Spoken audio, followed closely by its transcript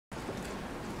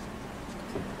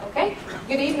Okay,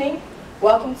 good evening.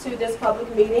 Welcome to this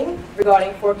public meeting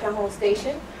regarding Fort Calhoun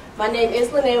Station. My name is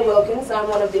Linnea Wilkins. I'm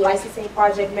one of the licensing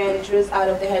project managers out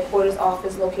of the headquarters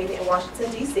office located in Washington,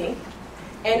 D.C.,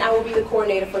 and I will be the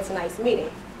coordinator for tonight's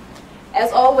meeting.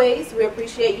 As always, we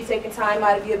appreciate you taking time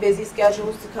out of your busy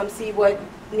schedules to come see what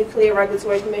Nuclear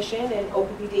Regulatory Commission and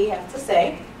OPPD have to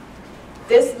say.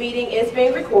 This meeting is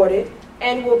being recorded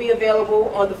and will be available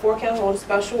on the Fort Calhoun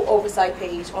Special Oversight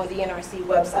page on the NRC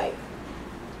website.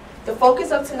 The focus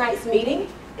of tonight's meeting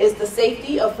is the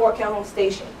safety of Fort Calhoun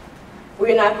Station.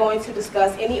 We are not going to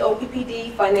discuss any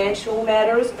OPPD financial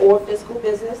matters or fiscal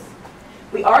business.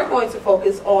 We are going to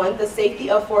focus on the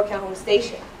safety of Fort Calhoun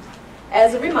Station.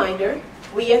 As a reminder,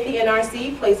 we at the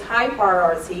NRC place high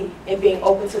priority in being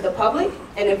open to the public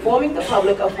and informing the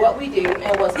public of what we do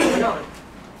and what's going on.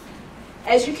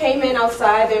 As you came in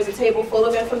outside, there's a table full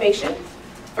of information.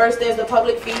 First, there's the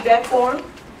public feedback form.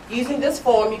 Using this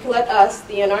form, you can let us,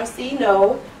 the NRC,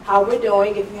 know how we're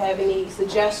doing. If you have any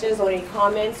suggestions or any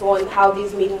comments on how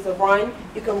these meetings are run,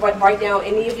 you can write down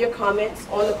any of your comments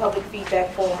on the public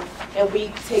feedback form, and we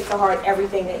take to heart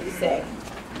everything that you say.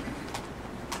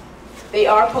 They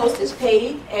are postage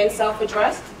paid and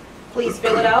self-addressed. Please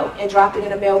fill it out and drop it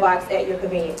in a mailbox at your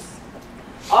convenience.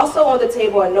 Also on the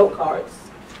table are note cards,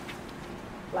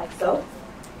 like so.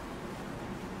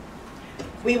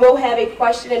 We will have a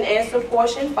question and answer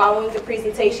portion following the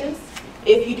presentations.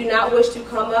 If you do not wish to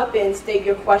come up and state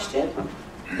your question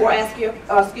or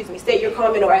state your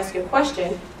comment or ask your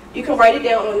question, you can write it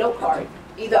down on a note card.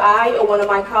 Either I or one of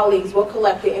my colleagues will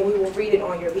collect it and we will read it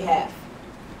on your behalf.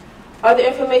 Other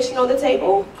information on the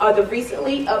table are the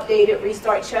recently updated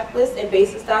restart checklist and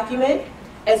basis document,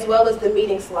 as well as the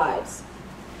meeting slides.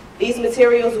 These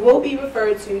materials will be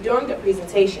referred to during the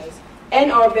presentations and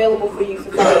are available for you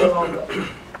to follow along with.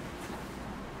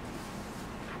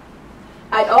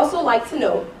 I'd also like to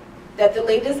note that the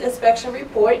latest inspection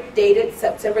report dated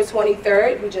September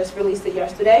 23rd, we just released it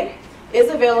yesterday, is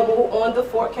available on the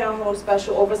Fort Calhoun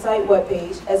Special Oversight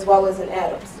webpage as well as in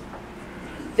Adams.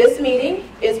 This meeting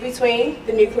is between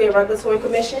the Nuclear Regulatory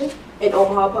Commission and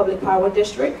Omaha Public Power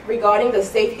District regarding the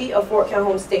safety of Fort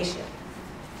Calhoun Station.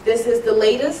 This is the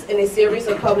latest in a series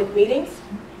of public meetings.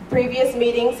 Previous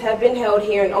meetings have been held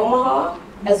here in Omaha,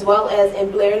 as well as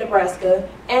in Blair, Nebraska,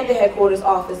 and the headquarters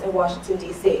office in Washington,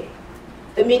 D.C.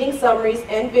 The meeting summaries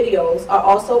and videos are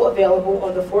also available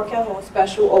on the Fort Calhoun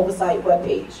Special Oversight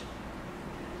webpage.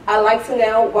 I'd like to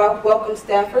now welcome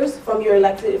staffers from your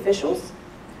elected officials.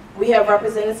 We have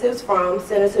representatives from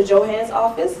Senator Johan's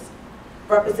office,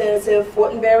 Representative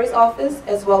Fortenberry's office,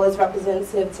 as well as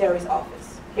Representative Terry's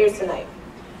office here tonight.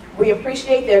 We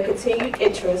appreciate their continued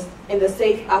interest in the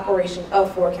safe operation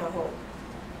of Fort Calhoun.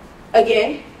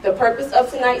 Again, the purpose of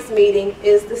tonight's meeting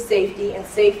is the safety and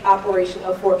safe operation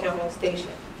of Fort Calhoun Station.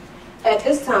 At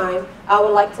this time, I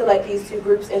would like to let these two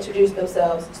groups introduce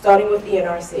themselves, starting with the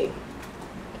NRC.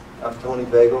 I'm Tony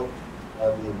Bagel.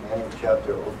 I'm the Manning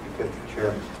Chapter OPPD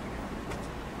Chairman.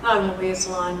 I'm Louise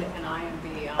Lund, and I am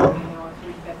the annual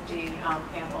 350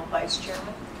 panel Vice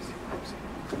Chairman.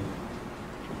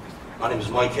 My name is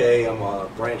Mike Hay. I'm a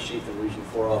branch chief in Region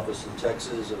 4 office in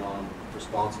Texas, and I'm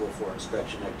responsible for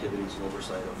inspection activities and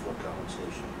oversight of Fort Calhoun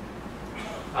Station.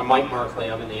 I'm Mike Markley.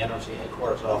 I'm in the NRC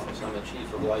headquarters office. I'm the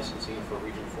chief of licensing for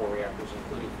Region 4 reactors,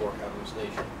 including Fort Calhoun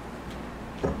Station.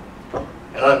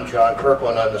 And I'm John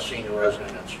Kirkland. I'm the senior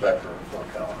resident inspector of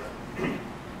Fort Calhoun.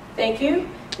 Thank you.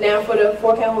 Now for the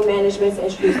Fort Calhoun management to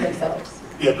introduce themselves.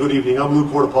 Yeah, good evening. I'm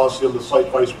Lou Cortopassi. I'm the site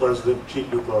vice president,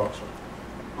 chief nuclear officer.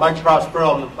 Mike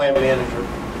Prospero, I'm the plant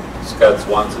manager. Scott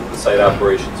Swanson, the site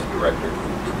operations director.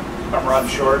 I'm Ron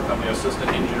Short. I'm the assistant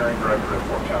engineering director at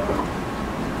Fort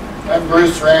Calhoun. I'm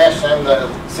Bruce Rash. I'm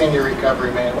the senior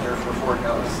recovery manager for Fort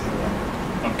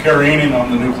Calhoun. I'm Kerry Eaning.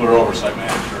 I'm the nuclear oversight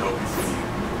manager at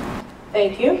OPPD.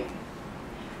 Thank you.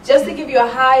 Just to give you a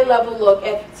high-level look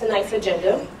at tonight's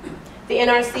agenda, the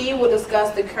NRC will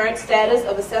discuss the current status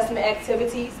of assessment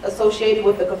activities associated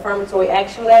with the confirmatory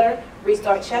action letter,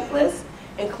 restart checklist,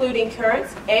 including current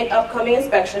and upcoming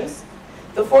inspections.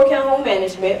 The Fort Calhoun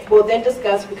management will then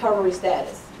discuss recovery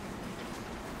status.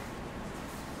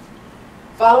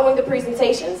 Following the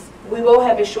presentations, we will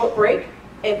have a short break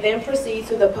and then proceed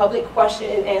to the public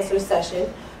question and answer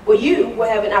session, where you will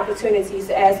have an opportunity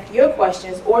to ask your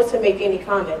questions or to make any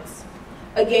comments.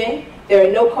 Again, there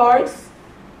are no cards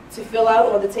to fill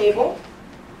out on the table.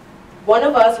 One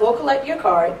of us will collect your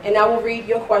card and I will read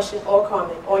your question or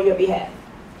comment on your behalf.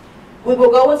 We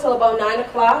will go until about 9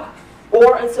 o'clock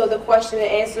or until the question and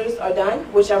answers are done,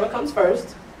 whichever comes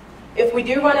first. If we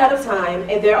do run out of time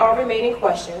and there are remaining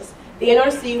questions, The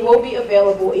NRC will be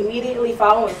available immediately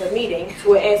following the meeting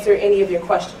to answer any of your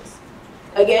questions.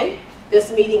 Again,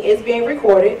 this meeting is being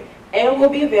recorded and will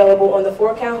be available on the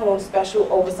Fort Calhoun Special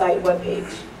Oversight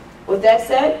webpage. With that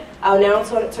said, I'll now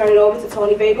turn it over to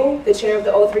Tony Bagel, the chair of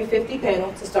the 0350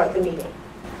 panel, to start the meeting.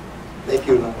 Thank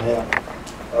you,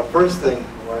 Linnea. First thing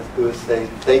I want to do is say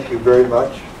thank you very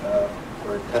much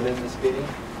for attending this meeting.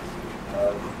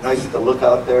 Nice to look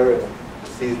out there and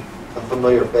see some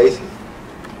familiar faces.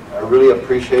 I really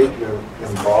appreciate your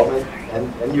involvement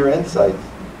and your insights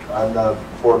on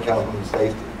Fort Calhoun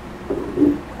safety.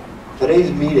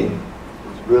 Today's meeting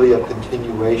is really a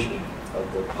continuation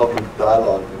of the public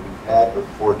dialogue that we've had with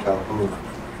Fort Calhoun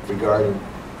regarding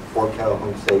Fort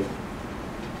Calhoun safety.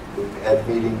 We've had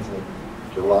meetings in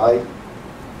July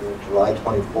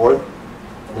 24th,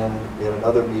 and then we had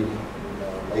another meeting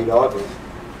in late August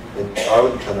in the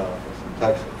Arlington office in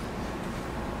Texas.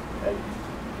 And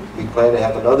we plan to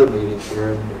have another meeting here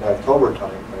in October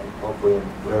timeframe, hopefully in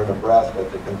Blair, Nebraska,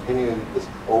 to continue this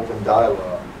open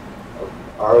dialogue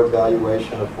of our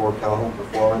evaluation of Fort Calhoun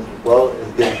performance, as well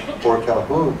as give Fort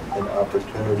Calhoun an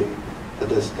opportunity to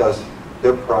discuss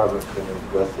their progress in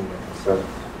addressing their concerns.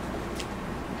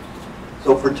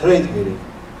 So for today's meeting,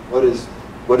 what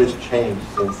has changed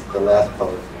since the last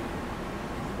public meeting?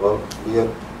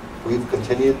 Well, we've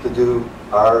continued to do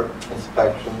our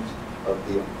inspections of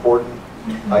the important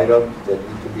items that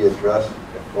need to be addressed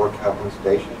at Fort Calhoun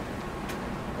Station.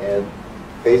 And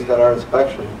based on our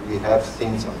inspection, we have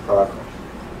seen some progress.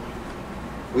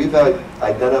 We've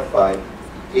identified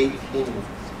 18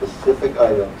 specific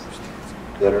items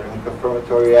that are in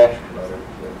confirmatory action letters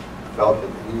that felt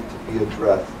that needed to be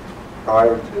addressed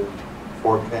prior to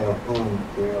Fort Calhoun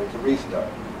being able to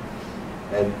restart.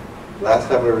 And last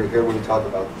time we were here, we talked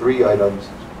about 3 items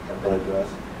have been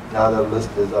addressed. Now the list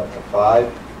is up to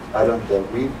 5 items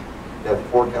that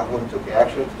Fort Calhoun took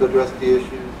actions to address the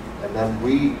issues, and then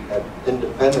we have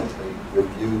independently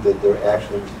reviewed that their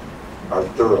actions are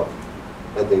thorough,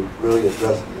 that they really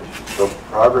address the issues. So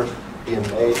progress being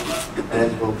made,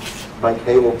 and as Mike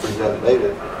Hay will present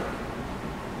later,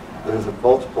 there's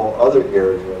multiple other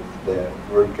areas that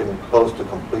we're getting close to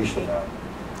completion of,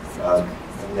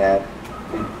 and that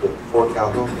Fort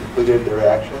Calhoun completed their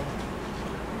actions,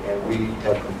 and we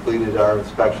have completed our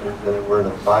inspections, and we're in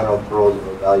the final throes of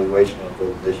evaluation of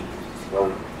those issues.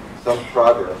 So some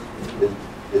progress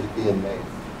is being made.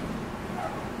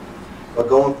 But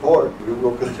going forward, we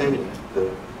will continue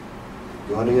to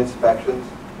do the inspections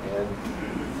and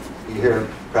be here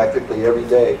practically every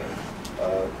day,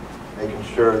 making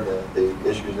sure that the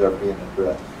issues are being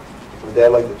addressed. With that, I'd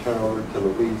like to turn it over to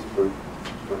Louise for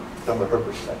some of her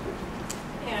perspective.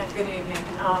 Yeah, good evening.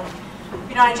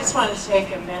 I just wanted to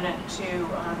take a minute to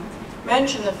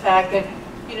mention the fact that,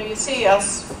 you see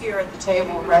us here at the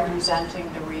table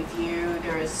representing the review.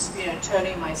 There's,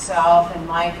 Tony, myself, and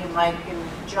Mike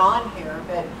and John here.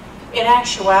 But in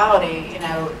actuality,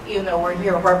 even though we're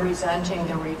here representing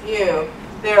the review,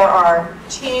 there are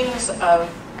teams of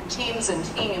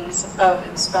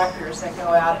inspectors that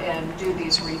go out and do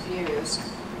these reviews.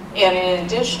 And in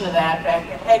addition to that, back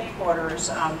at headquarters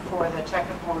for the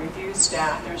technical review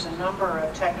staff, there's a number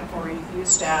of technical review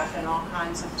staff in all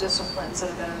kinds of disciplines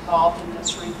that have been involved in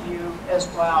this review as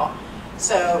well.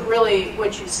 So really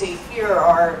what you see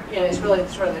here is really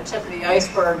sort of the tip of the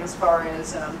iceberg as far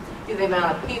as the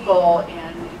amount of people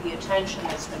and the attention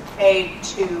that's been paid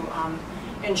to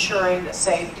ensuring the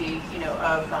safety,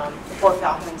 of Fort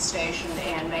Calhoun Station,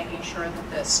 and making sure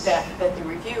that the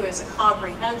review is a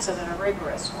comprehensive and a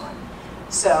rigorous one.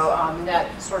 So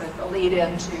that sort of a lead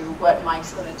into what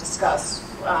Mike's going to discuss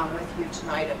with you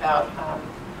tonight about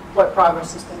what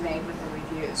progress has been made with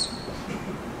the reviews.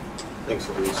 Thanks,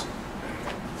 Louise.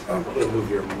 I'm going to move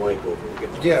your mic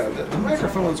over. Yeah, the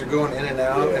microphones are going in and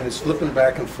out, and it's flipping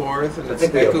back and forth, and it's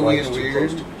echoey and weird.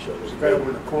 There's a guy over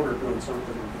in the corner doing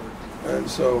something. And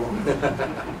so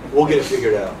we'll get it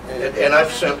figured out. And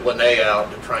I've sent Linnea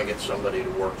out to try and get somebody to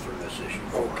work through this issue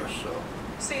for us. So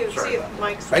see if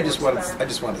Mike's. I just want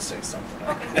to say something.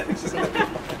 Okay.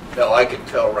 No, I can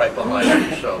tell right behind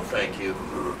you. So thank you.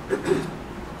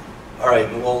 All right,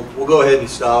 we'll go ahead and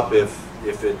stop if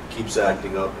it keeps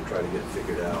acting up and try to get it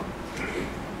figured out.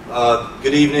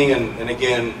 Good evening, and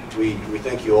again, we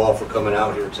thank you all for coming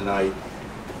out here tonight.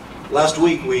 Last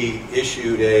week we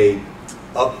issued a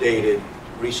updated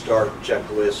restart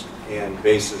checklist and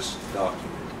basis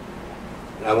document.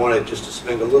 And I wanted just to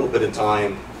spend a little bit of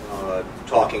time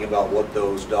talking about what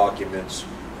those documents,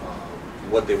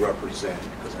 what they represent,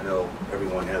 because I know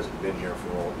everyone hasn't been here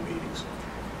for all the meetings.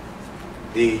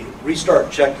 The restart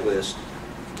checklist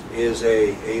is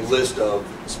a list of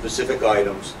specific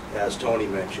items as Tony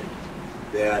mentioned,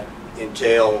 that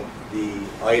entail the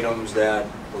items that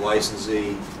the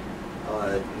licensee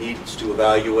needs to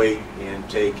evaluate and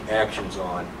take actions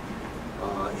on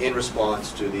in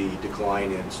response to the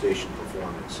decline in station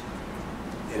performance.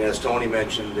 And as Tony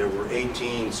mentioned, there were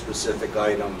 18 specific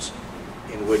items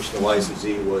in which the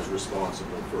licensee was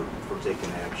responsible for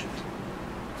taking action.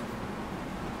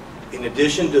 In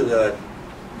addition to the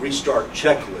restart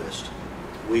checklist,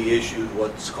 we issued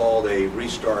what's called a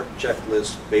restart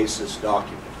checklist basis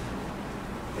document.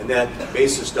 And that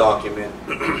basis document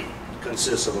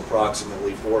consists of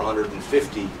approximately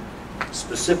 450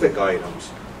 specific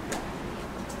items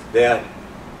that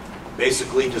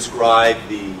basically describe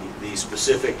the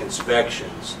specific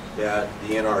inspections that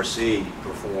the NRC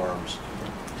performs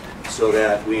so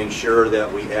that we ensure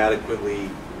that we adequately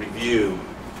review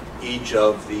each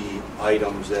of the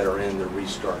items that are in the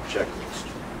restart checklist.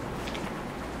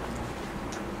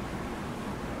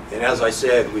 And as I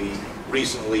said, we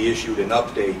recently issued an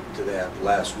update to that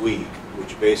last week,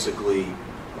 which basically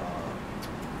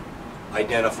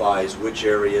identifies which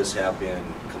areas have been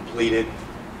completed,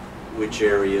 which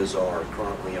areas are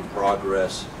currently in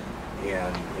progress,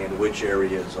 and which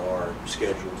areas are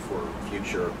scheduled for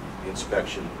future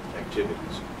inspection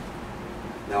activities.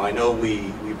 Now, I know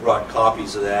we brought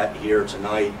copies of that here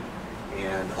tonight,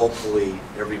 and hopefully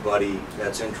everybody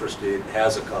that's interested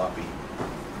has a copy.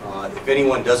 If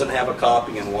anyone doesn't have a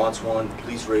copy and wants one,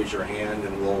 please raise your hand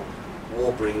and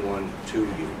we'll bring one to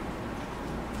you.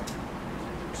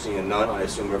 Seeing none, I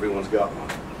assume everyone's got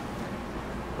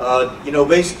one. You know,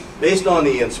 based on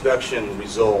the inspection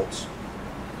results,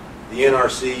 the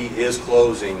NRC is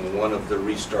closing one of the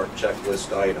restart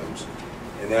checklist items,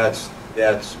 and that's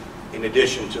in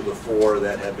addition to the 4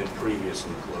 that have been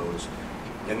previously closed.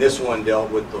 And this one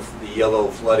dealt with the yellow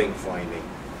flooding finding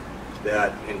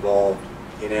that involved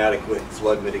inadequate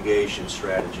flood mitigation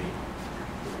strategy.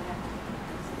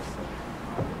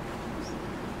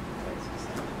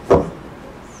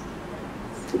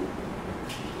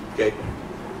 Okay,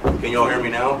 can you all hear me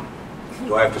now?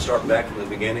 Do I have to start back from the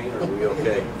beginning, or are we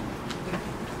okay?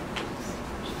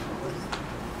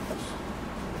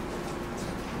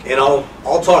 And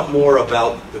I'll talk more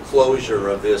about the closure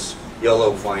of this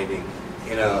yellow finding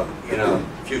in a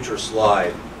future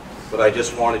slide, but I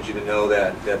just wanted you to know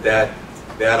that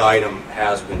item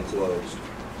has been closed.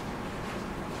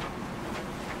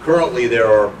 Currently, there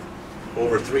are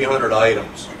over 300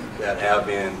 items that have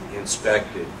been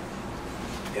inspected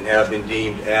and have been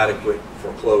deemed adequate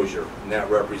for closure, and that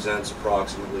represents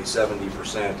approximately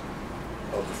 70%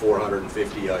 of the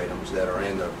 450 items that are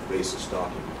in the basis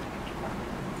document.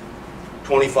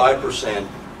 25%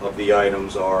 of the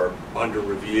items are under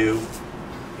review,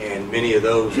 and many of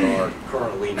those are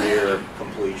currently near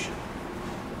completion.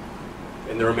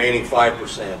 And the remaining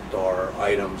 5% are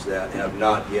items that have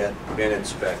not yet been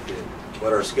inspected,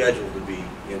 but are scheduled to be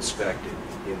inspected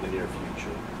in the near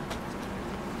future.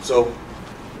 So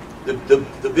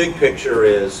the big picture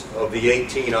is, of the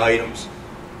 18 items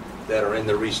that are in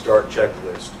the restart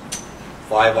checklist,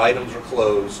 5 items are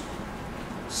closed,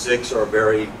 6 are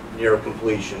very near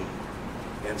completion,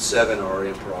 and 7 are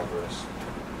in progress.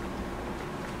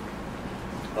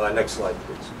 Next slide,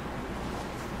 please.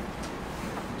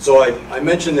 So I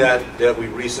mentioned that we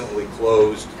recently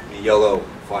closed the yellow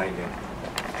finding,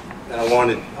 and I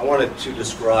wanted to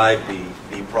describe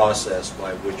the process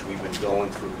by which we've been going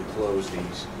through to close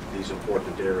these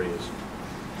important areas.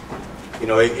 You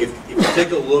know, if you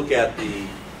take a look at the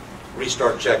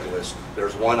restart checklist,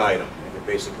 there's one item, and it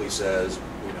basically says,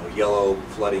 you know, yellow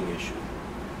flooding issue.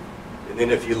 And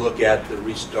then if you look at the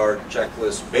restart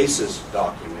checklist basis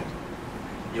document,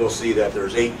 you'll see that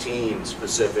there's 18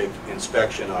 specific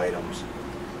inspection items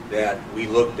that we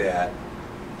looked at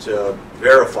to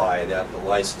verify that the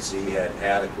licensee had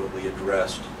adequately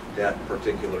addressed that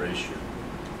particular issue.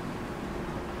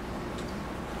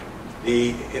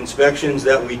 The inspections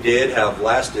that we did have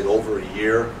lasted over a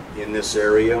year in this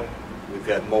area. We've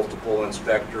had multiple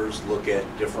inspectors look at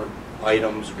different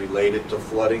items related to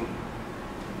flooding.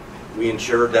 We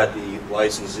ensured that the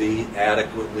licensee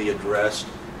adequately addressed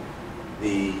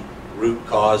the root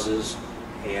causes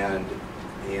and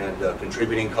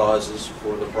contributing causes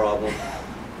for the problem.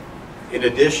 In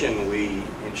addition, we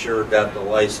ensured that the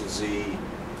licensee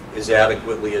is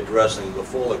adequately addressing the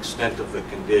full extent of the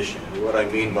condition. And what I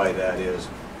mean by that is,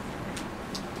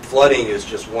 flooding is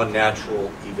just one natural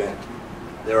event.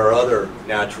 There are other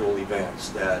natural events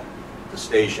that the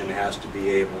station has to be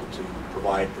able to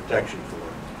provide protection for.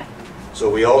 So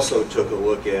we also took a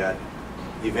look at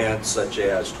events such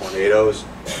as tornadoes,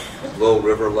 low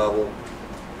river level,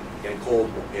 and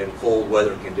cold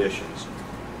weather conditions.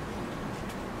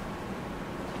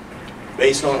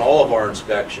 based on all of our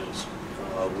inspections,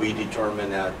 we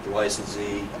determine that the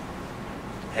licensee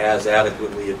has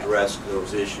adequately addressed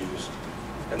those issues.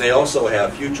 And they also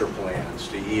have future plans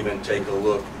to even take a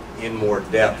look in more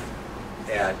depth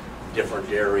at different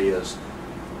areas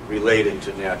related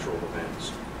to natural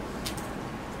events.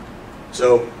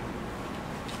 So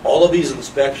all of these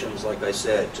inspections, like I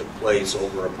said, took place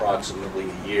over approximately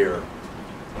a year,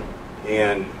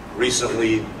 and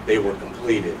recently they were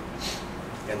completed.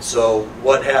 And so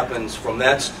what happens from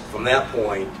that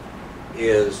point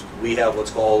is we have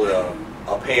what's called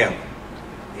a panel.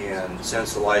 And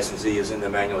since the licensee is in the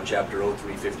Manual Chapter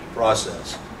 0350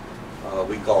 process,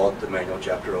 we call it the Manual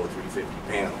Chapter 0350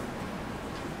 panel.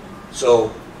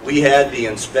 So we had the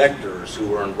inspectors who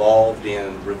were involved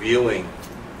in reviewing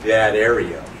that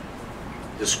area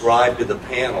describe to the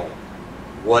panel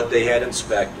what they had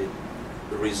inspected,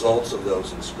 the results of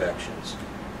those inspections,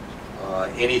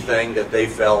 anything that they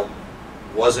felt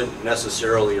wasn't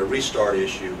necessarily a restart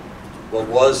issue, but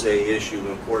was a issue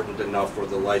important enough for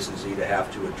the licensee to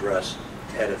have to address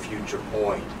at a future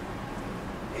point.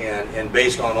 And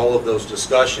based on all of those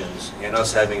discussions and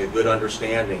us having a good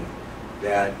understanding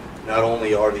that not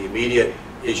only are the immediate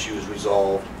issues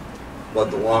resolved, but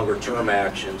the longer term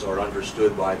actions are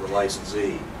understood by the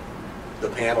licensee, the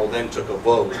panel then took a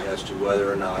vote as to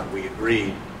whether or not we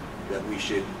agreed that we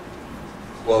should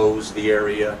close the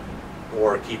area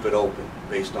or keep it open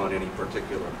based on any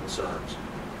particular concerns.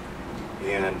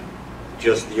 And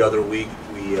just the other week,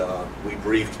 we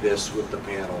briefed this with the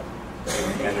panel,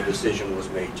 and the decision was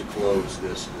made to close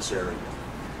this area.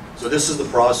 So this is the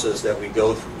process that we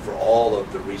go through for all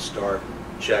of the restart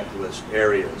checklist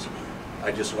areas.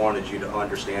 I just wanted you to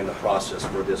understand the process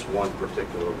for this one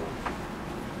particular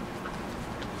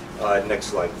one. Next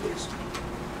slide, please.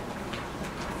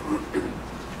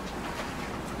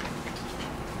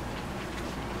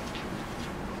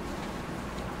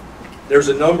 There's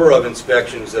a number of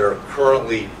inspections that are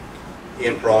currently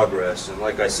in progress, and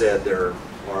like I said, there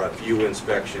are a few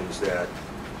inspections that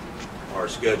are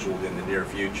scheduled in the near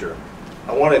future.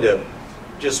 I wanted to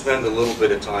just spend a little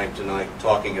bit of time tonight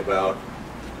talking about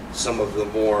some of the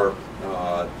more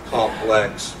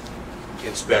complex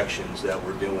inspections that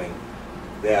we're doing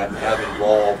that have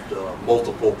involved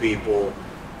multiple people,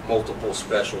 multiple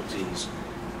specialties,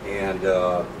 and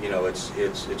you know,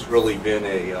 it's really been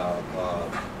a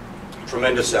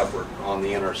tremendous effort on the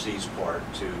NRC's part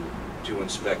to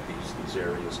inspect these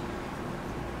areas.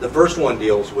 The first one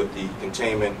deals with the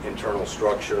containment internal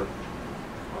structure.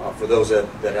 For those that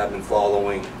have been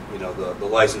following, you know, the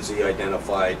licensee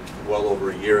identified well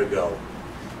over a year ago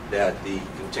that the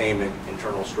containment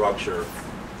internal structure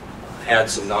had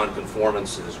some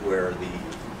non-conformances where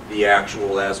the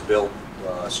actual as-built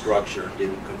structure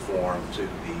didn't conform to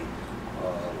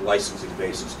the licensing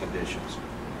basis conditions.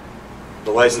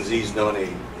 The licensee's done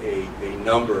a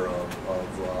number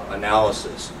of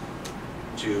analysis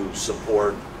to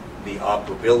support the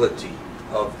operability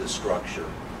of the structure.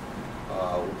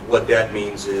 What that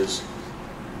means is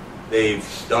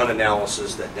they've done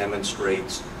analysis that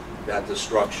demonstrates that the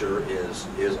structure is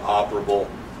operable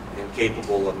and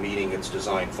capable of meeting its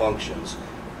design functions,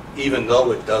 even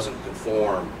though it doesn't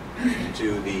conform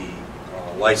to the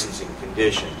licensing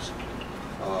conditions.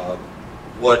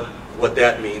 What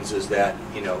that means is that,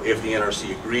 you know, if the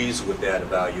NRC agrees with that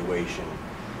evaluation,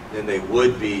 then they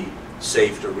would be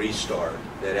safe to restart,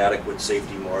 that adequate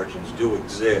safety margins do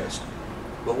exist,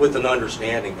 but with an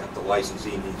understanding that the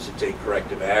licensee needs to take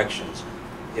corrective actions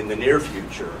in the near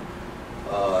future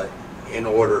in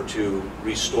order to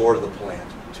restore the plant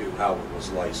to how it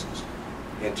was licensed.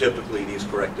 And typically these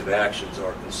corrective actions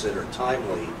are considered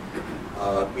timely,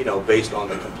 you know, based on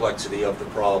the complexity of the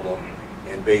problem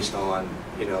and based on,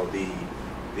 you know, the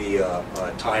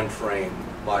time frame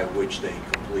by which they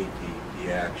complete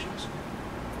the actions.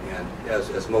 And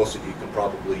as most of you can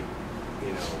probably,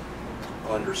 you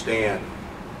know, understand,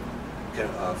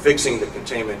 fixing the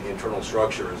containment internal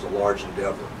structure is a large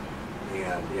endeavor,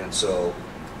 and so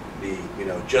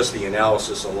just the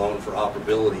analysis alone for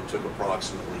operability took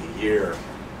approximately a year.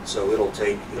 So it'll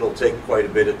take quite a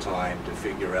bit of time to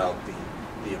figure out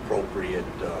the appropriate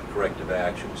corrective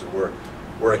actions. And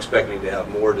we're expecting to have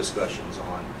more discussions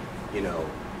on, you know,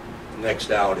 next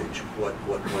outage,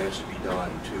 what plans to be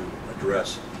done to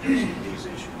address these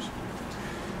issues.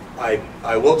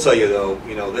 I will tell you though,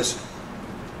 you know,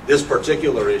 this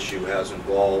particular issue has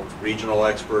involved regional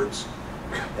experts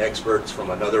from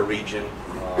another region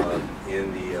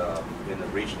in the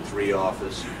Region 3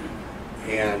 office,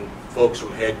 and folks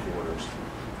from headquarters.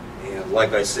 And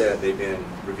like I said, they've been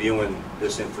reviewing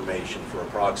this information for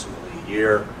approximately a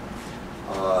year.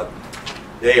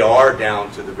 they are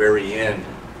down to the very end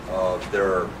of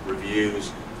their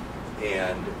reviews,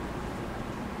 and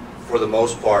for the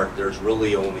most part, there's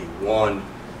really only one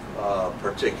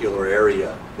particular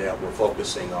area that we're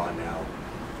focusing on now.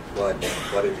 But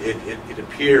it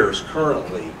appears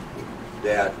currently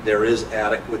that there is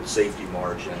adequate safety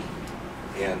margin,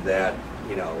 and that,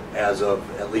 you know, as of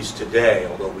at least today,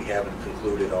 although we haven't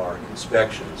concluded our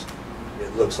inspections,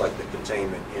 it looks like the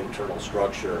containment internal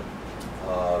structure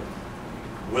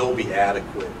will be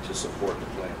adequate to support the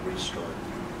plant restart.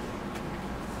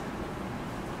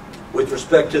 With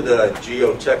respect to the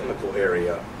geotechnical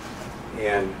area,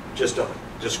 and just to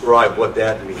describe what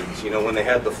that means, you know, when they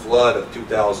had the flood of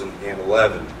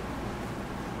 2011,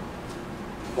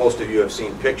 most of you have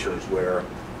seen pictures where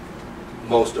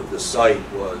most of the site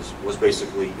was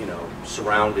basically, you know,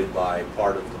 surrounded by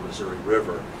part of the Missouri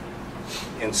River.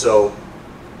 And so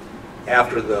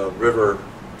after the river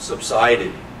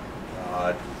subsided,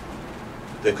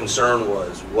 the concern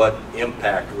was what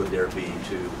impact would there be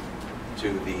to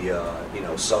the you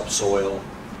know, subsoil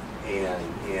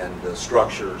and the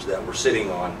structures that were sitting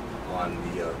on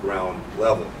the ground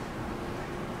level.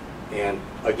 And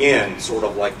again, sort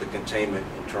of like the containment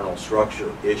internal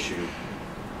structure issue,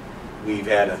 we've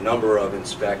had a number of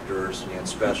inspectors and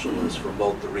specialists from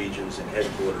both the regions and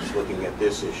headquarters looking at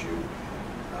this issue.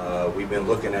 We've been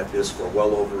looking at this for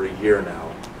well over a year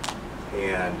now,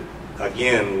 and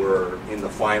again, we're in the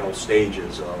final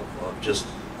stages of just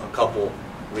a couple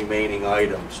remaining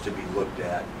items to be looked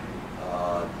at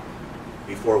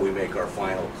before we make our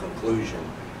final conclusion.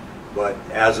 But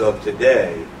as of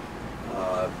today,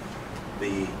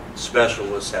 the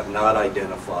specialists have not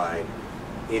identified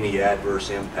any adverse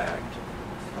impact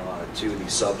to the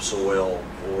subsoil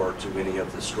or to any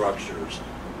of the structures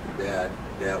that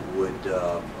would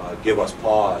give us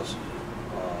pause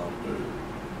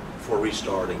for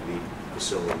restarting the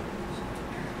facility.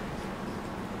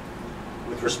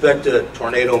 With respect to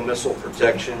tornado missile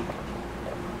protection,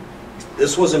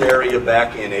 this was an area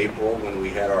back in April when we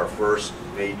had our first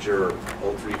major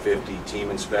O350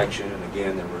 team inspection, and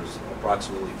again, there was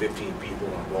approximately 15 people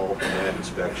involved in that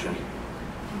inspection.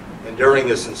 And during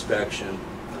this inspection,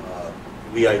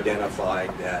 we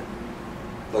identified that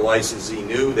the licensee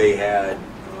knew they had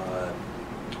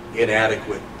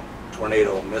inadequate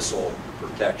tornado missile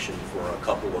protection for a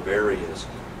couple of areas,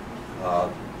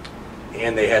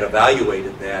 and they had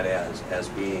evaluated that as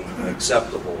being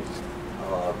acceptable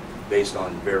based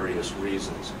on various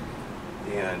reasons.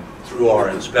 And through our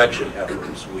inspection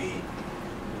efforts,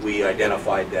 we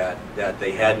identified that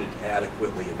they hadn't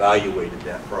adequately evaluated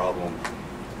that problem,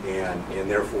 and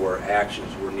therefore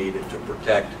actions were needed to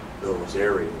protect those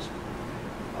areas.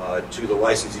 To the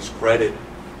licensee's credit,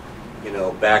 you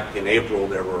know, back in April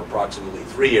there were approximately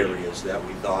 3 areas that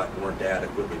we thought weren't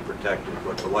adequately protected,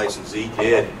 but the licensee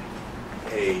did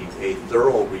a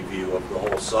thorough review of the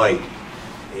whole site,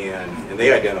 and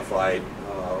they identified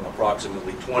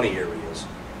approximately 20 areas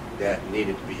that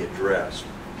needed to be addressed.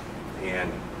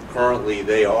 And currently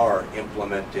they are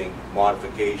implementing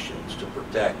modifications to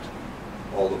protect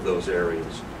all of those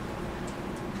areas.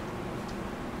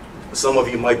 Some of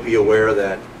you might be aware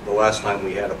that the last time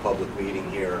we had a public meeting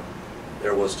here,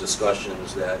 there was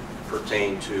discussions that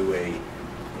pertain to a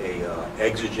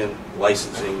exigent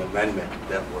licensing amendment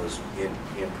that was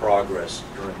in progress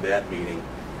during that meeting.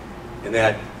 And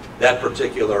that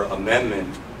particular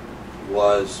amendment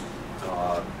was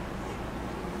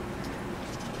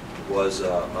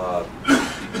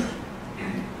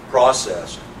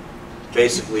processed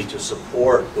basically to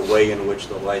support the way in which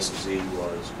the licensee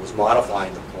was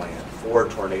modifying the plan for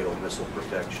tornado missile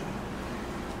protection.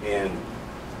 And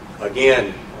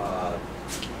again,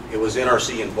 it was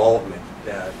NRC involvement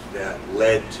that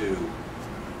led to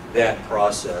that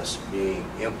process being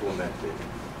implemented.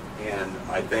 And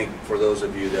I think for those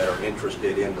of you that are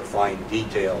interested in the fine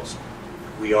details,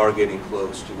 we are getting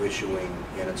close to issuing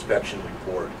an inspection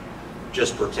report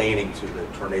just pertaining to the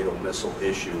tornado missile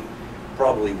issue,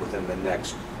 probably within the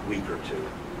next week or two.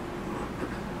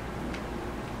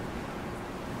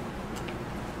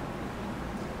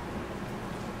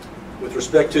 With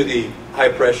respect to the high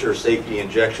pressure safety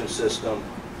injection system,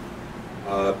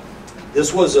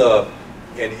 this was an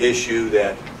issue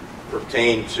that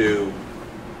pertained to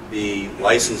the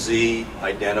licensee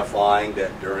identifying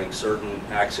that during certain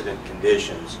accident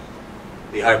conditions,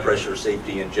 the high pressure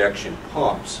safety injection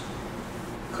pumps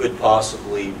could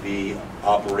possibly be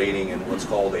operating in what's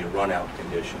called a run-out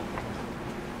condition.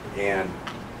 And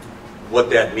what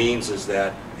that means is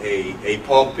that a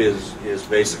pump is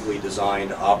basically designed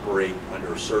to operate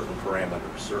under certain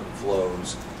parameters, certain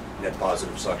flows, net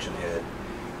positive suction head.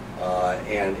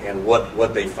 And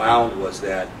what they found was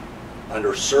that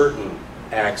under certain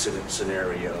accident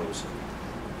scenarios,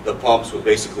 the pumps would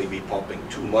basically be pumping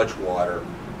too much water,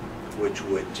 which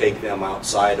would take them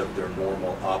outside of their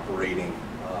normal operating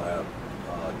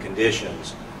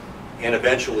conditions, and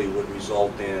eventually would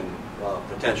result in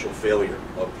potential failure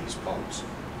of these pumps.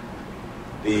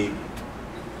 The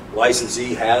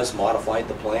licensee has modified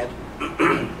the plant.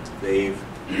 They've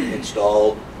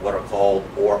installed what are called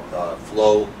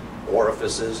flow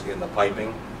orifices in the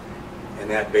piping, and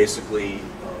that basically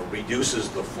reduces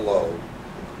the flow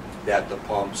that the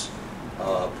pumps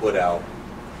put out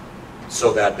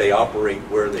so that they operate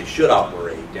where they should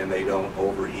operate and they don't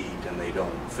overheat and they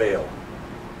don't fail.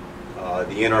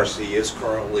 The NRC is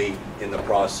currently in the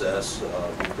process.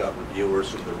 We've got reviewers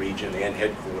from the region and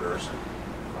headquarters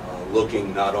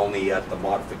looking not only at the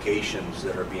modifications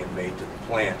that are being made to the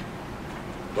plant,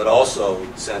 but also,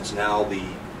 since now the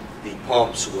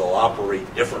pumps will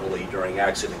operate differently during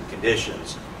accident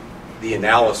conditions, the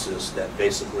analysis that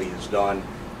basically is done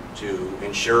to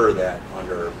ensure that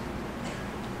under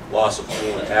loss of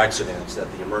coolant accidents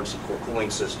that the emergency core cooling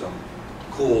system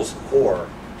cools the core,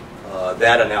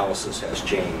 that analysis has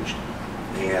changed,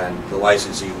 and the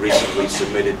licensee recently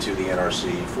submitted to the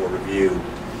NRC for review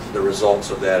the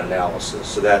results of that analysis.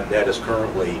 So that is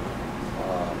currently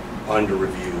under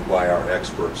review by our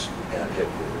experts at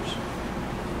headquarters.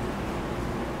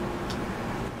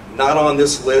 Not on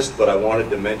this list, but I wanted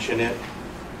to mention it.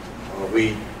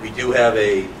 We do have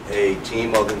a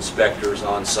team of inspectors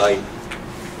on site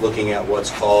looking at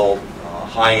what's called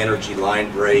high energy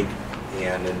line break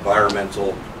and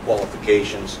environmental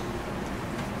qualifications.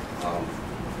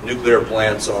 Nuclear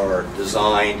plants are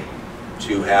designed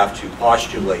to have to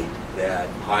postulate that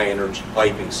high energy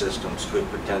piping systems could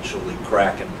potentially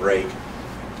crack and break,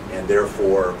 and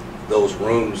therefore those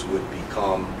rooms would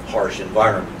become harsh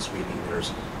environments, meaning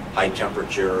there's high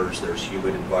temperatures, there's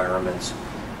humid environments,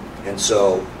 and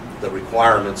so the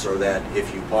requirements are that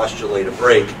if you postulate a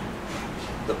break,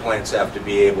 the plants have to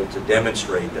be able to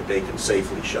demonstrate that they can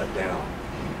safely shut down.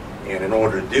 And in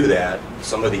order to do that,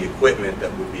 some of the equipment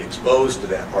that would be exposed to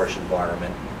that harsh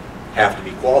environment have to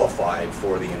be qualified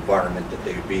for the environment that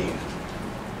they would be in.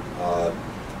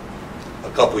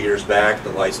 A couple years back,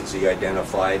 the licensee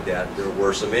identified that there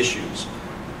were some issues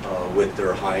with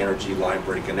their high energy line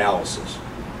break analysis.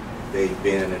 They've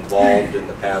been involved in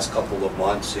the past couple of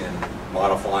months in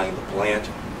modifying the plant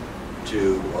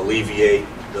to alleviate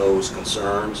those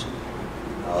concerns.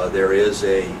 There is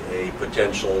a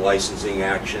potential licensing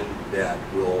action that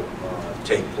will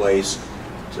take place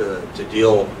to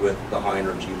deal with the high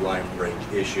energy line break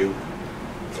issue.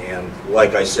 And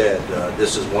like I said,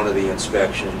 this is one of the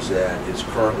inspections that is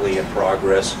currently in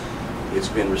progress. It's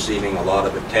been receiving a lot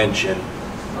of attention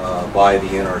by the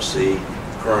NRC.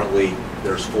 Currently,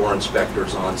 there's 4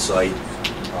 inspectors on site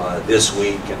this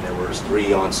week, and there was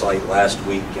 3 on site last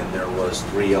week, and there was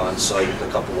 3 on site a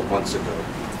couple of months ago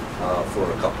for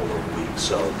a couple of weeks.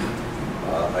 So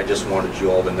I just wanted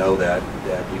you all to know that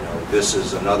you know, this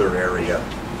is another area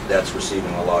that's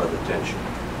receiving a lot of attention.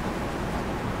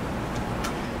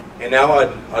 And now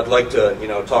I'd like to, you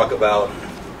know, talk about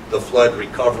the flood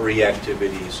recovery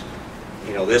activities.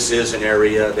 You know, this is an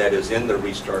area that is in the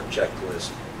restart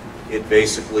checklist. It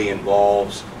basically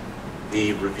involves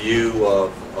the review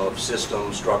of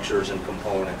system structures and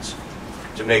components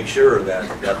to make sure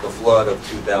that the flood of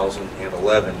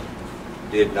 2011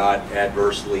 did not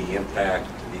adversely impact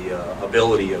the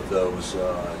ability of those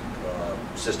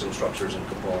system structures and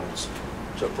components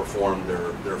to perform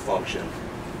their function,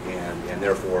 and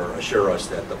therefore assure us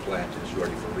that the plant is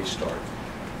ready for restart.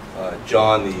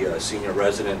 John, the senior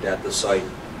resident at the site,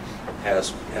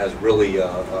 has really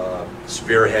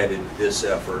spearheaded this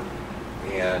effort,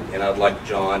 and I'd like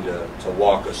John to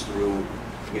walk us through,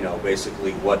 you know,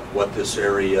 basically what this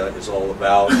area is all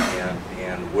about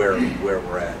and where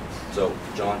we're at. So,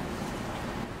 John.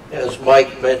 As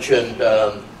Mike mentioned,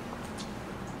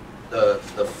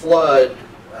 the flood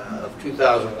of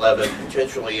 2011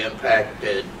 potentially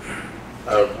impacted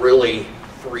really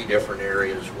 3 different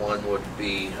areas. One would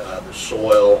be the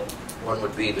soil, one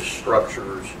would be the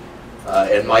structures,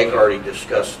 and Mike already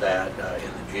discussed that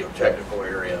in the geotechnical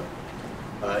area.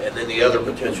 And then the other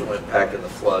potential impact of the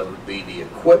flood would be the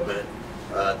equipment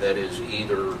that is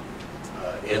either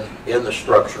in the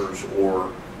structures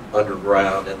or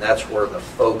underground, and that's where the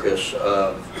focus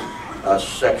of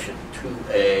Section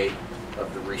 2A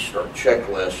of the restart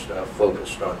checklist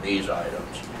focused on these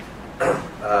items.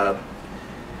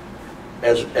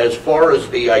 As far as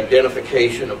the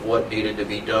identification of what needed to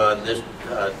be done,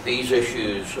 these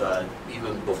issues,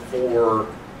 even before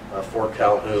Fort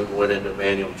Calhoun went into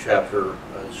manual chapter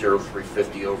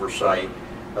 0350 oversight.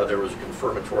 There was a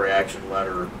confirmatory action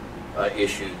letter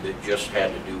issued that just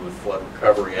had to do with flood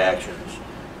recovery actions,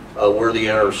 where the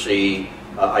NRC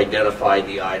identified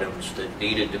the items that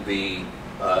needed to be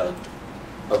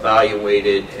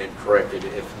evaluated and corrected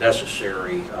if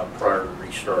necessary prior to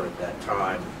restart at that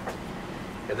time.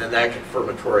 And then that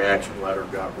confirmatory action letter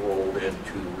got rolled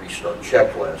into restart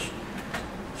checklist.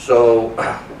 So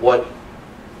what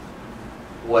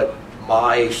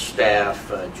my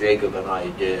staff, Jacob and I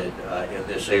did in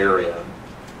this area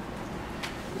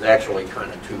is actually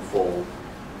kind of twofold.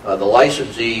 The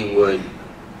licensee would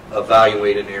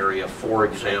evaluate an area, for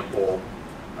example,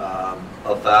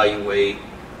 evaluate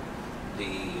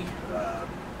the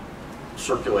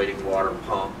circulating water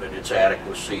pump and its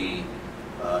adequacy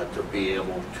to be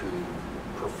able to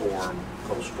perform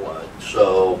post-flood.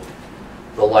 So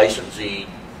the licensee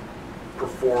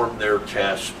performed their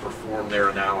tests, performed their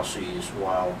analyses,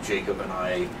 while Jacob and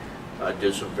I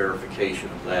did some verification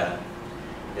of that.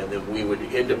 And then we would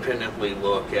independently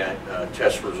look at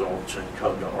test results and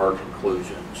come to our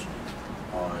conclusions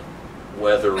on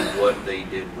whether what they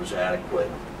did was adequate.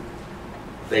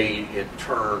 They, in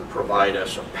turn, provide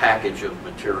us a package of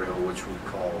material, which we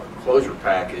call a closure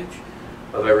package,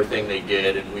 of everything they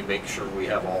did, and we make sure we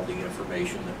have all the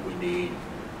information that we need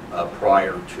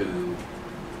prior to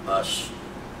us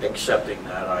accepting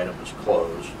that item as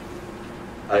closed.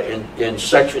 In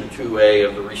Section 2A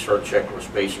of the Restart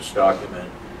Checklist Basis document,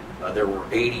 there were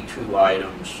 82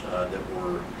 items that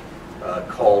were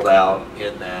called out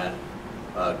in that.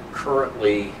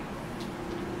 Currently,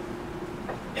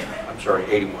 I'm sorry,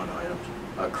 81 items.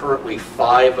 Currently,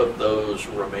 5 of those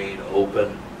remain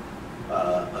open.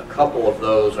 A couple of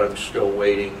those I'm still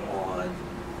waiting on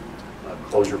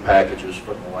closure packages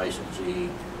from the licensee.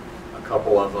 A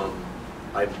couple of them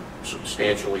I'm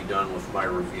substantially done with my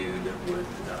review that would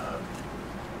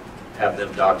have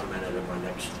them documented in my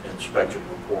next inspection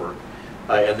report.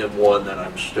 And then one that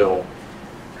I'm still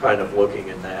kind of looking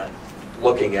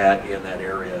at in that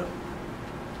area.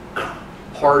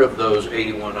 Part of those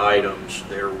 81 items,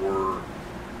 there were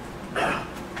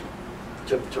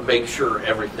to make sure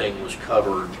everything was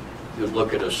covered, you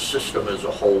look at a system as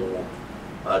a whole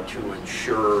to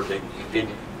ensure that you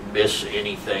didn't miss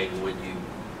anything when you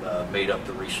made up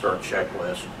the restart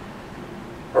checklist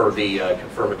or the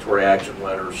confirmatory action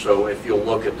letter. So if you'll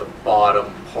look at the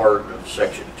bottom part of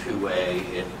Section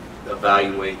 2A, it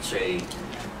evaluates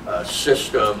a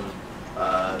system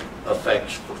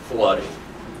effects for flooding,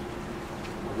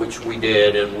 which we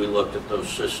did, and we looked at those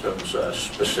systems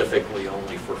specifically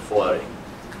only for flooding.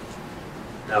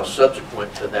 Now,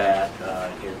 subsequent to that,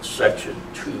 in Section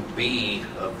 2B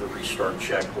of the restart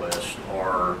checklist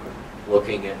are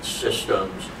looking at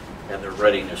systems and their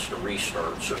readiness to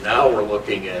restart. So now we're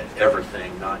looking at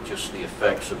everything, not just the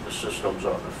effects of the systems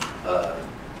on the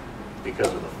because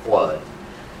of the flood.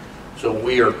 So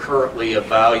we are currently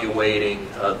evaluating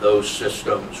those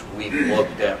systems. We've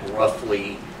looked at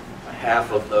roughly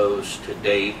half of those to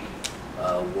date.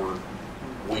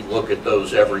 We look at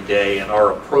those every day, and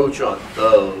our approach on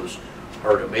those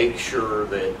are to make sure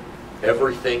that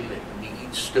everything that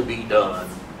needs to be done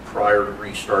prior to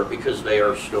restart, because they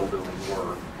are still doing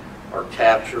work, are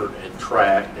captured and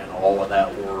tracked, and all of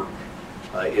that work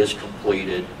is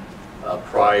completed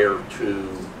prior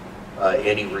to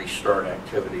any restart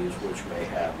activities which may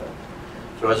happen.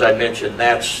 So as I mentioned,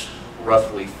 that's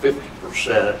roughly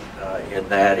 50% in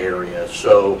that area.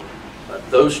 So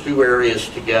those two areas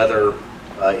together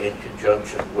in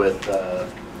conjunction with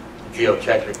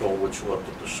geotechnical, which looked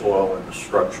at the soil and the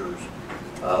structures,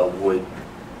 would,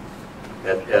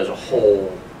 as a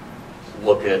whole,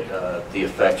 look at the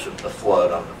effects of the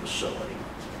flood on the facility.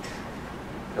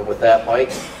 And with that,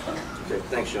 Mike? Okay,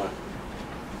 thanks, Sean.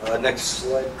 Next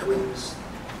slide, please.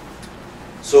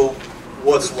 So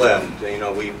what's left? You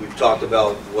know, we've talked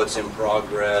about what's in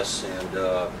progress, and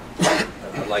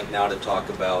I'd like now to talk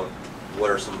about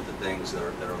what are some of the things that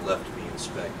are left to be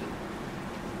inspected.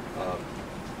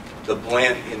 The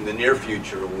plant in the near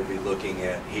future will be looking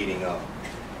at heating up.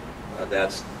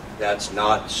 That's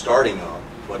not starting up,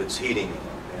 but it's heating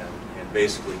up. And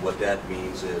basically what that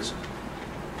means is,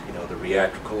 you know, the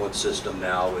reactor coolant system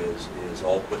now is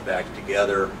all put back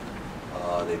together.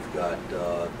 They've got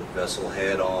the vessel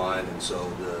head on, and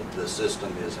so the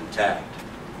system is intact.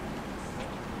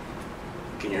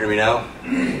 Can you hear me now?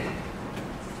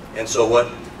 And so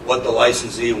what the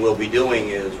licensee will be doing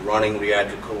is running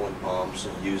reactor coolant pumps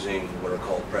and using what are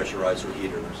called pressurizer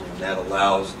heaters, and that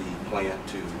allows the plant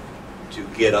to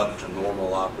get up to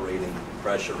normal operating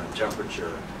pressure and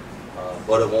temperature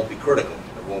but it won't be critical.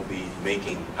 It won't be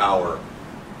making power,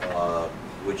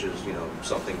 which is, you know,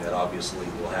 something that obviously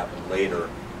will happen later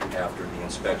after the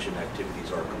inspection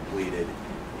activities are completed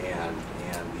and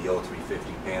the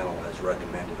 0350 panel has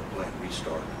recommended a plant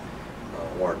restart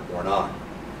or not.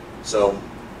 So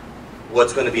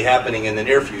what's going to be happening in the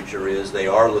near future is they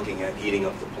are looking at heating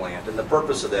up the plant, and the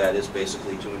purpose of that is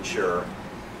basically to ensure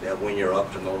that when you're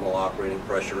up to normal operating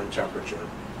pressure and temperature,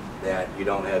 that you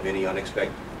don't have any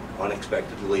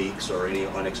unexpected leaks or any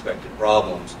unexpected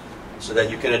problems, so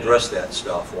that you can address that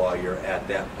stuff while you're at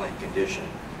that plant condition,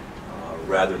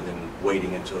 rather than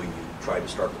waiting until you try to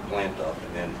start the plant up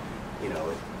and then, you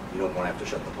know, you don't want to have to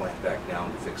shut the plant back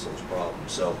down to fix those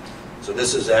problems. So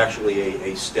this is actually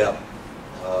a step.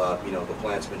 You know, the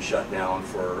plant's been shut down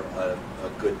for a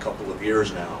good couple of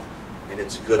years now, and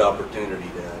it's a good opportunity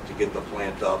to get the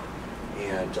plant up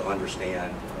and to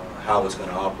understand how it's going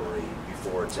to operate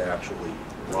before it's actually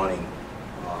running,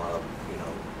 you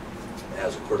know,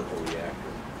 as a critical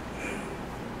reactor.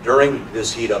 During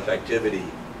this heat up activity,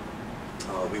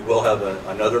 we will have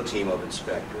another team of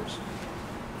inspectors,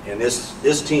 and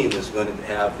this team is going to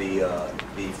have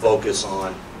the focus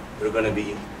on, they're going to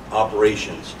be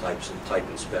operations type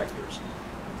inspectors.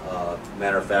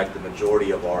 Matter of fact, the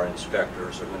majority of our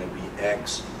inspectors are going to be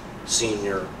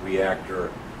ex-senior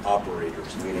reactor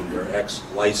operators, meaning they're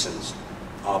ex-licensed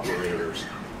operators,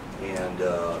 and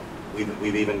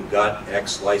we've even got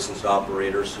ex-licensed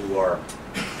operators who are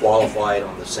qualified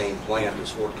on the same plant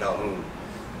as Fort Calhoun.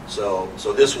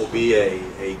 So this will be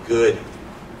a good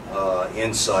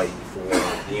insight for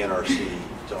the NRC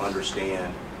to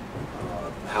understand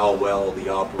how well the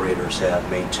operators have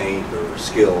maintained their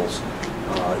skills,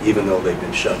 even though they've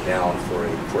been shut down for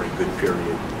a good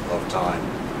period of time.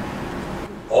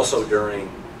 Also during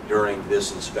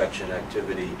this inspection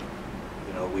activity,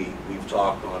 you know, we've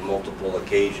talked on multiple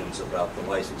occasions about the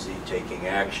licensee taking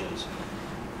actions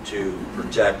to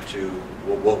protect to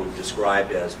what we've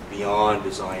described as beyond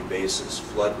design basis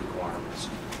flood requirements.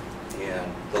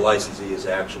 And the licensee has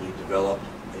actually developed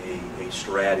a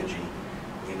strategy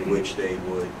in which they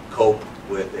would cope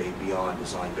with a beyond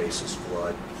design basis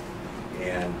flood.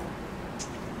 And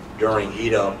during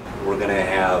heat up, we're going to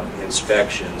have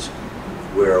inspections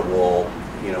where we'll,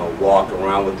 you know, walk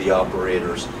around with the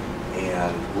operators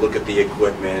and look at the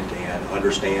equipment and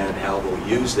understand how they'll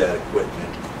use that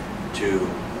equipment to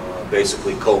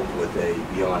basically cope with a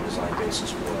beyond design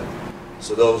basis flood.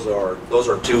 So those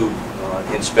are two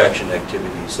inspection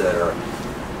activities that are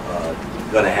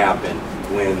going to happen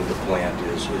when the plant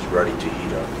is ready to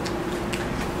heat up.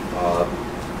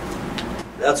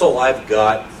 That's all I've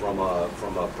got from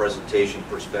a presentation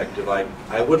perspective.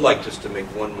 I would like just to make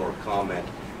one more comment,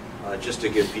 just to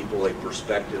give people a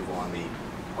perspective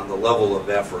on the level of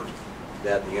effort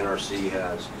that the NRC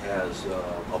has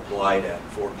applied at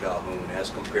Fort Calhoun as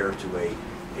compared to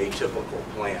a typical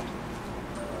plant.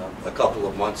 A couple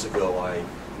of months ago,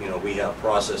 we have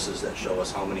processes that show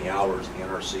us how many hours the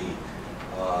NRC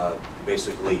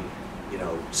basically,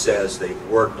 says they've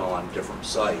worked on different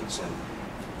sites. And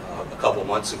a couple of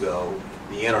months ago,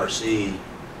 the NRC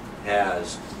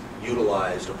has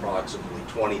utilized approximately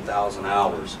 20,000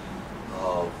 hours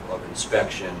of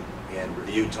inspection and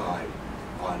review time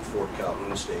on Fort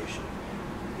Calhoun Station.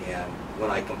 And when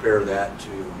I compare that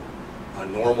to a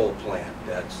normal plant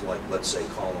that's like, let's say,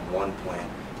 column 1 plant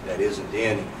that isn't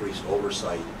in increased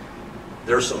oversight,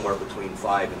 they're somewhere between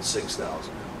 5,000 and 6,000 hours.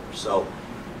 So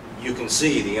you can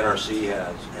see the NRC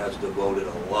has devoted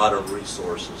a lot of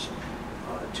resources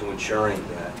to ensuring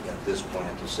that this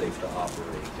plant is safe to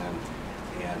operate.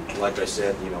 And like I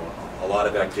said, a lot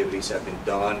of activities have been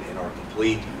done and are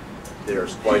complete.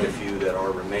 There's quite a few that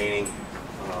are remaining,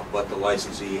 but the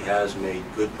licensee has made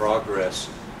good progress,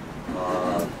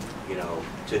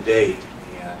 to date.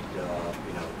 And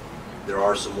there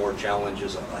are some more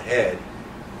challenges ahead,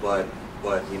 but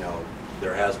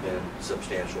there has been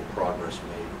substantial progress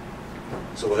made.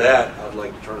 So with that, I'd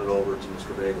like to turn it over to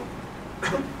Mr. Bagel.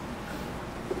 I'd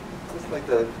just like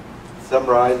to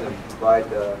summarize and provide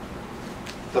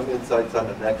some insights on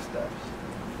the next steps.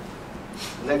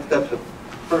 The next steps, the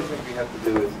first thing we have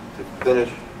to do is to finish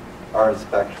our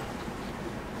inspection.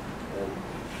 And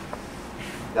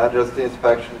not just the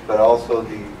inspections, but also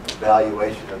the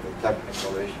evaluation of the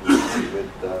technical issues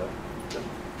with the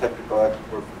technical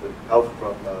expert with help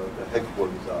from the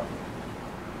headquarters office.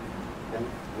 And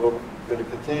what we're going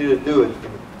to continue to do is to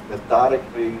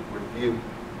methodically review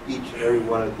each and every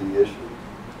one of the issues.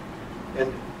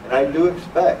 And I do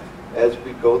expect, as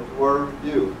we go through our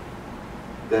review,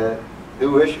 that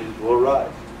new issues will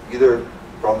arise, either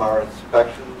from our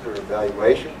inspections or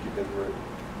evaluations, because we're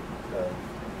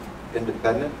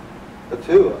independent. But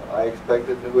two, I expect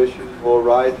that new issues will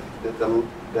arise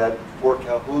that Fort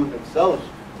Calhoun themselves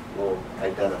will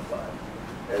identify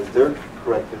as they're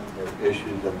correcting their issues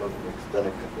and looking at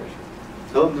extended conditions.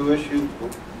 So new issues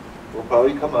will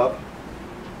probably come up,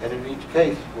 and in each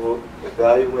case, we'll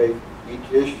evaluate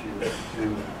each issue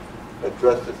to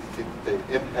address the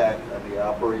impact on the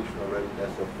operational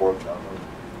readiness of Fort Calhoun.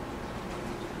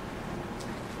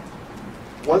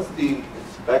 Once the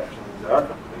inspections are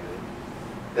completed,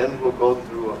 then we'll go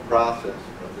through a process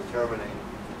of determining,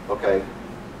 okay,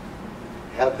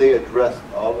 have they addressed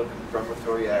all the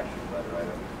confirmatory action letter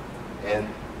items? And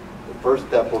the first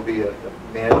step will be a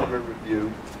management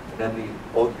review, and then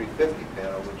the O350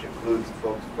 panel, which includes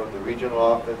folks from the regional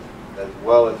office as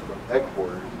well as from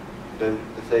headquarters, to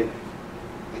say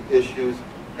the issues,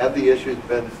 have the issues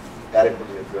been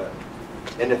adequately addressed?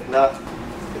 And if not,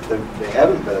 if they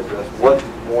haven't been addressed, what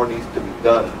more needs to be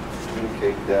done to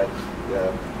communicate that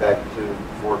back to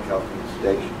Fort Calhoun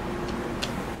Station?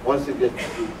 Once it gets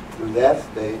through that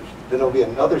stage, then there'll be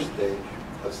another stage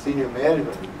of senior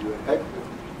management review at headquarters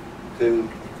to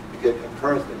get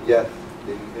concurrence that yes,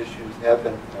 the issues have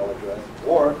been well addressed,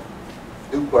 or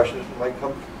new questions might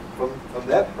come from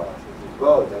that process as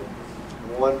well. That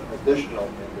one additional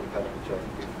independent check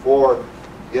before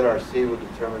the NRC will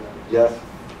determine that yes,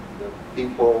 the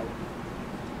people,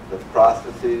 the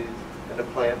processes, and the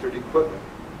plant or the equipment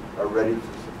are ready to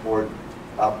support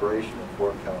operation at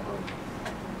Fort Calhoun.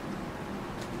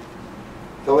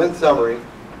 So in summary,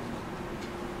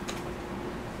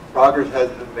 progress has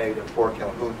been made at Fort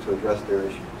Calhoun to address their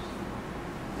issues.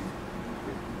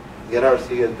 The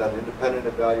NRC has done independent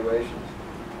evaluations.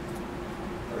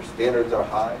 Our standards are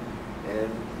high, and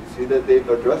you see that they've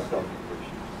addressed some of these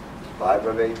issues. 5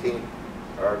 of 18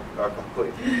 are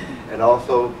complete. And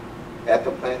also, at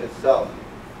the plant itself,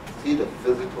 see the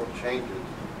physical changes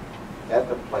at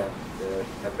the plant that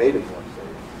have made it more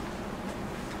safe.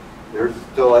 There's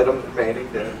still items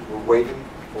remaining that we're waiting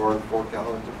for Fort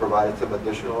Calhoun to provide some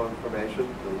additional information.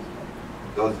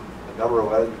 The number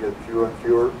of items get fewer and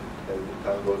fewer as the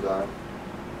time goes on.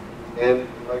 And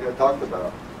like I talked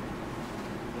about,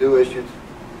 new issues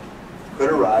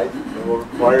could arise and will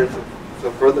require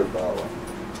some further follow-up.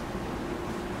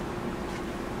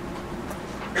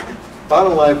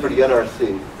 Bottom line for the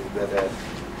NRC is that,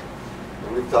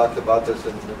 and we've talked about this,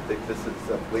 and I think this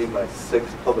is, I believe, my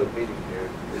 6th public meeting here,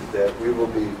 is that we will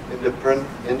be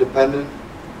independent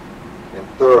and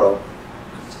thorough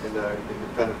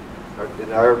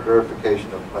in our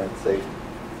verification of plant safety.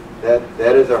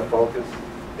 That is our focus.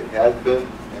 It has been,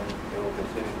 and it will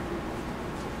continue to be.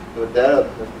 So with that,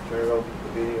 I'd like to turn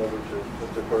the meeting over to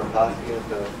Mr. Cortopassi and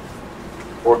the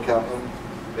Fort Calhoun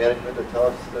management to tell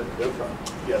us that they're from.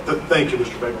 Yeah, thank you,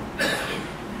 Mr. Baker.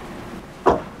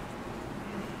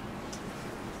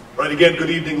 Right, again, good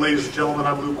evening, ladies and gentlemen.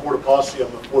 I'm Lou Cortopassi.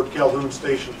 I'm the Fort Calhoun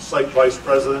Station Site Vice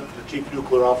President and Chief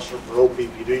Nuclear Officer for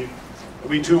OPPD. And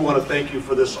we too want to thank you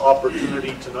for this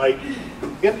opportunity tonight.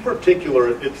 In particular,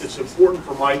 it's important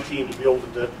for my team to be able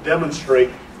to demonstrate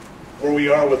where we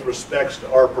are with respects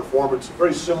to our performance.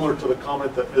 Very similar to the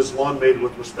comment that Ms. Lund made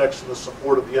with respects to the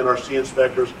support of the NRC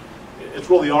inspectors. It's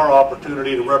really our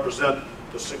opportunity to represent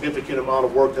the significant amount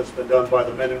of work that's been done by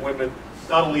the men and women,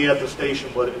 not only at the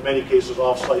station, but in many cases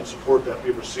off-site support that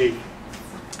we've received.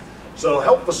 So to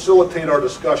help facilitate our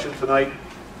discussion tonight,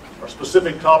 our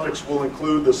specific topics will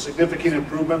include the significant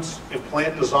improvements in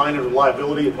plant design and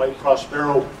reliability, and Mike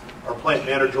Prospero, our plant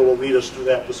manager, will lead us through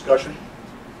that discussion.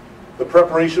 The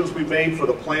preparations we made for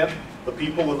the plant, the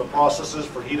people and the processes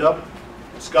for heat up.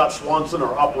 Scott Swanson,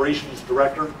 our operations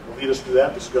director, will lead us through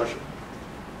that discussion.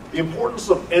 The importance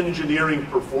of engineering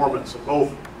performance, and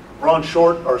both Ron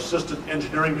Short, our assistant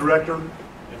engineering director,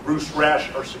 and Bruce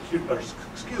Rash, our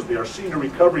senior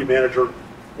recovery manager,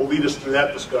 will lead us through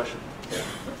that discussion.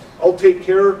 I'll take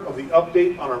care of the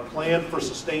update on our plan for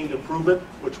sustained improvement,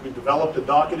 which we developed and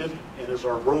docketed, and is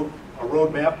our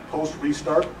roadmap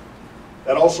post-restart.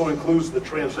 That also includes the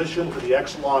transition to the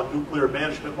Exelon nuclear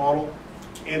management model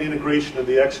and integration of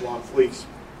the Exelon fleets.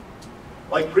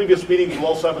 Like previous meetings, we'll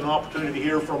also have an opportunity to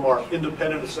hear from our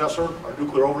independent assessor, our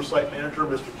nuclear oversight manager,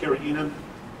 Mr. Kerry Enan,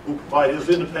 who will provide his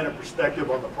independent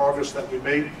perspective on the progress that we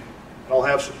made, and I'll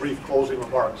have some brief closing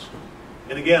remarks.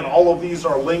 And again, all of these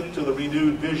are linked to the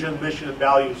renewed vision, mission, and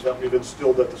values that we've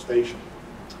instilled at the station.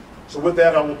 So with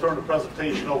that, I will turn the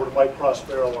presentation over to Mike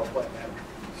Prospero, our plant manager.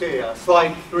 Okay,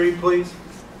 slide 3, please.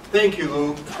 Thank you,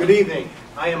 Lou. Good evening.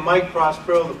 I am Mike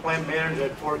Prospero, the plant manager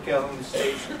at Fort Calhoun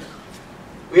Station.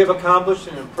 We have accomplished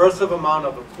an impressive amount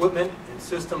of equipment and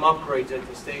system upgrades at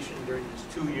the station during this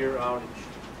 2-year outage.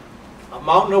 A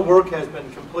mountain of work has been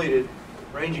completed,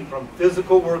 ranging from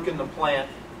physical work in the plant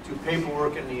to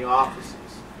paperwork in the offices,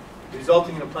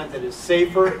 resulting in a plant that is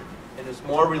safer and is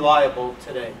more reliable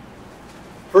today.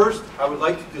 First, I would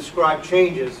like to describe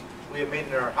changes we have made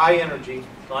in our high-energy,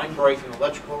 line-breaking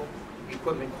electrical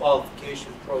equipment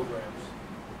qualification programs.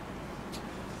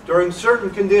 During certain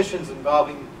conditions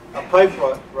involving a pipe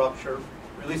rupture,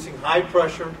 releasing high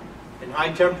pressure and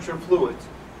high temperature fluids,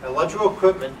 electrical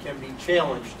equipment can be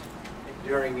challenged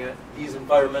during these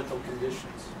environmental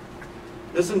conditions.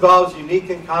 This involves unique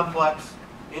and complex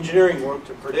engineering work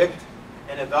to predict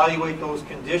and evaluate those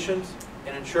conditions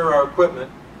and ensure our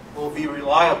equipment will be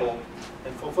reliable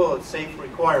and fulfill its safe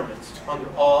requirements under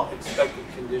all expected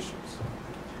conditions.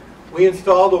 We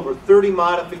installed over 30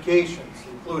 modifications,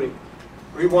 including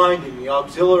rewinding the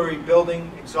auxiliary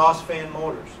building exhaust fan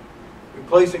motors,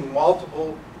 replacing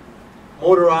multiple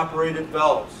motor-operated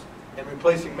valves, and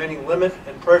replacing many limit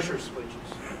and pressure switches.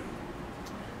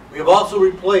 We have also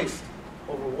replaced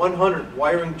over 100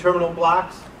 wiring terminal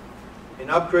blocks and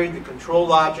upgraded the control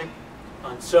logic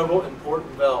on several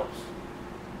important valves.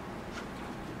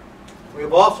 We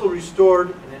have also restored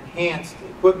and enhanced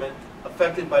equipment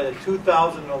affected by the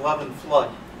 2011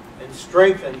 flood and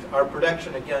strengthened our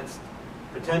protection against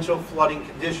potential flooding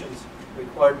conditions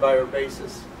required by our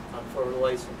basis for our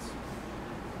license.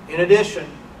 In addition,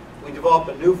 we developed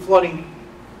a new flooding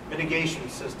mitigation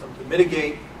system to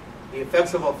mitigate the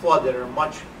effects of a flood that are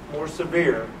much more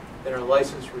severe than our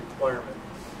license requirement.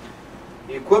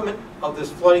 The equipment of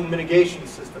this flooding mitigation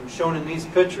system shown in these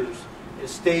pictures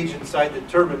is staged inside the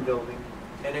turbine building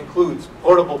and includes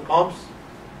portable pumps,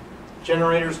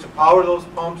 generators to power those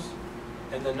pumps,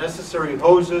 and the necessary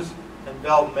hoses and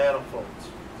valve manifolds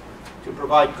to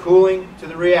provide cooling to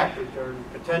the reactor during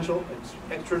potential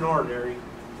extraordinary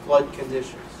flood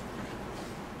conditions.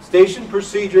 Station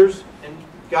procedures and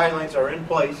guidelines are in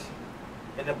place,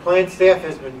 and the plant staff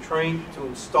has been trained to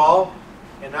install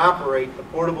and operate the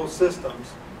portable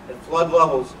systems that flood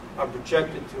levels are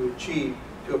projected to achieve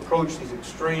to approach these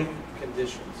extreme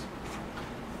conditions.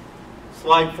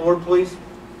 Slide 4, please.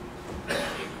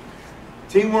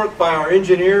 Teamwork by our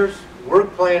engineers,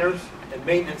 work planners, and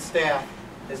maintenance staff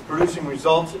is producing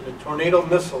results in the tornado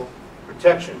missile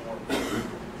protection work.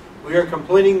 We are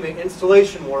completing the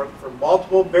installation work for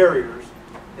multiple barriers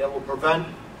that will prevent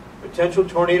potential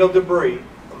tornado debris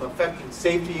from affecting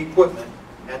safety equipment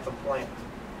at the plant.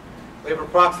 We have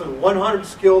approximately 100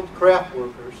 skilled craft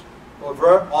workers who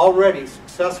have already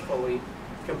successfully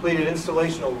completed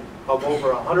installation of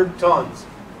over 100 tons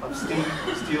of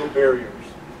steel barriers.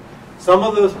 Some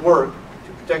of this work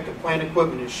to protect the plant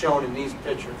equipment is shown in these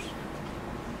pictures.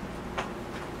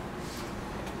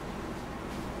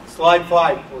 Slide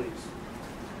 5, please.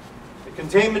 The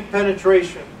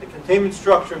containment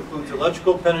structure includes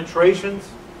electrical penetrations,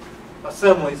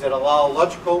 assemblies that allow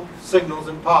electrical signals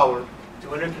and power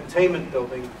to enter containment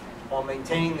building while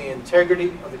maintaining the integrity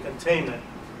of the containment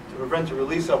to prevent the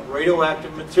release of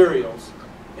radioactive materials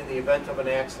in the event of an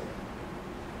accident.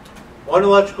 One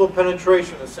electrical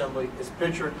penetration assembly is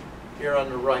pictured here on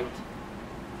the right.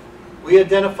 We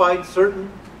identified certain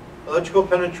electrical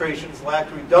penetrations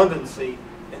lacked redundancy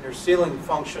in their sealing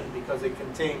function because they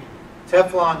contained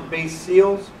Teflon-based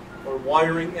seals or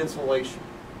wiring insulation.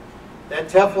 That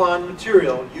Teflon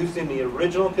material used in the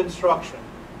original construction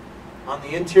on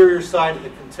the interior side of the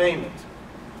containment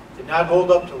did not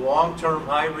hold up to long-term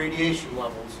high radiation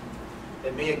levels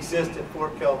that may exist at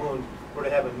Fort Calhoun were to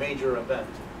have a major event.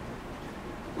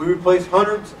 We replaced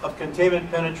hundreds of containment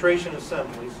penetration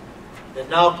assemblies that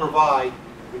now provide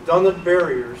redundant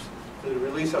barriers to the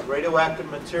release of radioactive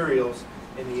materials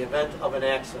in the event of an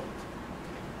accident.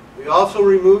 We also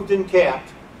removed and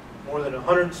capped more than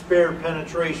 100 spare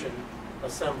penetration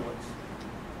assemblies.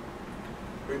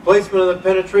 Replacement of the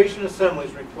penetration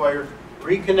assemblies required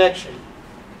reconnection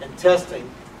and testing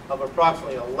of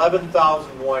approximately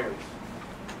 11,000 wires.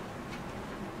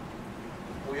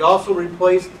 We also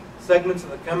replaced segments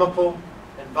of the chemical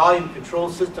and volume control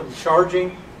system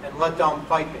charging and letdown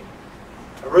piping.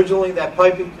 Originally, that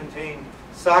piping contained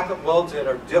socket welds that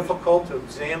are difficult to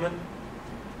examine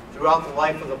throughout the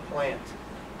life of the plant.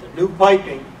 The new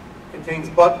piping contains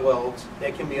butt welds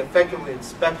that can be effectively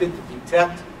inspected to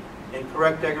detect and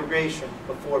correct degradation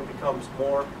before it becomes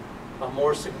a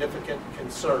more significant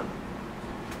concern.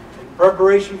 In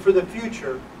preparation for the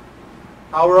future,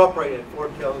 power operated at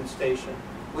Fort Calhoun Station,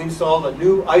 we installed a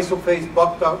new isophase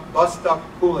bus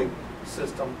duct cooling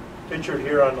system pictured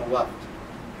here on the left.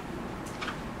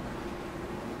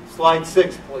 Slide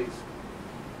 6, please.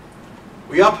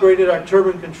 We upgraded our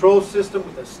turbine control system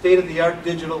with a state-of-the-art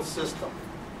digital system.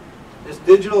 This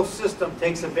digital system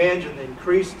takes advantage of the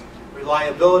increased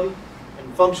reliability and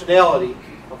and functionality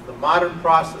of the modern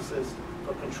processes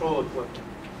for control equipment.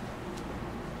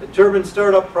 The turbine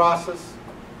startup process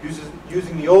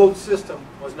using the old system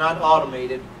was not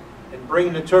automated, and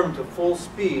bringing the turbine to full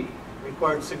speed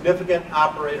required significant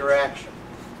operator action.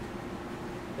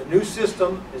 The new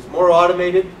system is more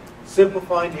automated,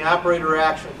 simplifying the operator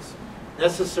actions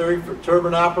necessary for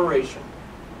turbine operation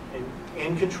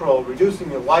and control, reducing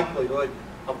the likelihood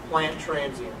of plant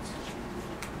transients.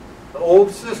 The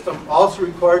old system also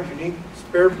required unique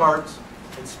spare parts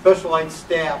and specialized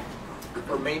staff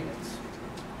for maintenance.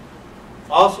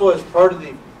 Also, as part of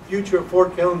the future of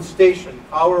Fort Calhoun Station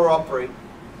power uprate,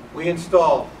 we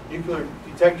installed nuclear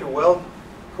detector well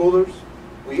coolers,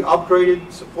 we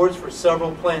upgraded supports for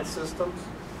several plant systems,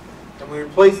 and we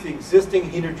replaced the existing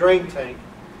heater drain tank,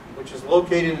 which is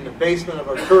located in the basement of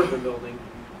our turbine building,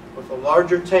 with a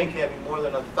larger tank having more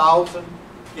than 1,000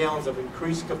 gallons of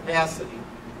increased capacity,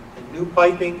 and new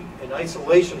piping and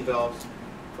isolation valves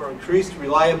for increased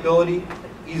reliability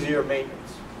and easier maintenance.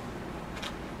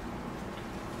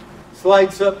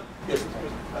 Slides up. Yes.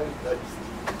 I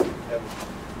have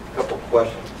a couple of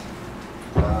questions.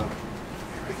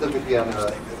 Specifically on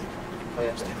the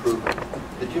plant improvement.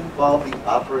 Did you involve the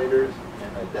operators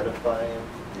in identifying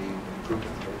the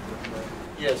improvements made to the plant?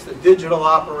 Yes, the digital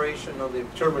operation of the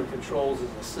turbine controls is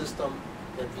a system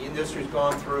that the industry's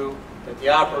gone through, that the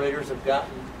operators have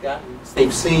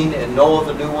they've seen and know of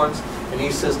the new ones, and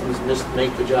these systems just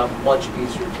make the job much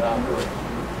easier to operate.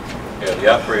 Yeah, the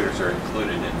operators are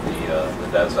included in the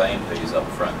design phase up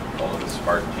front, all of the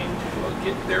smart team to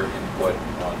get their input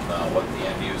on what the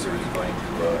end user is going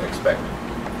to expect.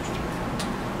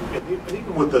 And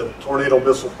even with the tornado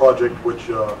missile project, which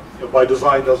by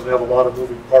design doesn't have a lot of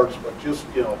moving parts, but just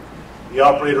the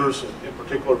operators, in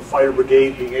particular the fire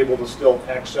brigade, being able to still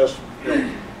access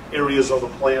areas of the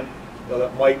plant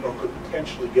that might or could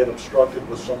potentially get obstructed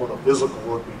with some of the physical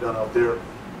work being done out there.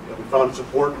 We found it's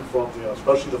important from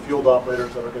especially the field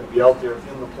operators that are going to be out there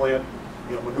in the plant,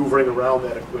 maneuvering around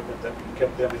that equipment, that we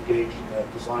kept them engaged in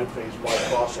that design phase while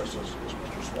the process is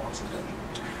Mr. Swanson mentioned.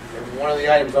 And one of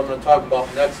the items I'm going to talk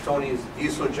about next, Tony, is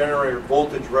diesel generator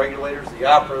voltage regulators. The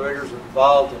operators are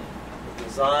involved in the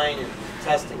design and the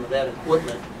testing of that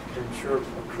equipment to ensure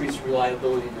increased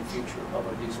reliability in the future of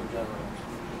our diesel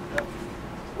generators.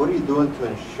 What are you doing to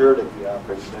ensure that the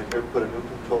operators, they're put a new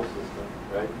control system,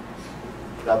 right?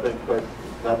 It's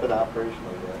not been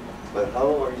operational yet, but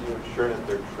how are you ensuring that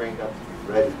they're trained up to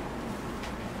be ready?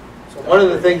 So one of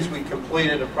the things we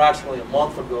completed approximately a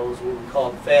month ago is what we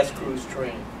called fast cruise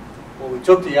training, where we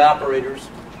took the operators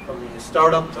from the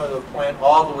startup to the plant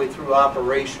all the way through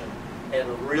operation at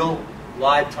a real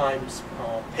live time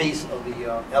pace of the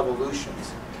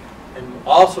evolutions. And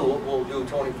also what we'll do,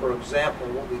 Tony, for example,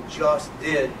 what we just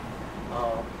did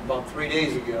about 3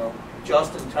 days ago,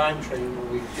 just-in-time training,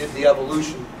 where we did the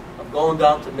evolution of going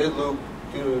down to mid-loop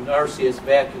due to an RCS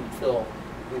vacuum fill.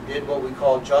 We did what we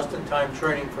call just-in-time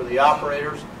training for the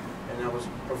operators, and that was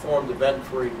performed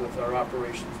event-free with our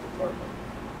operations department.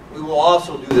 We will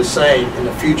also do the same in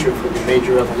the future for the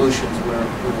major evolutions where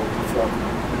we will perform.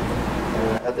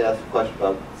 And I have to ask a question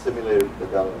about simulator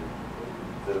development.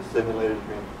 Is it a simulator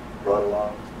being brought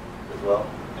along as well?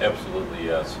 Absolutely,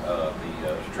 yes.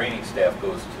 The training staff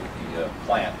goes to the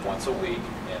plant once a week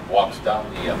and walks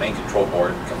down the main control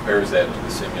board, compares that to the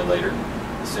simulator.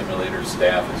 The simulator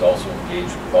staff is also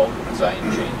engaged with all the design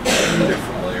changes. They're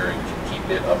familiar and can keep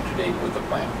it up to date with the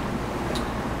plant.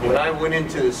 When I went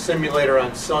into the simulator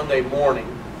on Sunday morning,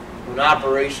 when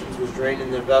operations was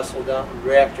draining the vessel down, the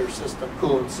reactor system,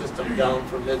 coolant system down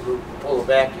for mid-loop to pull a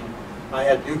vacuum, I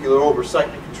had nuclear oversight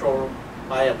in the control room.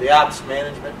 I had the ops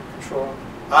management in the control room.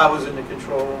 I was in the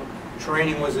control room.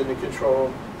 Training was in the control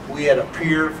room. We had a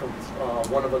peer from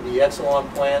one of the Exelon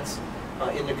plants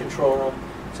in the control room.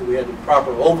 So we had the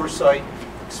proper oversight,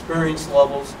 experience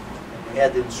levels, and we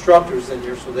had the instructors in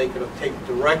there so they could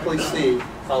directly see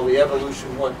how the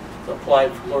evolution went to apply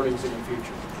for learnings in the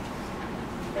future.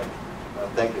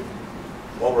 Thank you.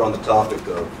 While we're on the topic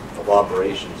of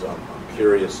operations, I'm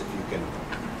curious if you can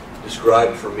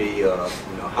describe for me,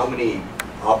 how many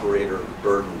operator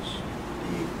burdens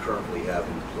do you currently have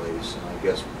in place? And I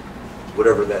guess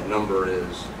whatever that number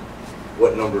is,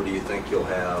 what number do you think you'll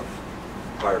have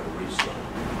prior to restart?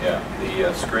 Yeah,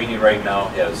 the screening right now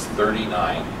has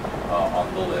 39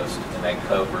 on the list, and that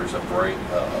covers a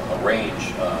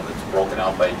range that's broken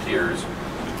out by tiers.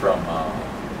 From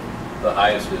the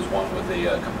highest is one with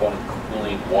a component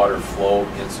cooling water flow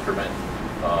instrument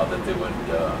that they would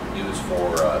use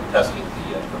for testing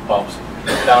the pumps,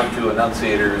 down to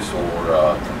enunciators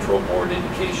or control board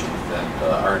indications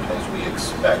that aren't as we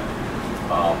expect.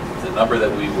 The number that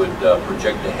we would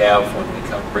project to have when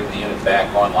we bring the unit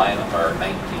back online are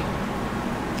 19.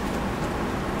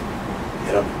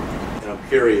 And I'm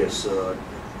curious,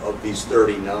 of these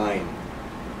 39,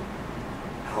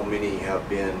 how many have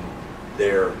been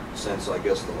there since, I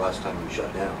guess, the last time we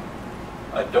shut down?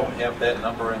 I don't have that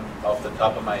number off the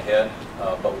top of my head,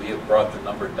 but we have brought the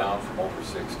number down from over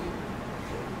 60.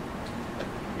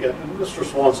 Yeah, and Mr.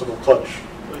 Swanson will touch,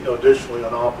 additionally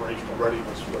on operational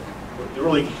readiness. But you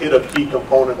really hit a key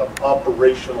component of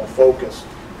operational focus,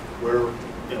 where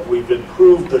we've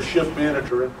improved the shift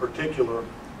manager in particular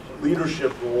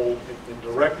leadership role in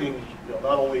directing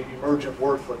not only emergent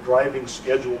work but driving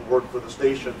scheduled work for the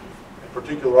station. In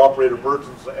particular, Operator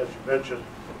Burton's, as you mentioned,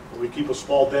 we keep a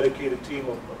small dedicated team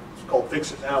of, it's called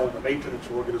Fix It Now in the maintenance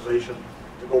organization,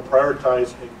 to go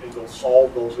prioritize and go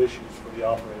solve those issues for the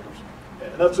operators.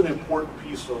 And that's an important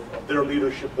piece of their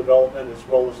leadership development, as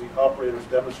well as the operators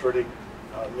demonstrating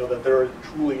that they're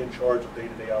truly in charge of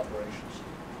day-to-day operations.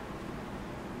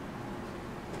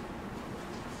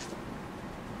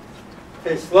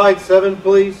 Okay, slide 7,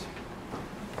 please.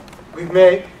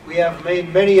 We have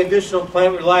made many additional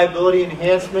plant reliability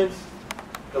enhancements.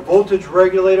 The voltage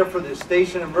regulator for the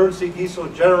station emergency diesel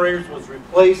generators was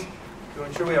replaced to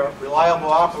ensure we have reliable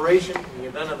operation in the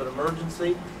event of an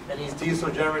emergency, and these diesel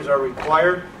generators are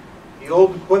required. The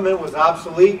old equipment was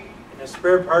obsolete and the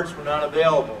spare parts were not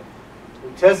available.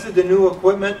 We tested the new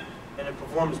equipment and it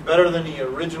performs better than the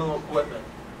original equipment.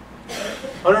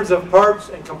 Hundreds of parts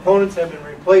and components have been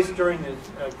replaced during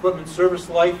the equipment service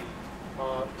life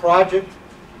project.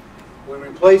 We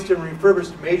replaced and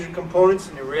refurbished major components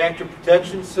in the reactor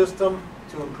protection system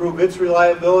to improve its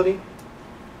reliability.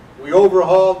 We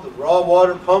overhauled the raw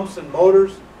water pumps and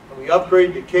motors, and we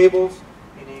upgraded the cables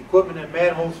in the equipment in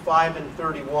manholes 5 and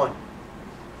 31.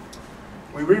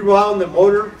 We rewound the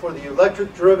motor for the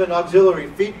electric-driven auxiliary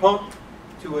feed pump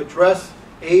to address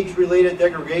age-related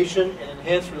degradation and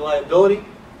enhance reliability.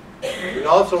 We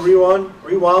also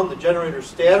rewound the generator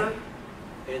stator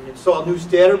and installed new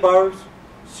stator bars,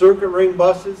 circuit ring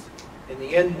buses, and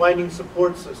the end winding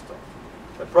support system.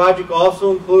 The project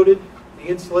also included the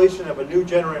installation of a new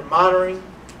generator monitoring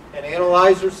and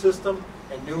analyzer system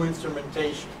and new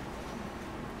instrumentation.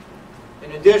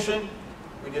 In addition,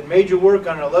 we did major work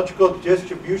on an electrical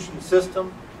distribution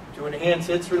system to enhance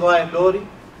its reliability.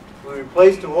 We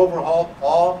replaced or overhauled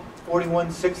all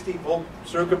 4160 volt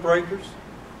circuit breakers.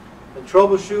 The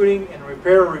troubleshooting and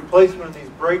repair or replacement of these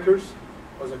breakers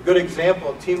was a good example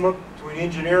of teamwork between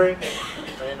engineering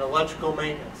and electrical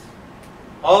maintenance.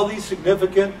 All these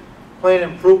significant plant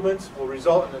improvements will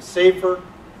result in a safer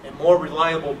and more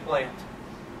reliable plant.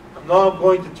 I'm now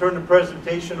going to turn the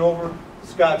presentation over to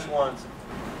Scott Swanson.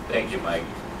 Thank you, Mike.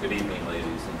 Good evening,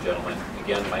 ladies and gentlemen.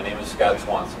 Again, my name is Scott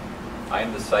Swanson. I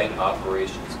am the Site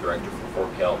Operations Director for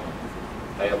Fort Calhoun.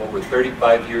 I have over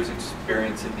 35 years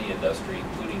experience in the industry,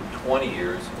 including 20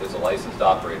 years as a licensed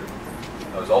operator.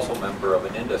 I was also a member of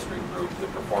an industry group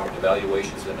that performed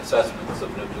evaluations and assessments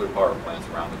of nuclear power plants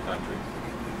around the country.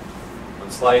 On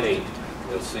slide 8,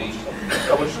 you'll see...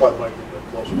 Which slide might be a bit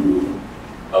closer?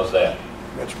 How's that?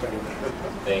 Much better.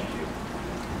 Thank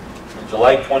you. On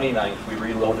July 29th, we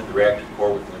reloaded the reactor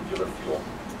core with nuclear fuel.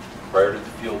 Prior to the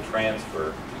fuel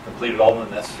transfer, we completed all the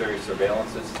necessary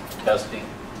surveillances, testing,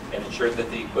 and ensured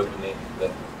that the equipment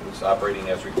that was operating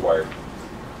as required.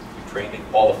 Trained and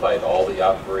qualified all the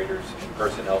operators and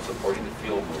personnel supporting the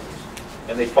field movers,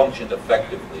 and they functioned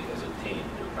effectively as a team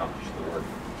to accomplish the work.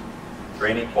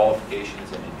 Training, qualifications,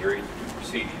 and adhering to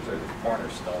procedures are the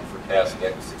cornerstone for task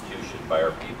execution by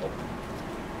our people.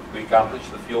 We accomplished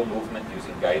the fuel movement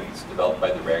using guidance developed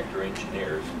by the reactor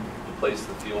engineers to place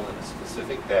the fuel in a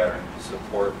specific pattern to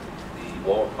support the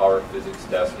lower power physics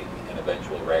testing and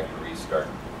eventual reactor restart.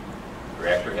 The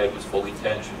reactor head was fully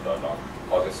tensioned on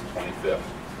August 25th.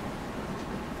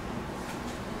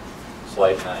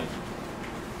 Slide 9.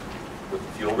 With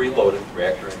the fuel reloaded,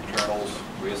 reactor internals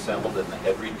reassembled, and the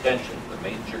head retention, the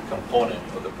major component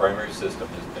of the primary system,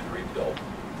 has been rebuilt.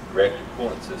 The reactor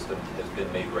coolant system has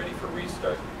been made ready for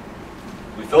restart.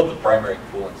 We filled the primary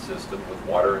coolant system with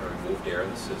water and removed air in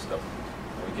the system.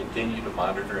 And we continue to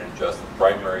monitor and adjust the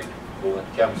primary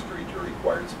coolant chemistry to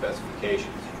required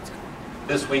specifications.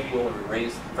 This week we'll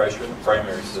raise the pressure in the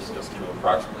primary system to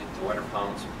approximately 200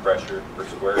 pounds of pressure per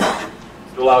square inch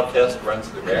to allow test runs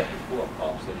of the reactor coolant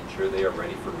pumps and ensure they are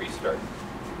ready for restart.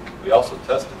 We also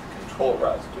tested the control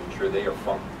rods to ensure they are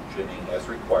functioning as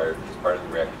required as part of the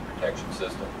reactor protection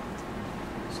system.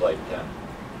 Slide 10.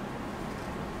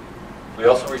 We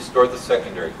also restored the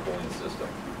secondary cooling system.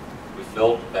 We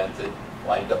filled, vented,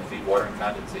 lined up feed water and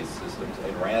condensate systems,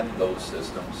 and ran those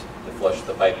systems to flush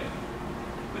the piping.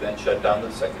 then shut down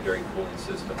the secondary cooling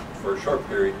system for a short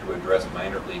period to address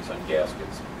minor leaks on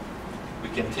gaskets. We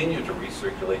continue to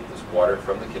recirculate this water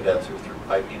from the condenser through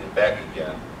piping and back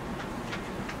again,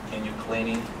 continue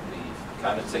cleaning the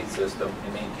condensate system,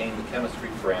 and maintain the chemistry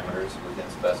parameters within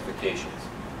specifications.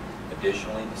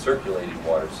 Additionally, the circulating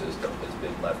water system has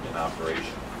been left in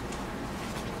operation.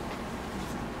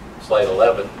 Slide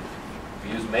 11,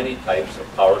 we use many types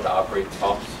of power to operate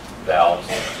pumps, valves,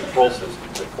 and control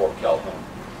systems at Fort Calhoun.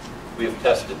 We have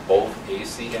tested both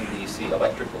AC and DC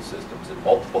electrical systems in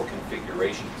multiple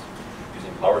configurations,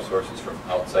 using power sources from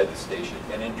outside the station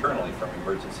and internally from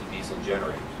emergency diesel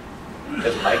generators.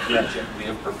 As Mike mentioned, we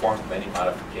have performed many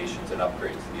modifications and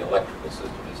upgrades. The electrical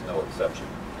system is no exception.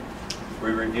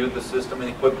 We reviewed the system and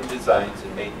equipment designs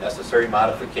and made necessary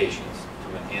modifications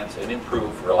to enhance and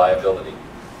improve reliability.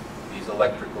 These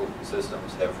electrical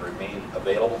systems have remained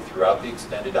available throughout the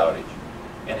extended outage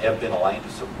and have been aligned to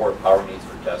support power needs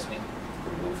for testing,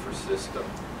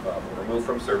 removed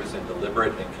from service in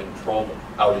deliberate and controlled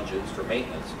outages for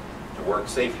maintenance to work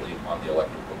safely on the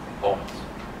electrical components.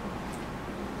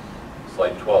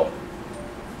 Slide 12.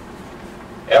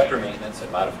 After maintenance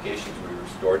and modifications, we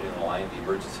restored and aligned the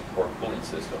emergency core cooling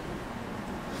system.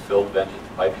 We filled vented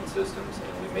piping systems,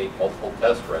 and we made multiple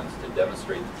test runs to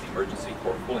demonstrate that the emergency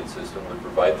core cooling system would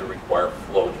provide the required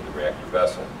flow to the reactor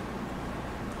vessel.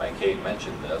 Mike Hay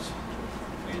mentioned this.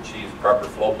 We achieved proper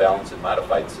flow balance in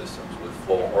modified systems with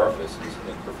flow orifices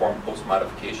and performed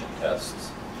post-modification tests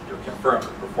to confirm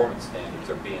that performance standards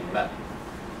are being met.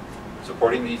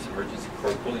 Supporting these emergency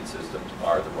core cooling systems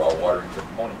are the raw water and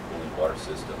component cooling water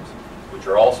systems, which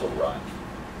are also run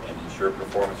and ensure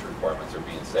performance requirements are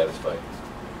being satisfied.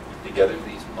 Together,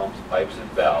 these pumps, pipes,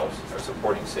 and valves are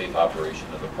supporting safe operation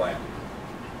of the plant.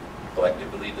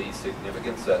 Collectively, these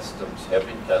significant systems have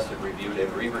been tested, reviewed,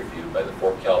 and re-reviewed by the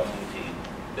Fort Calhoun team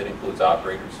that includes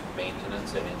operators,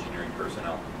 maintenance, and engineering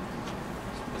personnel.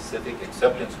 Specific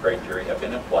acceptance criteria have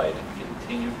been applied, and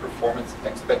continued performance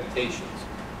expectations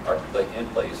are in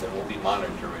place and will be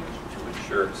monitored to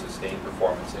ensure sustained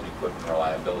performance and equipment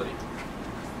reliability.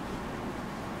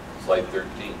 Slide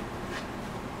 13.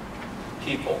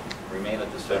 People remain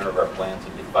at the center of our plans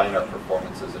and define our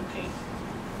performance as a team.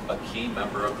 A key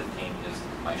member of the team is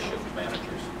my shift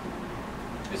managers.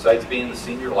 Besides being the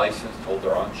senior licensed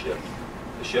holder on shift,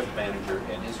 the shift manager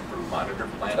and his crew monitor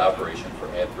plant operation for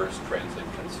adverse trends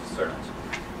and concerns.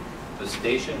 The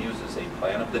station uses a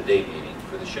plan of the day meeting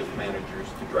for the shift managers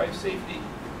to drive safety,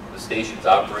 the station's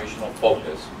operational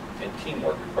focus, and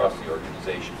teamwork across the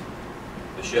organization.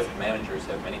 The shift managers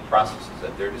have many processes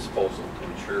at their disposal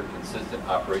to ensure consistent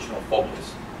operational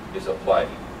focus is applied.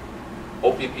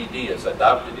 OPPD has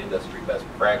adopted industry best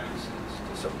practices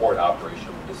to support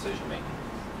operational decision-making.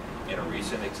 In a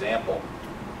recent example,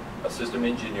 a system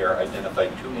engineer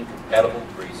identified 2 incompatible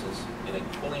greases in a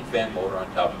cooling fan motor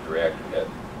on top of the reactor head.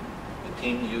 The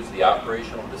team used the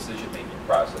operational decision-making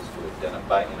process to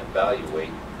identify and evaluate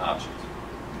options.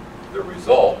 The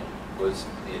result was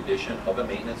the addition of a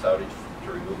maintenance outage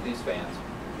to remove these fans,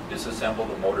 disassemble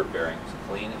the motor bearings,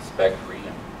 clean, inspect,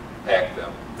 re-pack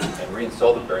them, and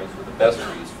reinstall the bearings with the best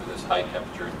grease for this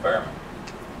high-temperature environment.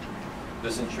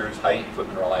 This ensures high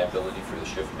equipment reliability for the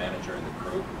shift manager and the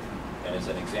crew, and is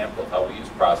an example of how we use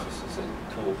processes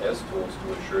as tools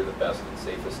to ensure the best and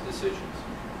safest decisions.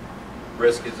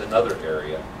 Risk is another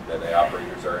area that the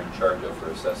operators are in charge of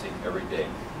for assessing every day.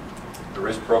 The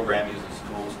risk program uses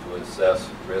tools to assess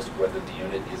risk whether the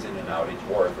unit is in an outage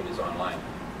or if it is online.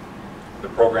 The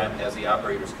program has the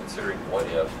operators considering what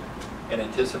if and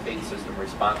anticipate system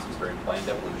responses during planned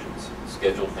evolutions,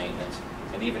 scheduled maintenance,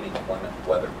 and even inclement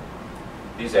weather.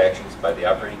 These actions by the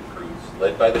operating crews,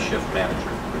 led by the shift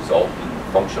manager, result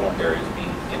in functional areas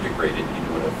being integrated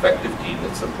into an effective team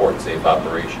that supports safe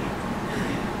operation.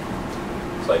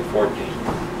 Slide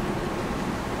 14.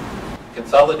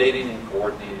 Consolidating and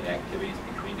coordinating activities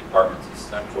between departments is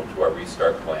central to our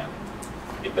restart plan.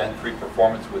 Event-free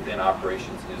performance within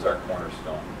operations is our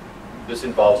cornerstone. This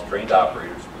involves trained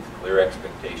operators with clear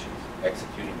expectations,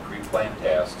 executing pre-planned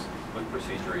tasks with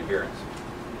procedure adherence.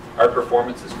 Our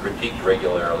performance is critiqued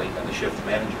regularly, and the shift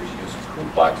managers use crew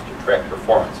clocks to track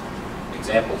performance.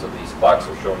 Examples of these clocks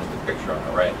are shown in the picture on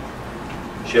the right.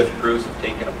 Shift crews have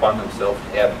taken upon themselves to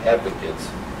have advocates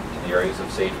in the areas of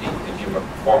safety and human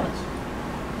performance.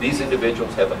 These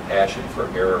individuals have a passion for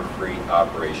error-free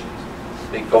operations.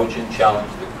 They coach and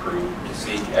challenge the crew to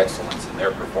seek excellence in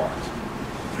their performance.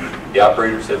 The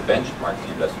operators have benchmarked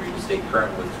the industry to stay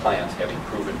current with plants having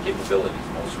proven capabilities,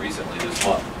 most recently this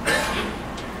month.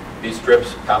 These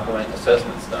trips complement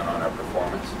assessments done on our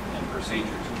performance and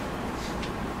procedures.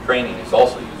 Training is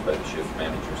also used used by the shift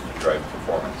managers to drive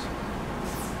performance.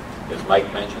 As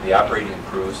Mike mentioned, the operating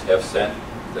crews have sent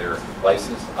their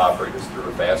licensed operators through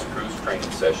a fast cruise training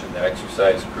session that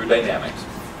exercised crew dynamics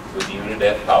with the unit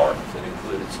at power that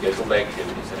included scheduled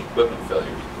activities and equipment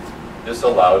failures. This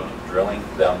allowed drilling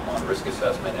them on risk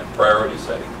assessment and priority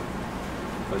setting.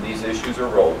 When these issues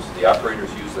arose, the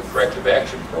operators used the corrective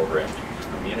action program to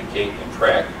communicate and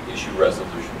track issue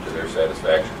resolution to their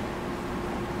satisfaction.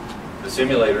 The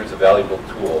simulator is a valuable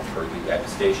tool for the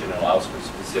station and allows for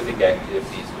specific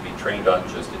activities to be trained on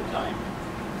just in time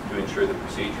to ensure the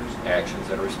procedures, actions,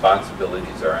 and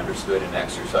responsibilities are understood and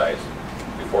exercised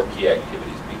before key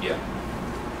activities begin.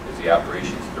 As the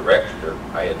operations director,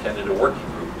 I attended a working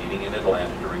group meeting in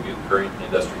Atlanta to review current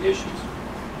industry issues.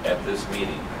 At this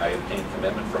meeting, I obtained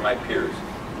commitment from my peers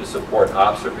to support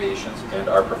observations and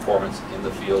our performance in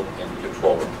the field and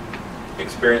control room.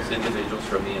 Experienced individuals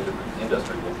from the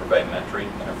industry will provide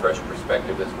mentoring and a fresh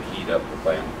perspective as we heat up the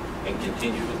plant and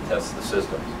continue to test the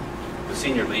systems. The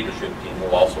senior leadership team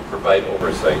will also provide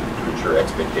oversight to ensure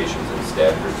expectations and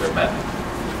standards are met.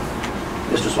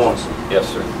 Mr. Swanson. Yes,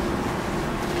 sir.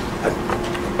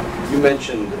 You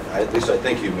mentioned, at least I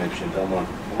think you mentioned, I'm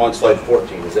on slide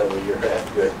 14. Is that where you're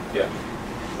at? Good. Yeah.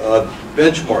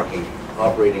 Benchmarking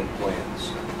operating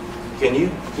plans. Can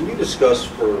you discuss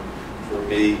for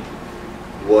me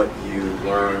what you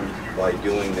learned by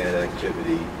doing that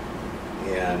activity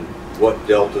and what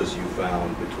deltas you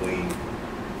found between,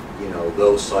 you know,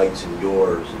 those sites and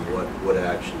yours, and what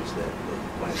actions that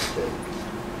the plants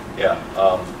take? Yeah.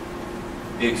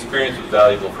 The experience was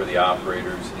valuable for the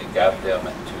operators. It got them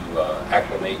to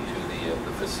acclimate to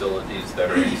the facilities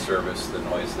that are in service, the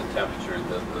noise, the temperature,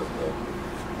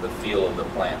 the feel of the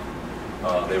plant.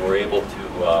 They were able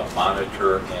to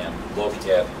monitor and look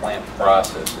at plant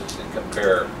processes and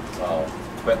compare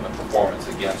equipment performance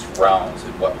against rounds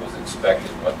and what was expected,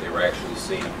 what they were actually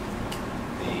seeing.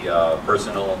 The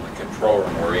personnel in the control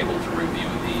room were able to review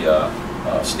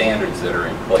the standards that are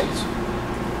in place.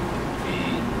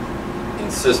 The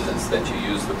insistence that you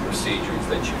use the procedures,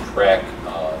 that you track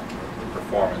the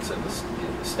performance and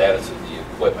the status of the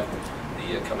equipment,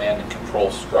 the command and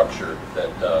control structure that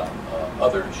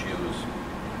others use,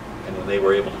 and they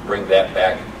were able to bring that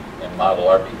back and model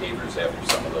our behaviors after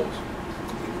some of those.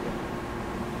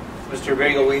 Mr.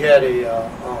 Bagel, we had a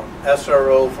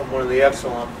SRO from one of the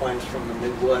Exelon plants from the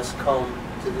Midwest come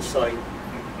to the site,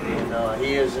 and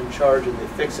he is in charge of the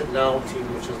Fix It Now team,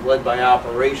 which is led by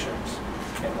operations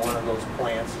at one of those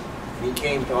plants. He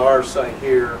came to our site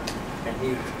here, and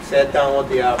he sat down with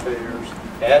the operators,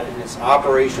 and it's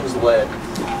operations led,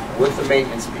 with the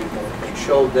maintenance people, and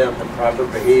showed them the proper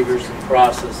behaviors and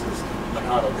processes on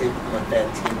how to implement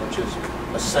that team, which is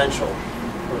essential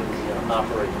for the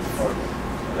operating department.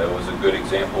 That was a good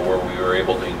example where we were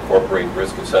able to incorporate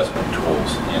risk assessment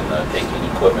tools in taking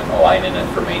equipment, aligning it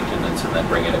for maintenance, and then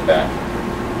bringing it back.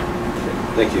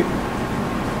 Thank you.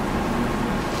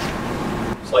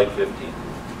 Slide 15.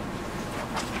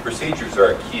 Procedures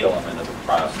are a key element of the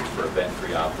process for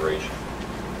event-free operation.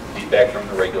 Feedback from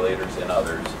the regulators and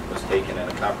others was taken in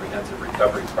a comprehensive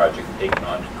recovery project taken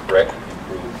on to correct,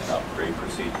 improve, and upgrade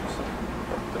procedures.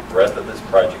 The breadth of this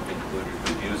project included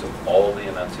reviews of all of the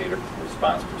enunciator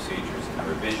response procedures and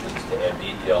revisions to add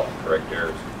detail and correct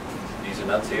errors. These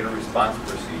enunciator response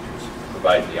procedures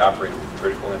provide the operator with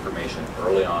critical information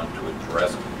early on to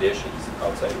address conditions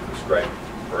outside of prescribed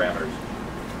parameters.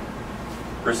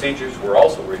 Procedures were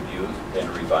also reviewed and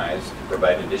revised to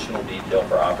provide additional detail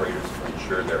for operators to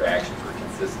ensure their actions were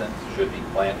consistent should the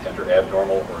plant enter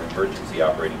abnormal or emergency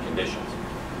operating conditions.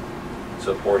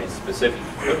 Supporting specific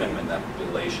equipment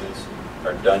manipulations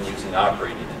are done using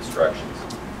operating instructions.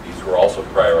 These were also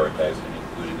prioritized and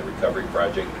included in the recovery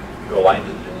project to align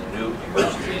to the new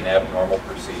emergency and abnormal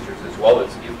procedures, as well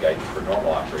as give guidance for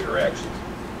normal operator actions.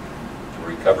 The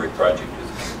recovery project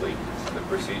is complete, and the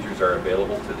procedures are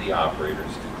available to the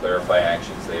operators to clarify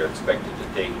actions they are expected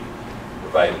to take,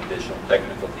 provide additional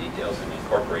technical details, and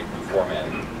incorporate new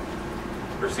formatting.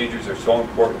 Procedures are so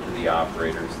important to the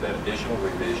operators that additional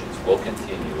revisions will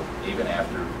continue even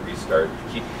after restart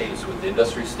to keep pace with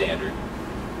industry standard,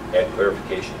 add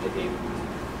clarification to aid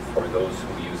for those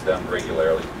who use them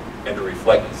regularly, and to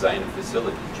reflect design and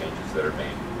facility changes that are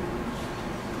made.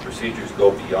 Procedures go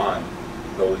beyond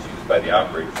those used by the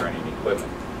operators running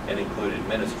equipment and include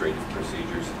administrative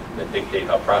procedures that dictate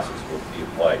how process will be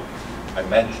applied. I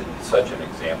mentioned such an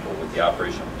example with the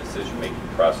operational decision-making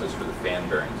process for the fan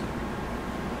bearings.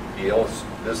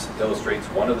 This illustrates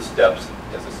one of the steps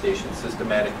as the station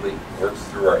systematically works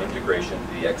through our integration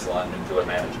to the Exelon nuclear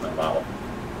management model.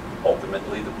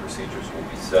 Ultimately, the procedures will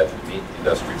be set to meet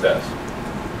industry best.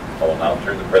 I will now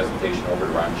turn the presentation over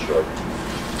to Ron Short.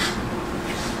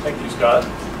 Thank you, Scott.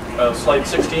 Slide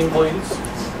 16, please.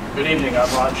 Good evening. I'm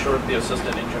Ron Short, the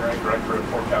Assistant Engineering Director at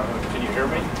Fort Calhoun. Can you hear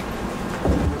me?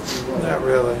 Not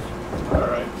really. All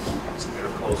right. Let's get her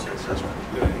closer. Is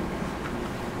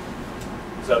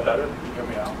that better? Can you hear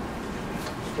me now?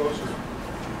 Closer.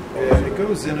 Yeah, it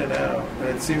goes in and out, and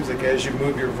it seems like as you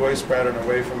move your voice pattern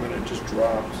away from it, it just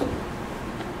drops.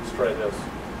 Let's try this.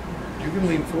 You can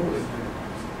lean forward.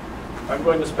 I'm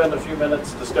going to spend a few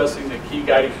minutes discussing the key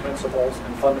guiding principles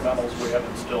and fundamentals we have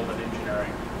instilled in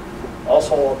engineering.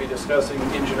 Also, I'll be discussing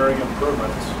engineering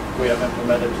improvements we have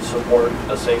implemented to support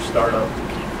a safe startup,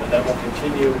 and then we'll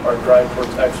continue our drive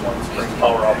towards excellence during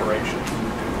power operations.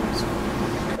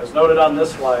 As noted on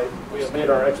this slide, we have made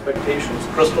our expectations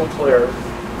crystal clear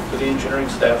to the engineering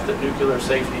staff that nuclear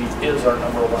safety is our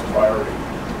 #1 priority.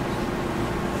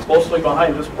 Closely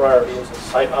behind this priority is a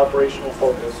site operational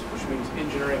focus, which means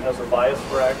engineering has a bias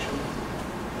for action,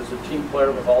 is a team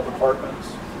player with all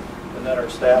departments, and that our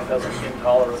staff has an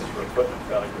intolerance for equipment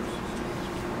failures.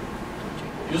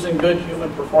 Using good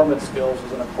human performance skills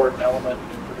is an important element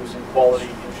in producing quality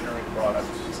engineering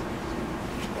products.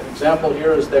 An example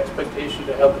here is the expectation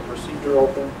to have the procedure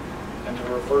open and to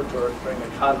refer to it during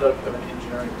the conduct of an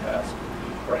engineering task,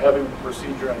 or having the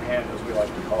procedure in hand, as we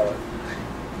like to call it.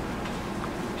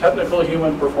 Technical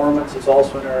human performance is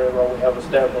also an area where we have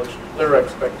established clear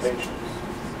expectations.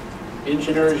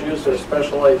 Engineers use their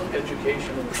specialized education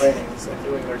and training in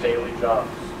doing their daily jobs.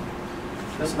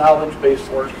 This knowledge-based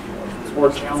work is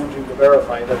more challenging to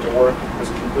verify that the work is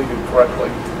completed correctly.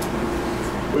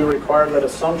 We require that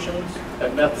assumptions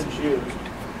and methods used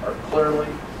are clearly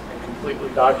and completely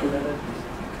documented,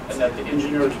 and that the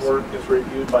engineer's work is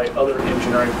reviewed by other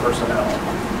engineering personnel.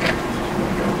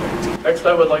 Next,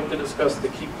 I would like to discuss the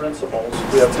key principles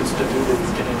we have instituted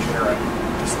in engineering.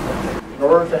 In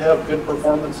order to have good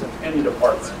performance in any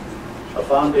department, a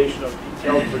foundation of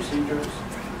detailed procedures,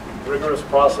 rigorous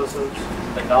processes,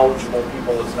 and knowledgeable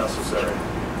people is necessary.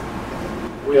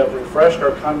 We have refreshed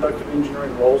our conduct of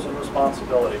engineering roles and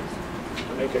responsibilities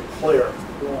to make it clear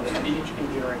who owns each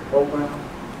engineering program,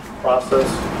 process,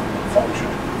 and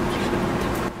function.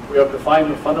 We have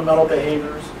defined the fundamental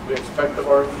behaviors we expect of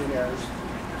our engineers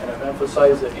and have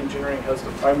emphasized that engineering has the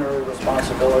primary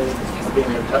responsibility of being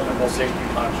a technical safety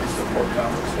conscious at Fort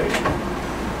Calhoun Station.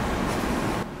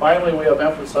 Finally, we have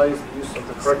emphasized the use of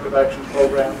the corrective action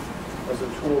program as a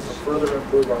tool to further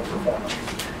improve our performance.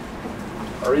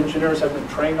 Our engineers have been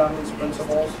trained on these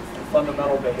principles and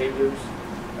fundamental behaviors,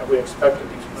 and we expect that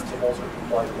these principles are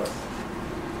complied with.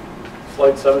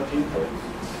 Slide 17, please.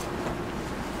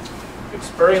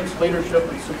 Experienced leadership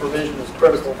and supervision is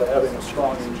critical to having a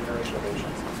strong engineering division.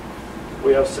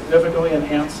 We have significantly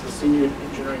enhanced the senior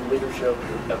engineering leadership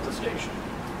at the station.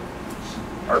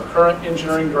 Our current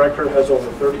engineering director has over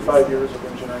 35 years of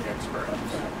engineering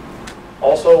experience.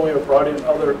 Also, we have brought in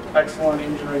other excellent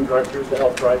engineering directors to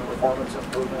help drive performance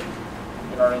improvement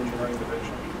in our engineering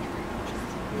division.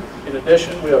 In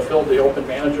addition, we have filled the open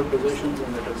manager positions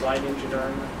in the design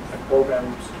engineering and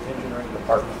programs engineering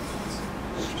departments.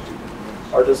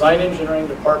 Our design engineering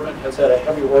department has had a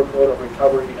heavy workload of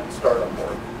recovery and startup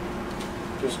work.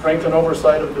 To strengthen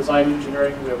oversight of design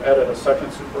engineering, we have added a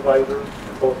second supervisor in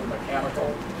both the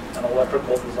mechanical and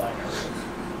electrical design areas.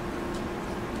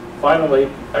 Finally,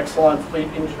 excellent fleet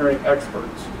engineering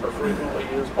experts are frequently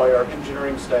used by our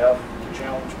engineering staff to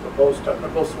challenge proposed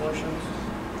technical solutions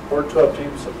or to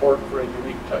obtain support for a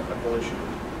unique technical issue.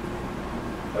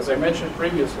 As I mentioned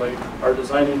previously, our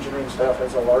design engineering staff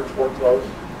has a large workload,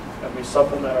 and we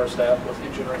supplement our staff with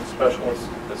engineering specialists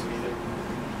as needed.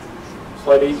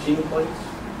 Slide 18, please.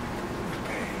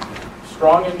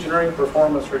 Strong engineering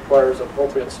performance requires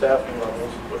appropriate staffing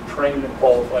levels with trained and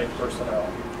qualified personnel.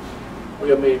 We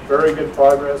have made very good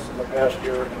progress in the past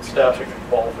year in staffing and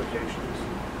qualifications.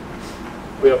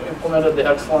 We have implemented the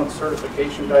excellent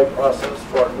certification guide process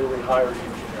for our newly hired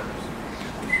engineers.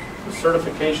 The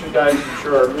certification guides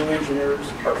ensure our new engineers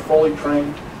are fully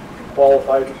trained and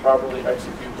qualified to properly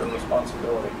execute their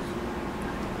responsibilities.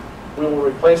 We will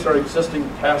replace our existing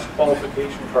task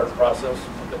qualification chart process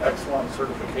with the excellent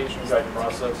certification guide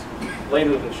process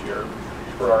later this year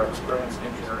for our experienced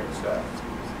engineering staff.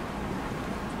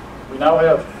 We now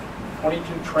have 22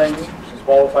 trained and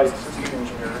qualified system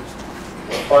engineers,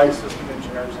 with 5 system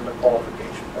engineers in the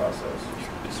qualification process.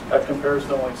 That compares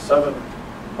to only 7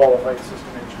 qualified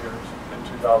system engineers in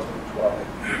 2012.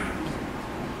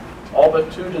 All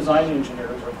but 2 design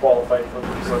engineers are qualified for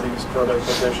these further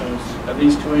positions, and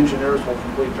these 2 engineers will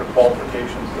complete their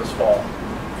qualifications this fall.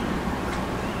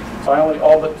 Finally,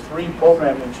 all but 3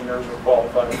 program engineers are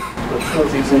qualified, with 2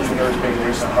 of these engineers being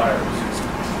recent hires.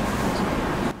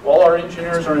 While our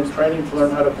engineers are in training to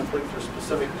learn how to complete their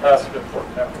specific task at Fort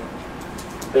Calhoun,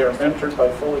 they are mentored by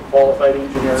fully qualified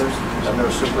engineers and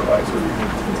their supervisors.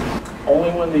 Only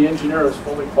when the engineer is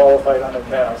fully qualified on a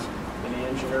task can the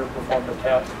engineer perform that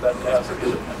task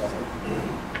independently.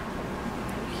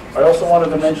 I also wanted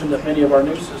to mention that many of our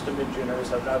new system engineers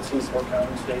have not seen Fort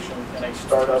Calhoun Station in a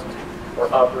startup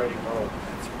or operating mode.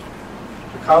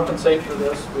 To compensate for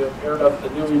this, we have paired up the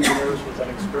new engineers with an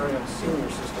experienced senior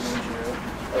system engineer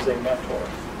as a mentor.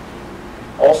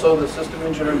 Also, the system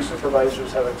engineering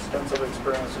supervisors have extensive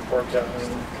experience at Fort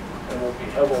Calhoun and will be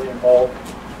heavily involved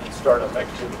in startup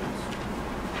activities.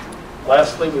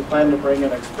 Lastly, we plan to bring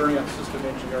in experienced system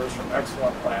engineers from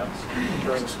excellent plants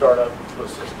during startup to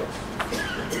assist us.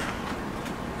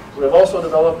 We have also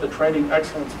developed a training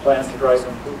excellence plan to drive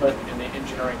improvement in the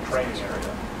engineering training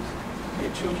area. The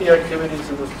 2 key activities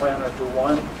in this plan are to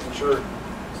 1, ensure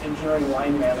engineering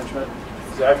line management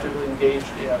is actively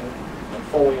engaged in and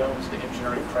fully owns the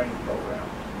engineering training program.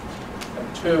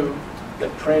 And 2,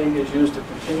 that training is used to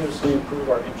continuously improve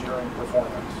our engineering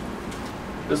performance.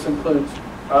 This includes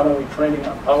not only training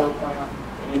on power plant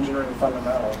and engineering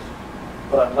fundamentals,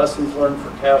 but on lessons learned for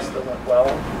tasks that went well,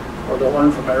 or to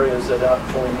learn from areas that don't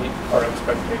fully meet our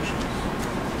expectations.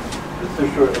 Mr.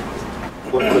 Short,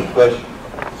 one quick question.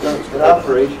 In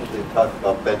operations, they talk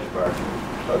about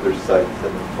benchmarking other sites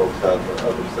and the folks out at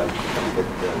other sites to get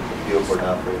the feel for an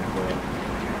operating plan.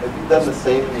 Have you done the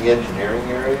same in the engineering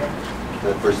area?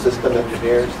 For system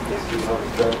engineers to see how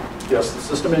it's done? Yes, the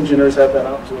system engineers have been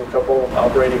out to a couple of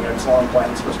operating excellent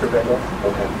plants, Mr. Bingle.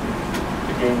 Okay.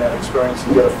 To gain that experience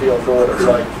and get a feel for what it's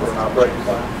like for an operating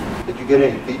plant. Did you get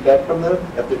any feedback from them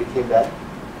after they came back?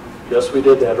 Yes, we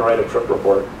did. They had to write a trip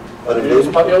report. But it was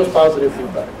positive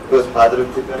feedback. It was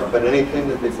positive feedback, but anything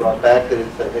that they brought back that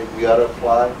it said, hey, we ought to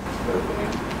apply?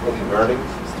 Any learnings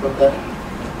from that?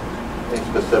 Any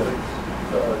specifics?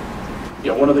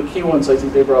 Yeah, one of the key ones I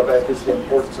think they brought back is the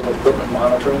importance of equipment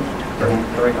monitoring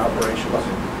during operations.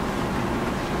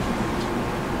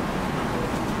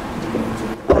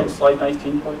 Slide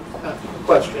 19, please.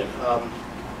 Question.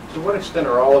 To what extent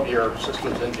are all of your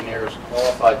systems engineers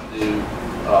qualified to do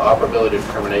operability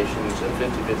determinations and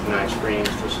 5059 screens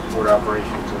to support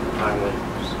operations and the timely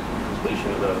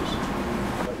completion of those?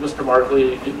 Mr.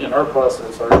 Markley, in our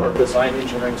process, our design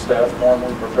engineering staff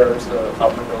normally prepares the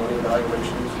operability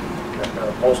evaluations.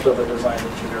 And, most of the design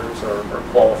engineers are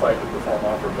qualified to perform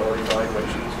operability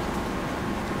evaluations.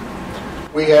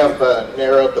 We have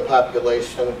narrowed the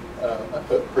population,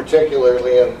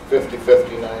 particularly in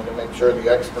 5059, to make sure the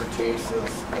expertise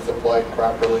is applied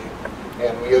properly.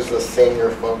 And we use the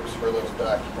senior folks for those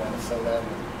documents. And then,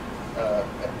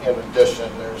 in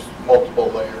addition, there's multiple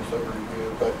layers of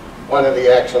review. But one of the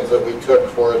actions that we took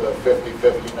for the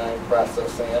 5059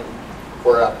 process and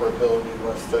for operability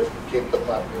was to keep the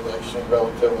population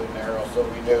relatively narrow, so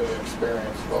we knew the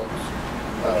experienced folks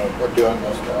were doing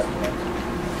those documents.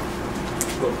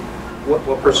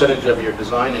 What percentage of your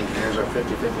design engineers are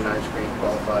 5059 screen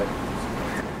qualified?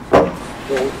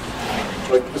 Well,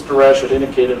 like Mr. Rash had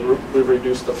indicated, we've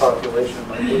reduced the population.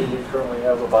 I believe we currently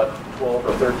have about 12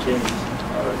 or 13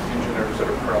 engineers that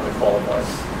are currently qualified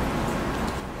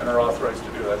and are authorized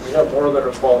to do that. We have more that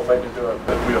are qualified to do it,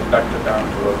 but we have backed it down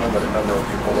to a limited number of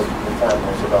people that can perform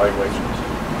those evaluations.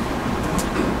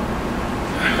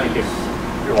 Thank you.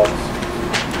 You're welcome.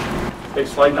 Okay,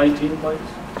 slide 19, please.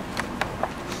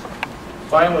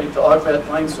 Finally, to augment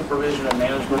line supervision and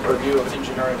management review of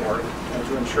engineering work and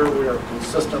to ensure we are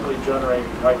consistently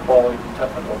generating high-quality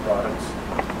technical products,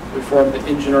 we formed the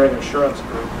Engineering Assurance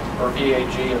Group, or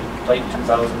EAG, in late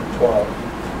 2012.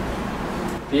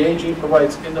 The EAG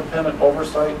provides independent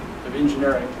oversight of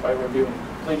engineering by reviewing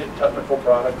completed technical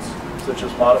products such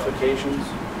as modifications,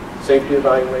 safety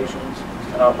evaluations,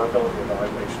 and operability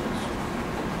evaluations.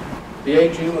 The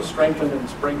EAG was strengthened in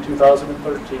spring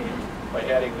 2013 by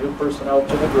adding new personnel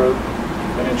to the group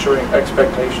and ensuring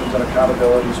expectations and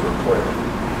accountabilities were clear.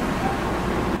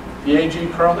 The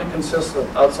EAG currently consists of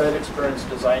outside experienced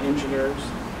design engineers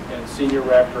and senior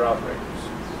reactor operators.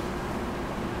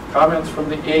 Comments from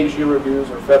the EAG reviews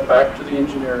are fed back to the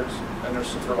engineers and their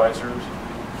supervisors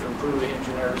to improve the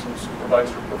engineers and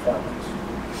supervisor performance.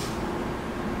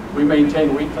 We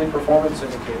maintain weekly performance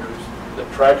indicators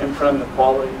that track and trend the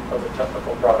quality of the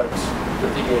technical products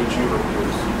that the EAG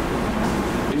reviews.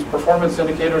 These performance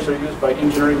indicators are used by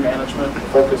engineering management to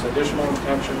focus additional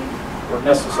attention where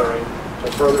necessary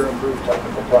to further improve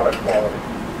technical product quality.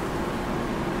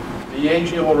 The The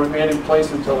AG will remain in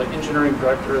place until the engineering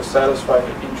director is satisfied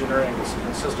that engineering is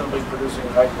consistently producing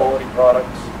high-quality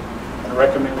products and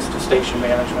recommends to station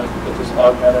management that this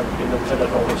augmented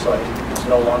independent oversight is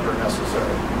no longer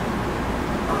necessary.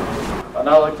 I'd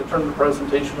now like to turn the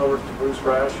presentation over to Bruce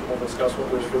Rash, who will discuss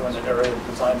what we're doing in the area of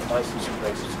design and licensing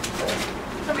basis control.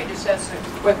 Let me just ask a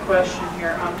quick question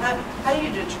here. How do you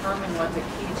determine what the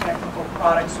key technical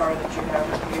products are that you have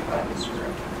reviewed by this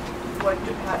group? How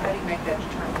do you make that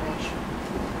determination?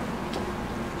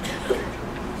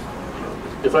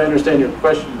 If I understand your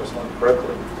question, Ms. Lund,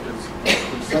 correctly, is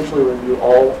we essentially review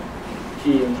all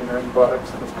key engineering products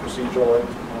and its procedural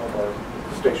items in one of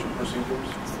our station procedures.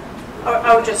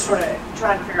 I would just sort of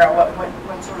try and figure out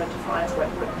what sort of defines what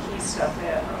key stuff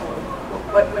is, or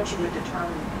what you would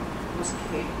determine was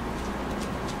key.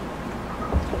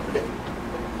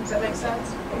 Does that make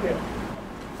sense? Okay.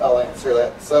 I'll answer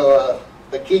that. So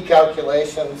the key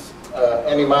calculations,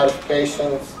 any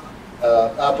modifications,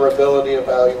 operability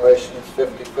evaluations,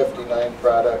 5059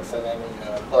 products, and any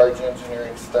large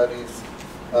engineering studies.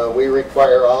 We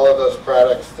require all of those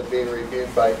products to be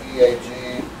reviewed by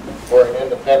EAG or an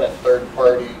independent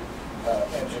third-party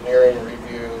engineering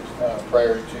review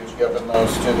prior to giving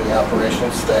those to the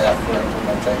operations staff for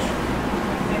implementation.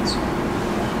 Thanks.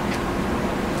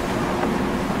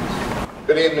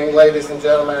 Good evening, ladies and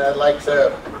gentlemen.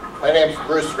 My name is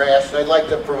Bruce Rash. I'd like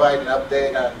to provide an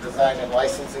update on design and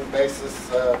licensing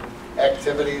basis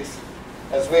activities.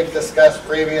 As we've discussed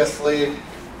previously,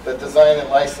 the design and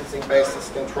licensing basis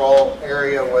control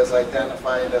area was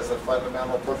identified as a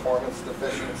fundamental performance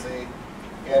deficiency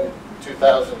in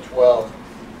 2012.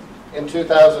 In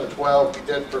 2012, we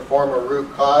did perform a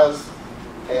root cause,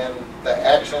 and the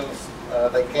actions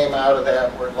that came out of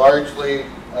that were largely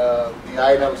the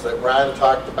items that Ron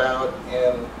talked about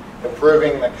in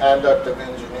improving the conduct of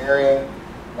engineering,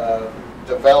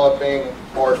 developing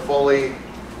more fully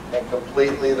and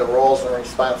completely the roles and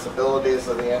responsibilities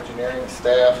of the engineering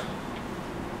staff,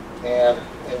 and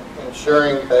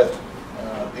ensuring that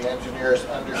the engineers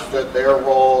understood their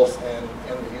roles in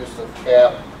the use of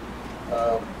CAP.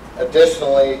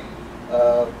 Additionally,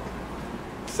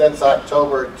 since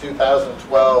October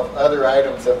 2012, other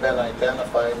items have been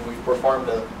identified. We performed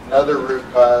another root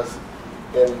cause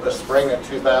in the spring of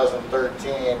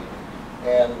 2013,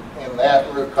 and in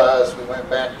that root cause we went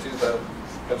back to the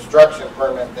construction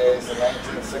permit days in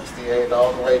 1968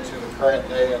 all the way to the current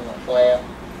day in the plant,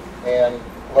 and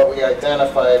what we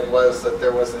identified was that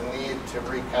there was a need to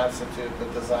reconstitute the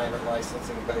design and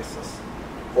licensing basis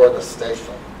for the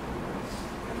station.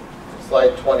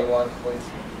 Slide 21, please.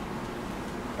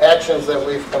 Actions that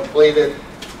we've completed.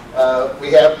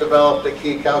 We have developed a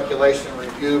key calculation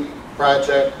review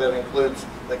project that includes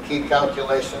the key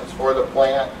calculations for the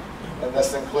plant, and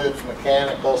this includes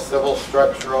mechanical, civil,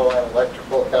 structural, and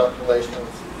electrical calculations.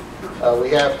 We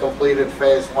have completed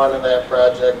phase 1 of that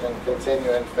project and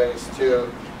continue in phase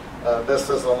 2. This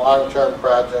is a long-term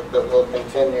project that will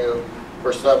continue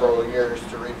for several years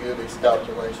to review these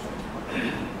calculations.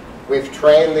 We've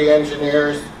trained the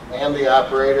engineers and the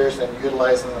operators in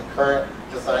utilizing the current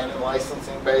design and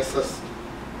licensing basis,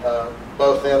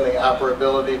 both in the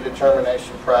operability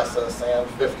determination process and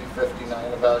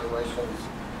 5059 evaluations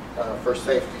for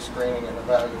safety screening and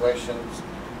evaluations.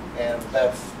 And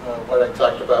that's what I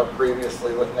talked about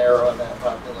previously with narrowing that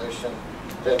population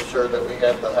to ensure that we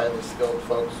have the highly skilled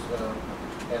folks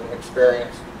and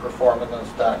experience performing those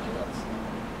documents.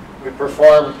 We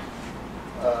performed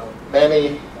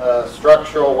many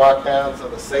structural walkdowns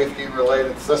of the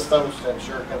safety-related systems to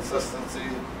ensure consistency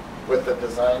with the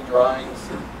design drawings,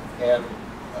 and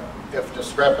if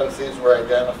discrepancies were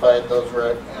identified, those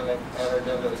were entered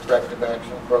into the corrective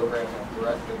action program and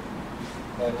corrected.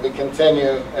 And we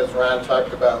continue, as Ron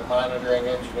talked about, monitoring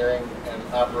engineering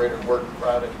and operator work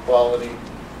product quality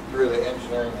through the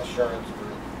engineering assurance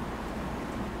group.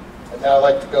 And now I'd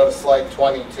like to go to slide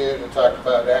 22 to talk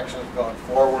about actions going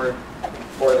forward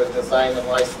for the design and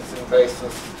licensing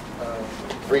basis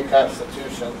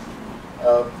reconstitution.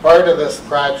 Part of this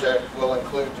project will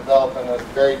include developing a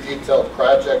very detailed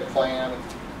project plan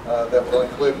that will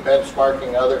include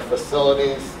benchmarking other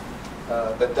facilities,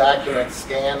 the document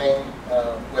scanning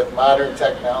with modern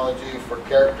technology for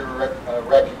character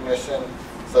recognition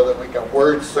so that we can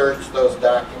word search those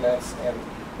documents and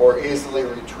more easily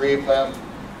retrieve them.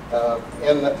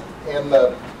 In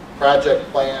the project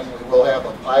plan, we will have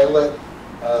a pilot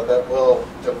that will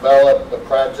develop the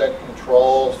project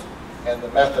controls and the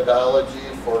methodology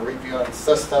for reviewing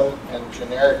system and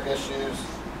generic issues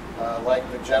like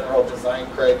the general design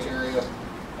criteria,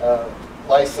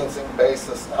 licensing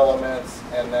basis elements,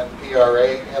 and then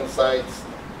PRA insights.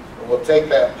 We'll take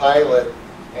that pilot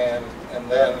and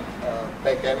then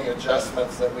make any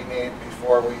adjustments that we need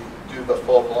before we do the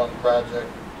full-blown project.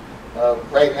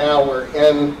 Right now we're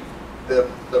in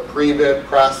the pre-bid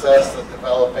process of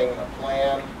developing a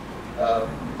plan.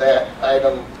 That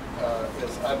item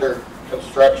is under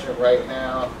construction right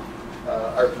now.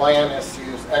 Our plan is to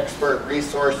use expert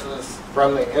resources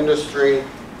from the industry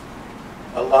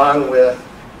along with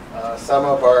some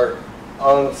of our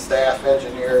own staff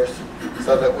engineers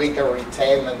so that we can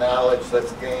retain the knowledge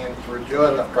that's gained through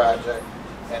doing the project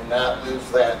and not lose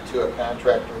that to a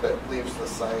contractor that leaves the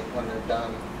site when they're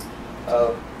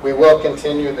done. We will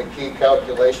continue the key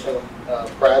calculation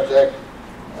project,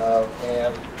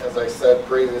 and as I said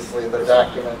previously, the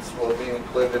documents will be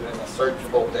included in a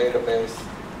searchable database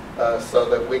so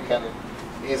that we can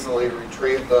easily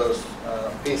retrieve those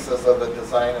pieces of the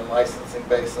design and licensing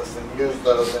basis and use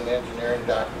those in engineering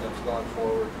documents going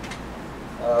forward.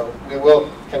 We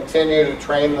will continue to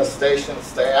train the station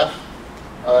staff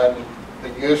on the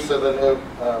use of the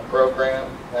new program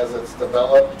as it's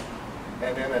developed.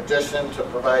 And in addition to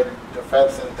provide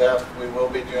defense in depth, we will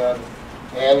be doing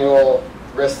annual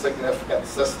risk significant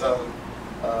system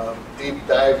deep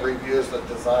dive reviews of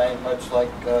design, much like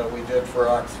we did for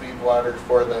Ox Feedwater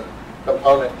for the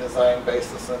component design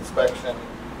basis inspection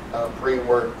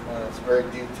pre-work. It's very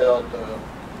detailed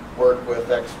work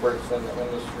with experts in the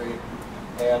industry.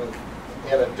 And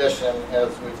in addition,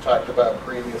 as we've talked about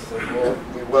previously,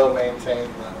 we will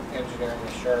maintain the engineering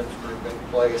assurance group in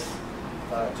place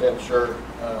to ensure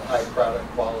high product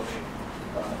quality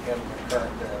in the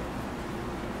current day.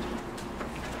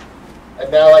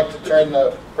 I'd now like to turn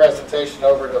the presentation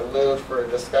over to Lou for a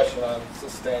discussion on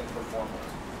sustained performance.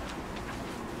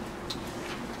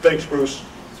 Thanks, Bruce.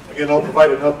 Again, I'll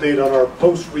provide an update on our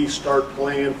post-restart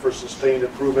plan for sustained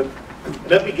improvement. And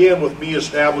that began with me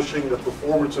establishing the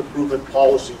performance improvement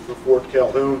policy for Fort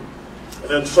Calhoun, and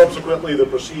then subsequently the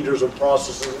procedures and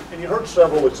processes. And you heard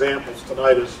several examples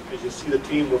tonight as you see the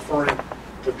team referring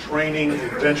to training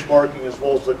and benchmarking as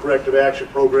well as the corrective action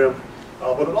program.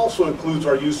 But it also includes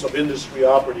our use of industry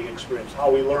operating experience,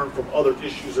 how we learn from other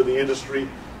issues in the industry,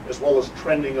 as well as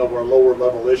trending of our lower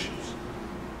level issues.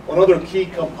 One other key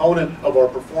component of our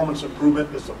performance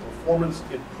improvement is the Performance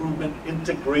Improvement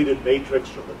Integrated Matrix,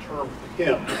 or the term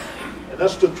PIM. And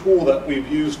that's the tool that we've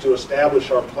used to establish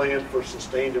our plan for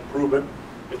sustained improvement.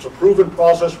 It's a proven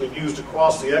process we've used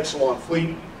across the Exelon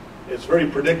fleet. It's very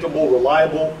predictable,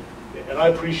 reliable, and I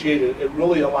appreciate it. It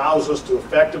really allows us to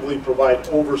effectively provide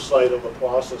oversight of the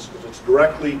process because it's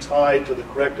directly tied to the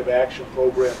corrective action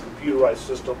program computerized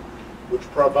system, which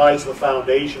provides the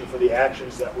foundation for the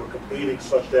actions that we're completing,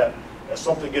 such that as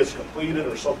something gets completed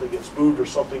or something gets moved or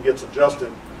something gets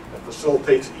adjusted, it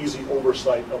facilitates easy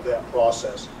oversight of that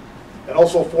process. And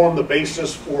also form the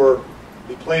basis for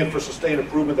the plan for sustained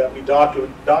improvement that we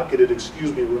docketed,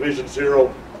 revision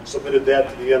 0, submitted that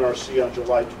to the NRC on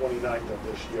July 29th of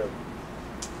this year.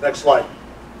 Next slide.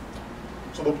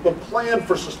 So the plan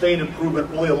for sustained improvement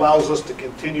really allows us to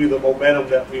continue the momentum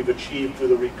that we've achieved through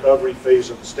the recovery phase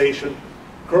of the station.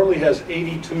 Currently has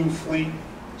 82 fleet,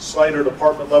 site, or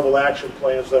department level action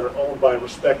plans that are owned by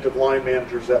respective line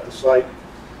managers at the site.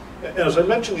 And as I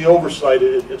mentioned, the oversight,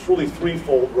 it's really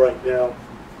threefold right now.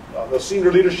 The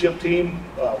senior leadership team,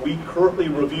 we currently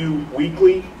review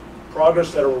weekly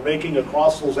progress that we're making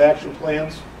across those action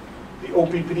plans. The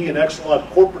OPPD and Exelon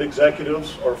corporate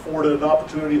executives are afforded an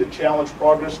opportunity to challenge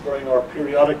progress during our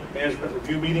periodic management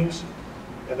review meetings.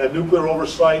 And then nuclear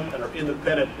oversight and our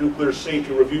independent nuclear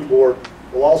safety review board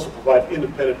will also provide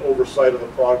independent oversight of the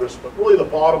progress. But really the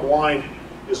bottom line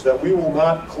is that we will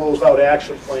not close out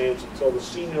action plans until the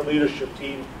senior leadership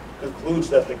team concludes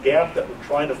that the gap that we're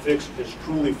trying to fix is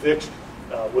truly fixed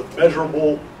with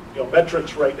measurable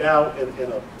metrics right now and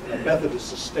a method to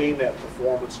sustain that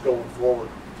performance going forward.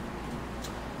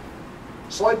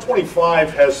 Slide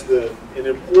 25 has an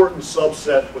important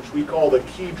subset which we call the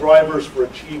key drivers for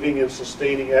achieving and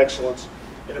sustaining excellence.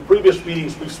 And in previous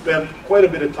meetings we've spent quite a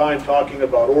bit of time talking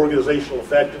about organizational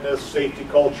effectiveness, safety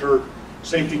culture,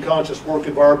 safety conscious work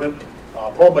environment,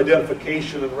 problem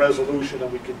identification and resolution,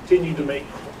 and we continue to make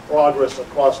progress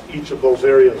across each of those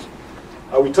areas.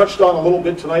 We touched on a little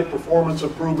bit tonight performance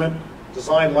improvement,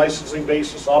 design licensing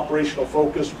basis, operational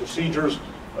focus, procedures,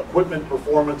 equipment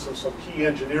performance, and some key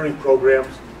engineering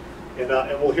programs. And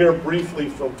we'll hear briefly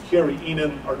from Carrie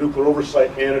Enan, our nuclear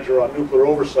oversight manager, on nuclear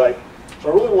oversight.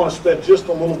 So I really want to spend just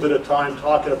a little bit of time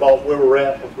talking about where we're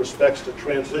at with respects to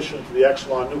transition to the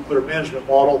Exelon nuclear management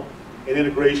model and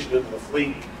integration into the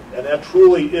fleet. And that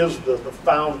truly is the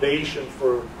foundation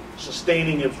for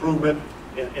sustaining improvement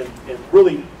and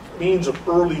really means of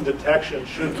early detection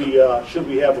should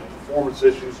we have performance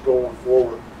issues going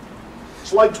forward.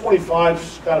 Slide 25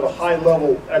 is kind of a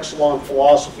high-level Exelon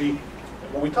philosophy.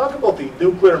 And when we talk about the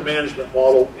nuclear management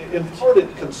model, in part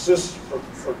it consists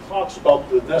or talks about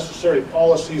the necessary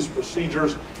policies,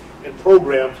 procedures, and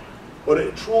programs, but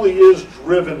it truly is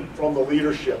driven from the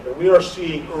leadership, and we are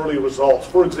seeing early results.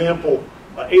 For example,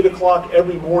 8 o'clock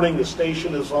every morning the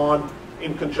station is on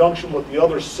in conjunction with the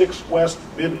other 6 West,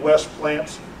 Midwest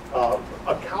plants,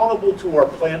 accountable to our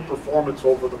plant performance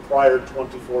over the prior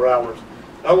 24 hours.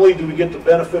 Not only do we get the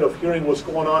benefit of hearing what's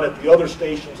going on at the other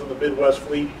stations in the Midwest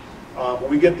fleet,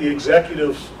 we get the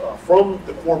executives from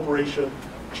the corporation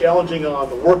challenging on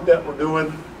the work that we're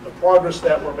doing, the progress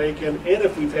that we're making, and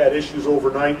if we've had issues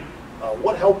overnight,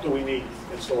 what help do we need?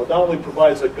 And so it not only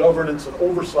provides a governance and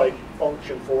oversight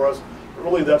function for us, but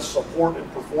really that support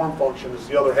and perform function is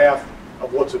the other half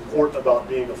of what's important about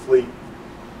being a fleet.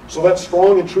 So that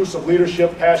strong, intrusive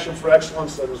leadership, passion for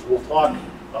excellence, and as we'll talk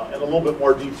in a little bit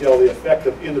more detail, the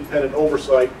effective independent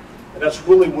oversight, and that's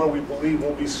really where we believe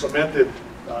will be cemented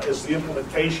is the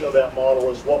implementation of that model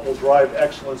is what will drive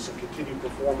excellence and continued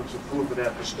performance improvement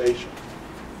at the station.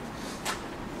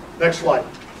 Next slide.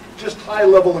 Just high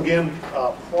level again,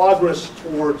 progress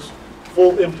towards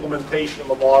full implementation of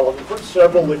the model. We've heard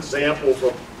several examples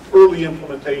of early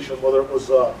implementation, whether it was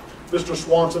Mr.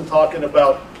 Swanson talking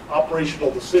about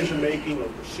operational decision making or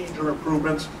procedure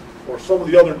improvements, or some of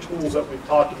the other tools that we've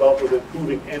talked about with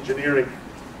improving engineering.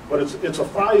 But it's a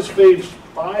five-phase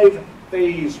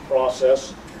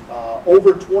process.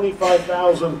 Over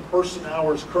 25,000 person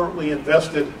hours currently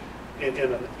invested in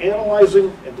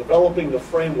analyzing and developing the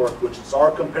framework, which is our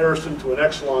comparison to an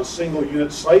Exelon single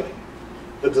unit site.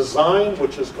 The design,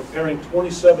 which is comparing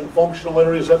 27 functional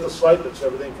areas at the site, that's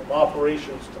everything from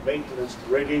operations to maintenance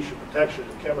to radiation protection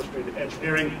to chemistry to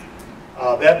engineering.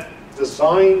 That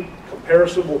design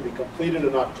comparison will be completed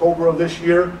in October of this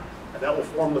year, and that will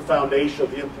form the foundation of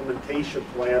the implementation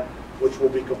plan, which will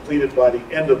be completed by the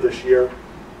end of this year.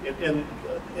 And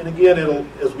again,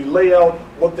 as we lay out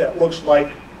what that looks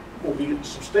like, will be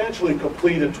substantially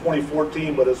complete in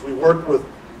 2014, but as we work with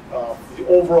the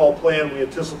overall plan, we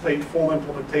anticipate full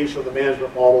implementation of the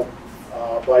management model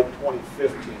by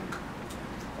 2015.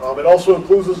 It also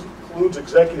includes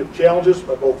executive challenges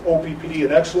by both OPPD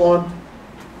and Exelon.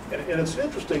 And it's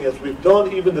interesting, as we've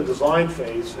done even the design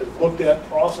phase and looked at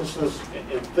processes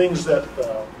and things that,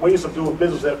 ways of doing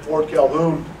business at Fort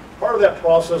Calhoun, part of that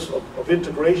process of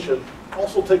integration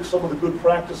also takes some of the good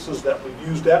practices that we've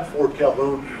used at Fort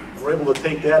Calhoun. We're able to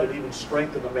take that and even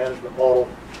strengthen the management model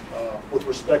with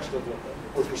respects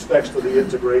to the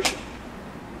integration.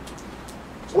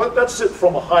 So that's it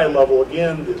from a high level.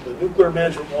 Again, the nuclear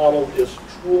management model is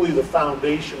truly the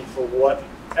foundation for what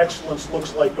excellence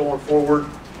looks like going forward,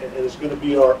 and is going to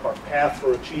be our path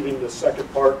for achieving the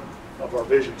second part of our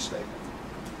vision statement.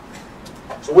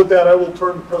 So with that, I will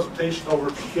turn the presentation over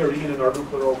to Kerry Enan, our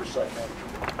Nuclear Oversight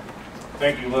Manager.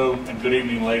 Thank you, Lou, and good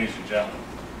evening, ladies and gentlemen.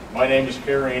 My name is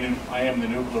Kerry Enan. I am the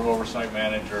Nuclear Oversight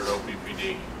Manager at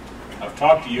OPPD. I've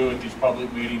talked to you at these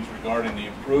public meetings regarding the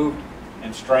improved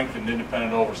and strengthened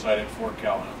independent oversight at Fort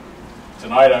Calhoun.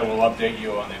 Tonight I will update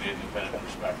you on an independent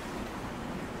perspective.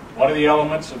 One of the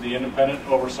elements of the independent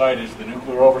oversight is the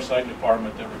Nuclear Oversight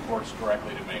Department that reports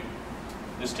directly to me.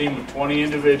 This team of 20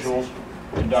 individuals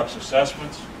conducts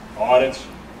assessments, audits,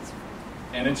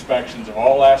 and inspections of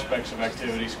all aspects of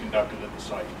activities conducted at the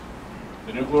site.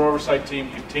 The Nuclear Oversight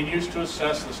Team continues to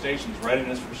assess the station's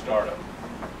readiness for startup.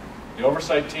 The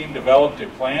Oversight Team developed a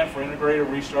plan for integrated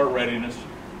restart readiness,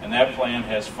 and that plan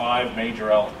has 5 major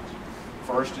elements.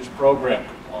 First is program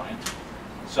compliance.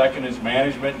 Second is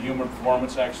management and human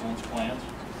performance excellence plans.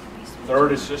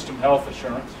 Third is system health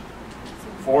assurance.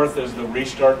 Fourth is the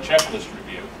restart checklist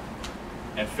review.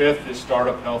 And fifth is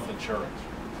startup health insurance.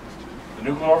 The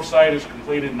Nuclear Oversight has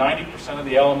completed 90% of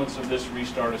the elements of this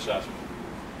restart assessment.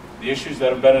 The issues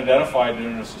that have been identified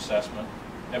during this assessment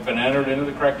have been entered into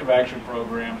the corrective action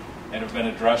program and have been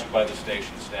addressed by the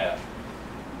station staff.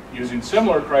 Using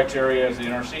similar criteria as the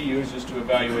NRC uses to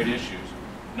evaluate issues,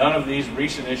 none of these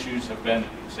recent issues have been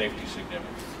safety significant.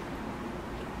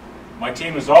 My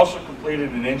team has also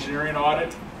completed an engineering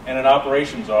audit and an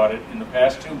operations audit in the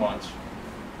past 2 months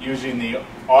using the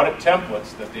audit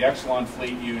templates that the Exelon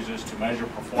fleet uses to measure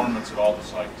performance at all the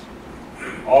sites.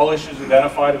 All issues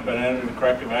identified have been entered in the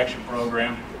corrective action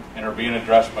program and are being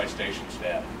addressed by station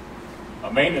staff.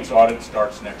 A maintenance audit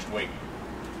starts next week.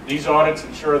 These audits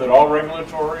ensure that all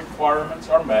regulatory requirements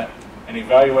are met and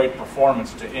evaluate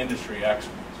performance to industry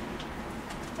excellence.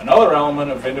 Another element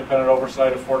of independent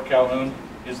oversight of Fort Calhoun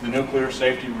is the Nuclear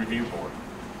Safety Review Board.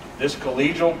 This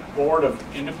collegial board of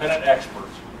independent experts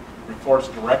reports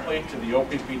directly to the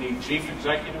OPPD Chief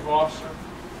Executive Officer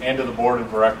and to the Board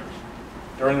of Directors.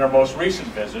 During their most recent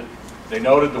visit, they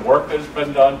noted the work that has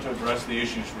been done to address the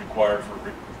issues required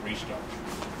for restart.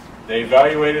 They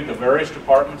evaluated the various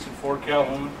departments in Fort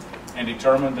Calhoun and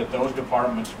determined that those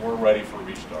departments were ready for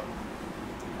restart.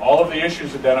 All of the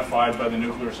issues identified by the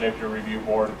Nuclear Safety Review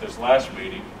Board at this last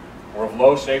meeting were of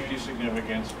low safety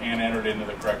significance and entered into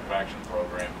the corrective action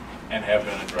program and have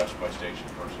been addressed by station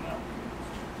personnel.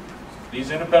 These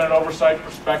independent oversight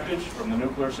perspectives from the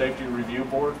Nuclear Safety Review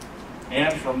Board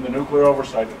and from the Nuclear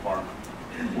Oversight Department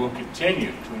will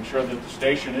continue to ensure that the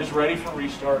station is ready for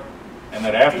restart and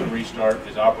that after restart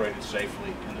is operated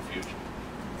safely in the future.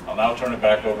 I'll now turn it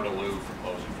back over to Lou for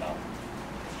closing comments.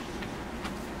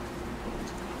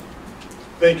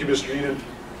 Thank you, Mr. Enan.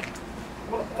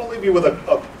 I want to leave you with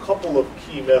a couple of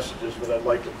key messages that I'd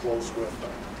like to close with.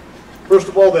 First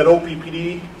of all, that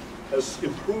OPPD has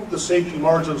improved the safety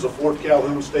margins of Fort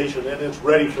Calhoun Station and it's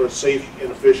ready for a safe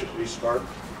and efficient restart.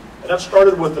 And that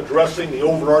started with addressing the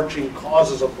overarching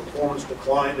causes of performance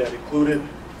decline that included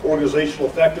organizational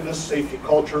effectiveness, safety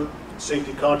culture,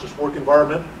 safety conscious work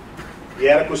environment, the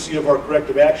adequacy of our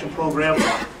corrective action program,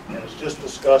 and as just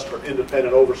discussed, our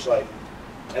independent oversight.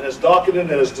 And as docketed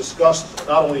and as discussed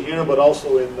not only here but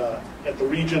also at the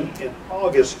region in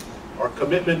August, our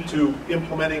commitment to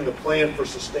implementing the plan for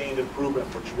sustained improvement,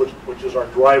 which is our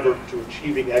driver to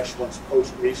achieving excellence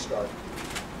post-restart.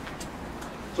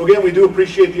 So again, we do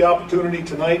appreciate the opportunity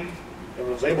tonight and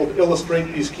was able to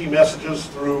illustrate these key messages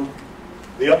through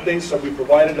the updates that we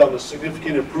provided on the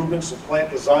significant improvements in plant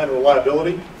design and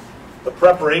reliability, the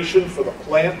preparation for the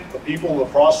plant, the people, and the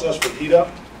process for heat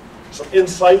up, some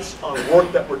insights on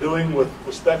work that we're doing with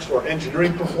respect to our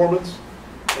engineering performance,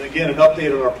 and again, an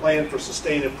update on our plan for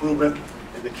sustained improvement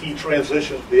and the key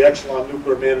transition to the Exelon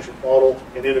nuclear management model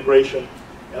and integration.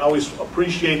 And I always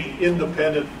appreciate the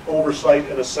independent oversight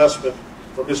and assessment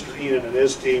from Mr. Enan and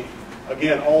his team.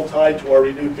 Again, all tied to our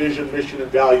renewed vision, mission,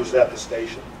 and values at the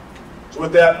station. So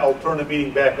with that, I'll turn the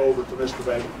meeting back over to Mr.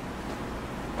 Bagley.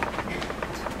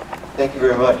 Thank you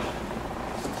very much.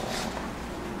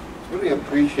 Really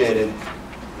appreciated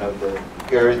the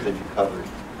areas that you covered.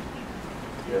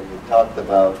 You talked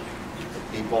about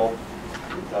the people,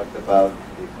 you talked about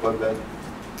the equipment,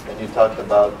 and you talked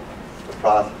about the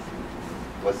process,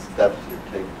 what steps you're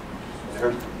taking. And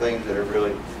there's some things that are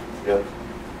really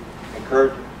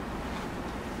encouraging,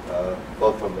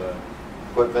 both from the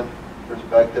equipment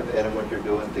perspective and what you're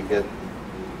doing to get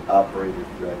the operators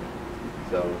ready.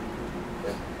 So,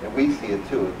 and we see it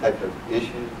too, the type of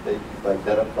issues that you've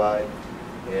identified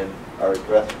and are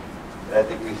addressing. And I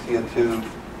think we see it too,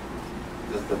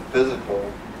 just the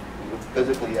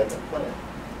physically at the plant.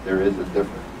 There is a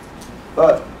difference.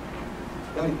 But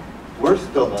we're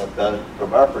still not done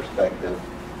from our perspective.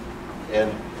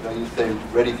 And you say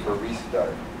ready for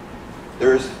restart.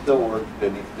 There is still work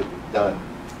that needs to be done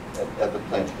at the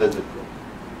plant physically.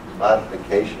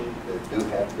 Modifications that do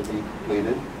have to be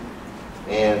completed,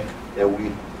 and that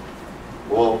we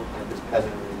will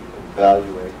independently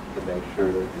evaluate to make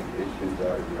sure that the issues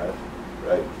are addressed.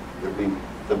 Right? There'll be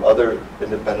some other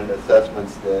independent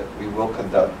assessments that we will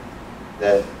conduct.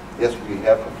 That yes, we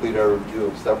have completed our review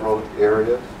of several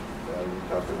areas. We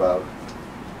talked about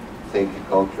safety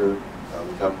culture.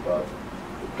 We talked about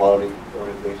the quality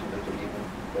organization.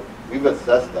 We've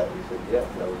assessed that. We said, yeah,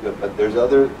 that was good. But there's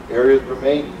other areas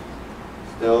remaining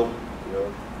still,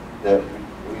 that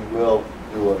we will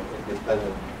do an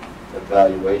independent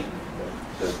evaluation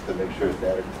to make sure it's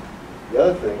adequate. The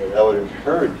other thing is I would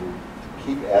encourage you to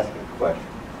keep asking questions.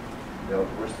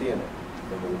 We're seeing it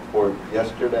in the report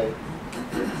yesterday.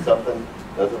 If something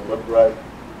doesn't look right,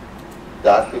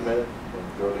 document it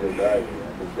and thoroughly evaluate it.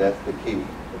 I think that's the key.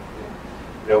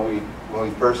 When we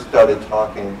first started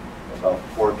talking about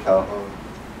Fort Calhoun,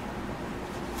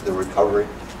 the recovery,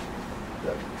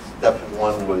 step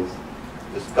one was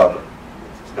discover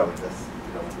this.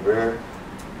 Where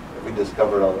we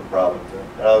discovered all the problems.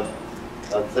 And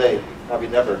I'd say probably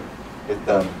never get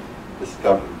done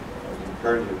discovery. I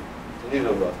encourage you to need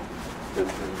to look.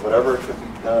 Because whatever could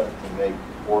be done to make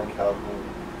Fort Calhoun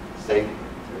safe,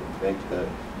 to make the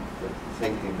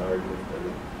safety margin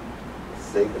as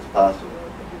safe as possible, I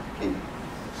think is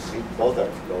key. Meet both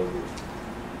our goals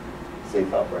of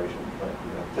safe operation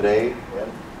today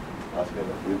and possibly in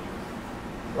the future.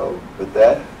 So with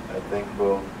that, I think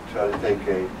we'll try to take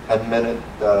a 10-minute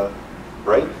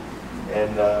break,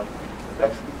 and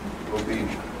next we'll be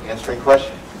answering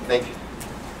questions. Thank you.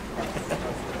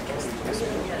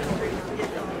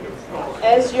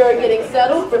 As you're getting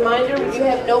settled, reminder, if you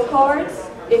have note cards,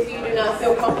 If you do not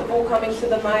feel comfortable coming to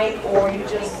the mic, or you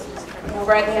just would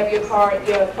rather have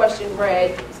your question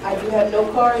read, I do have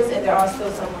no cards, and there are still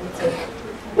some on the table.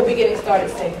 We'll be getting started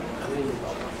soon.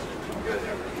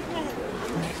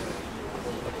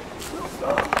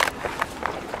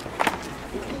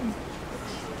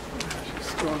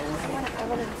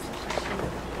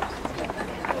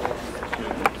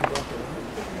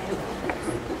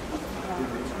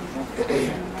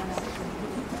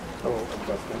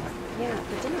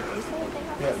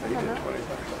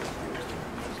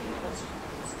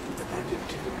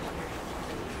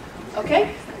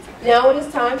 Okay, now it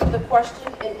is time for the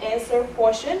question and answer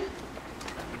portion.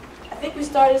 I think we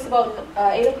started, it's about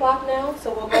 8 o'clock now,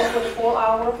 so we'll go for the full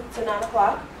hour to 9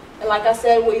 o'clock. And like I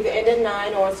said, we'll either end at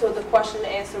 9 or until the question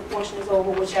and answer portion is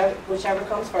over, whichever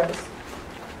comes first.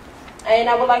 And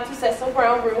I would like to set some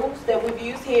ground rules that we've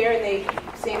used here, and they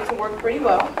seem to work pretty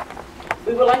well.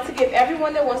 We would like to give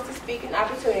everyone that wants to speak an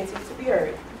opportunity to be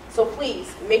heard. So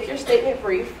please, make your statement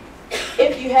brief.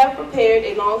 If you have prepared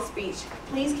a long speech,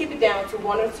 please keep it down to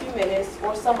 1 or 2 minutes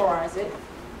or summarize it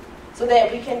so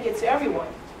that we can get to everyone.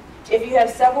 If you have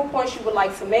several points you would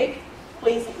like to make,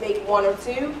 please make 1 or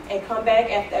 2 and come back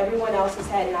after everyone else has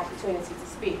had an opportunity to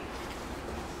speak.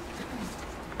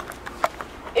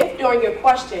 If during your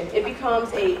question it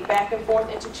becomes a back and forth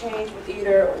interchange with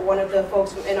either one of the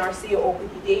folks from NRC or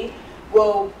OPPD,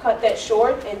 we'll cut that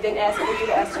short and then ask you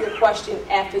to ask your question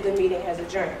after the meeting has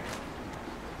adjourned.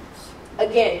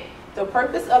 Again, the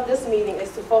purpose of this meeting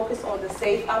is to focus on the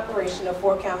safe operation of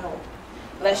Fort Calhoun.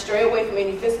 Let's stray away from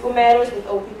any fiscal matters with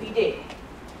OPPD.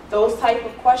 Those type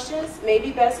of questions may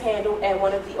be best handled at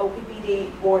one of the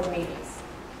OPPD board meetings.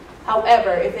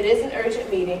 However, if it is an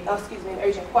urgent an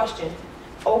urgent question,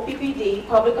 OPPD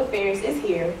Public Affairs is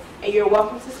here, and you're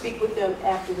welcome to speak with them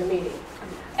after the meeting.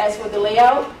 As for the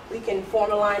layout, we can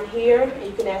form a line here, and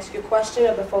you can ask your question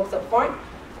of the folks up front,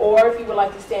 or if you would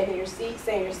like to stand in your seat,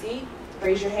 stay in your seat,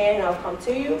 raise your hand and I'll come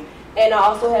to you. And I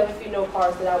also have a few note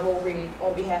cards that I will read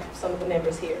on behalf of some of the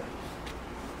members here.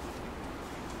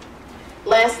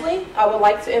 Lastly, I would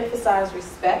like to emphasize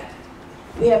respect.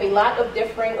 We have a lot of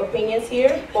differing opinions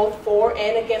here, both for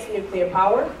and against nuclear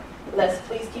power. Let's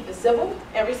please keep it civil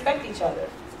and respect each other.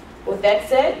 With that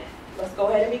said, let's go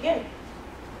ahead and begin.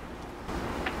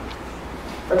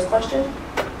 First question.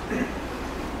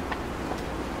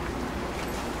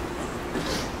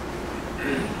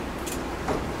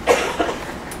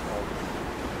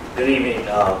 Good evening.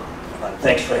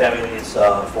 Thanks for having these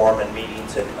forum and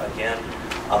meetings again.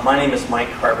 My name is Mike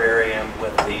Carberry. I'm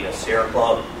with the Sierra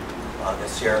Club. The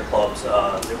Sierra Club's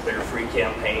Nuclear Free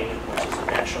campaign, which is a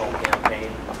national campaign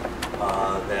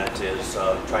that is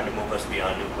trying to move us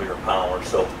beyond nuclear power.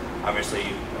 So obviously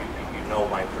you know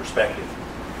my perspective.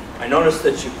 I noticed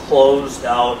that you closed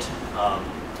out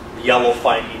the yellow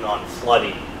finding on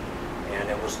flooding, and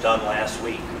it was done last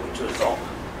week, which was all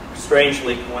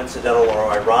strangely coincidental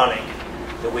or ironic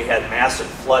that we had massive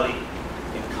flooding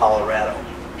in Colorado.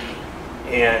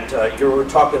 And you were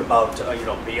talking about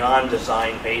beyond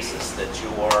design basis that you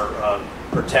are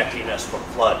protecting us from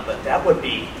flood, but that would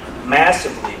be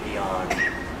massively beyond.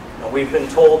 Now, we've been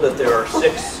told that there are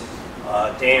 6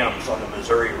 dams on the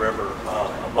Missouri River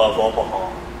above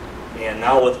Omaha, and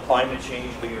now with climate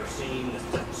change we are seeing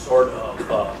this sort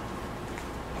of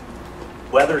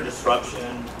weather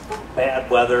disruption, bad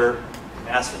weather,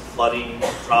 massive flooding,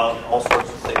 drought, all sorts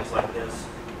of things like this.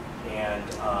 And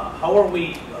how are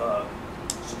we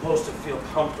supposed to feel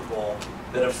comfortable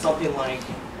that if something like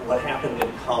what happened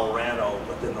in Colorado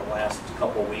within the last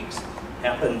couple weeks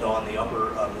happened on the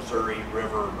upper Missouri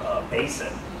River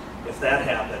basin, if that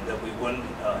happened, that we wouldn't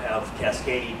have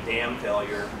cascading dam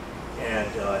failure and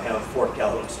have Fort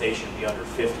Calhoun Station be under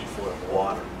 50 foot of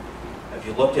water? Have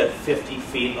you looked at 50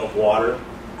 feet of water?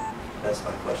 That's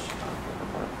my question.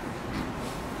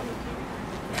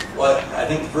 Well, I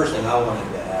think the first thing I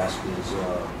wanted to ask is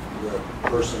the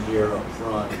person here up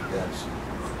front that's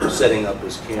setting up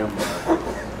his camera,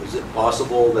 is it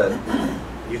possible that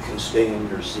you can stay in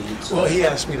your seats? Well, he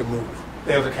asked me to move.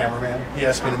 They have a cameraman. He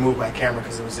asked me to move my camera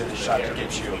because it was in a shot to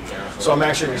get you. So I'm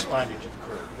actually responding to the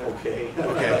crew. Okay.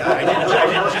 Okay. I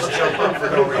didn't just jump up for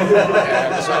no reason. Okay, I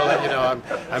just want to let you know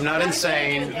I'm not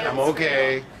insane. I'm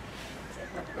okay.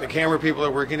 The camera people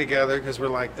are working together because we're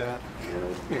like that.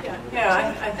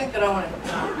 Yeah, I think that I want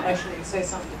to actually say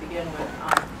something to begin with.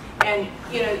 And,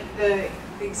 the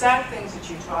exact things that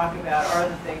you talk about are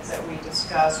the things that we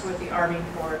discuss with the Army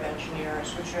Corps of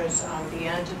Engineers, which is the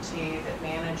entity that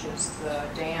manages the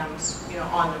dams,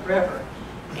 on the river.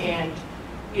 And,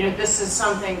 this is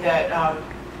something that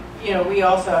you know, we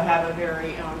also have a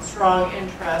very strong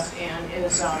interest and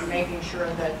is making sure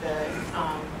that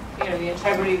the, you know, the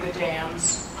integrity of the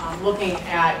dams, looking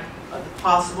at the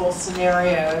possible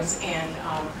scenarios and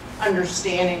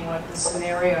understanding what the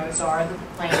scenarios are that the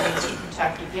plant needs to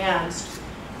protect against,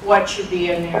 what should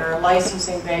be in their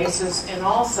licensing basis, and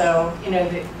also, you know,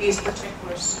 these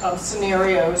particular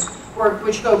scenarios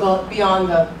which go beyond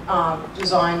the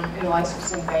design and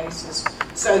licensing basis.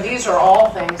 So these are all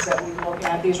things that we look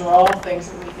at. These are all things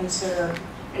that we consider.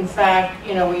 In fact,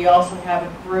 you know, we also have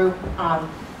a group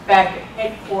back at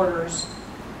headquarters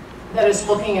that is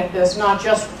looking at this, not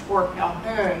just for Fort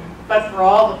Calhoun, but for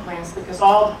all the plants, because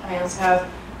all the plants have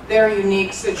their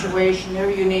unique situation, their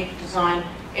unique design.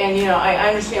 And, you know, I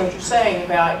understand what you're saying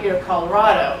about, you know,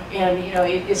 Colorado. And, you know,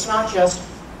 it's not just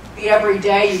the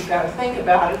everyday you've got to think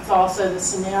about, it's also the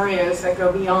scenarios that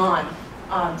go beyond.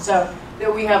 So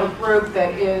that we have a group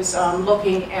that is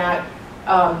looking at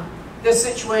this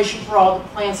situation for all the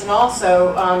plants, and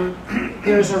also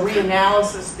there's a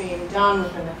reanalysis being done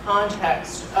within the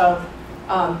context of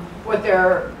what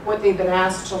they've been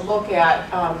asked to look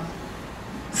at.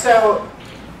 So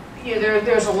you know,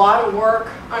 there's a lot of work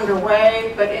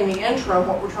underway, but in the interim,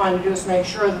 what we're trying to do is make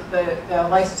sure that the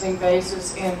licensing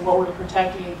basis and what we're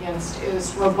protecting against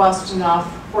is robust enough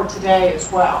for today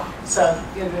as well. So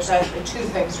you know, there's actually two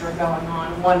things that are going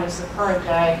on. One is the current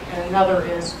day, and another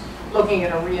is looking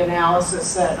at a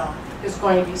reanalysis that is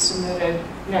going to be submitted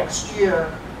next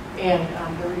year,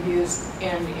 and the reviews.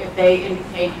 And if they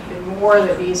indicate even more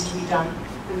that needs to be done,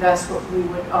 then that's what we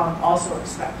would also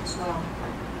expect as well.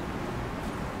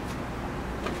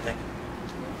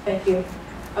 Thank you.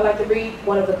 I'd like to read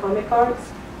one of the comment cards.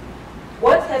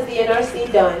 What has the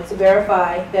NRC done to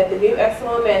verify that the new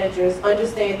Exelon managers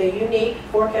understand the unique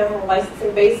Fort Calhoun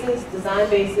licensing basis, design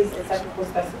basis, and technical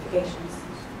specifications?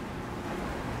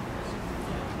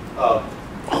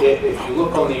 If you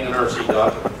look on the NRC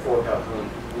docket for Fort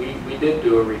Calhoun, we did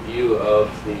do a review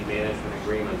of the management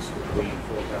agreements between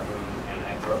Fort Calhoun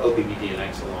and OPPD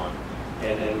and Exelon,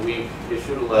 and we've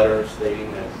issued a letter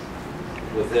stating that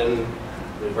within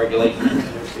the regulations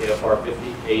in CFR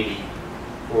 5080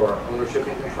 for ownership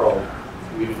and control,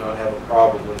 we do not have a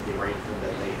problem with the arrangement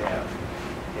that they have.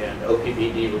 And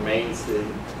OPPD remains the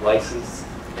licensed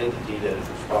entity that is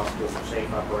responsible for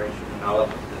safe operation and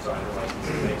knowledge of the design and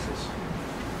licensing basis.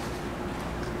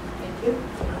 Thank you.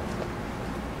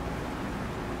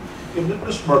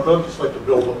 Mr. Murphy, I'd just like to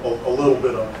build a little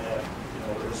bit on that. You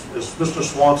know, as Mr.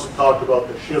 Swanson talked about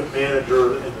the shift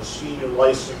manager and the senior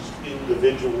licensed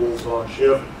individuals on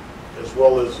shift, as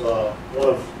well as one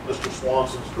of Mr.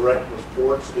 Swanson's direct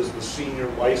reports is the senior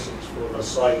license for the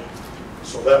site.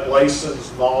 So that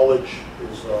license knowledge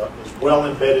is well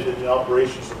embedded in the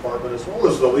operations department, as well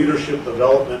as the leadership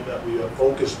development that we have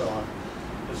focused on.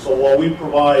 And so while we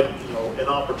provide, you know, an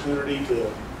opportunity to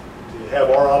have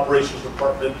our operations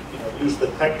department, you know, use the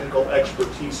technical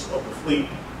expertise of the fleet,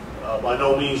 by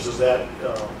no means does that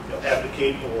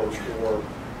advocate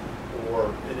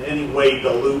or in any way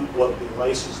dilute what the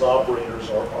licensed operators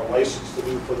are licensed to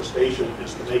do for the station,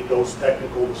 is to make those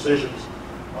technical decisions,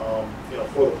 you know,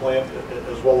 for the plant,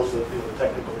 as well as the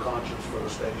technical conscience for the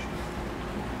station.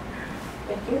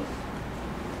 Thank you.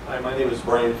 Hi, my name is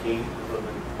Brian Keene. I live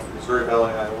in Missouri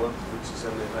Valley, Iowa, which is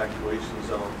in the evacuation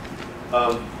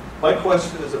zone. My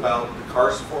question is about the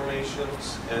karst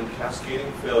formations and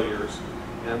cascading failures,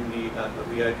 and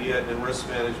the idea in risk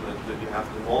management that you have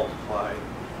to multiply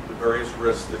the various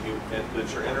risks that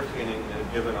you're entertaining in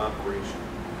a given operation.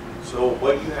 So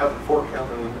what you have in Fort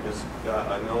Calhoun is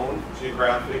a known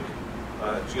geographic,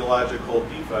 geological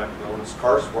defect known as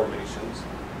karst formations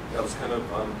that was kind of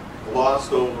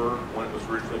glossed over when it was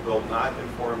originally built, not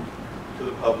informed to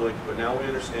the public, but now we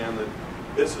understand that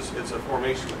it's a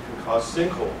formation that can cause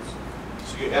sinkholes.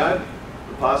 So you add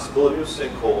the possibility of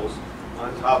sinkholes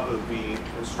on top of the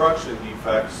construction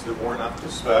defects that weren't up to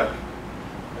spec,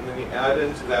 and then you add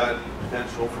into that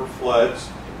potential for floods,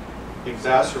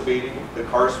 exacerbating the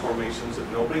karst formations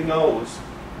that nobody knows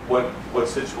what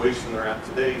situation they're at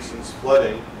today, since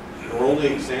flooding. They were only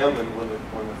examined when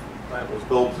the plant was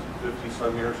built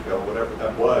 50-some years ago, whatever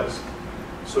that was.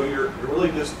 So you're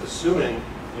really just assuming,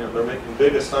 you know, they're making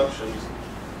big assumptions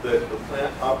that the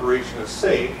plant operation is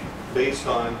safe based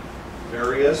on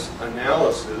various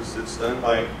analysis that's done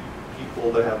by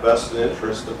people that have vested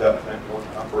interest of that plant going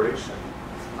to operation.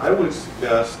 I would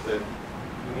suggest that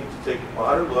you need to take a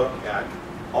broader look at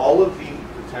all of the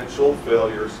potential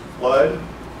failures: flood,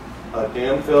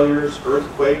 dam failures,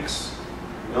 earthquakes,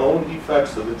 known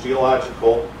defects of the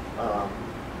geological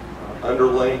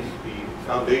underlaying the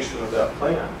foundation of that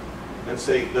plant, and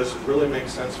say, does it really make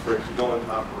sense for it to go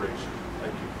into operation?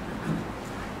 Thank you.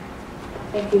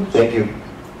 Thank you. Thank you.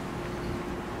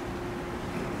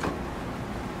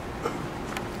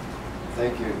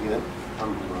 Thank you again.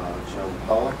 I'm John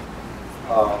Pollock.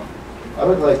 I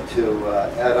would like to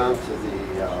add on to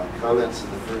the comments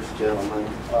of the first gentleman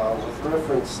with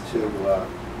reference to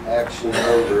action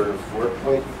number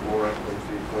 4.4 and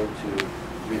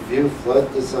 3.2, review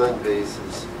flood design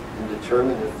basis and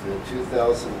determine if the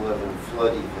 2011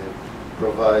 flood event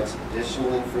provides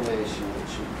additional information that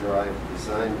should drive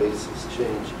design basis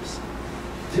changes.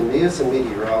 To me as a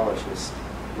meteorologist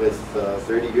with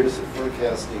 30 years of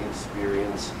forecasting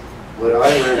experience, what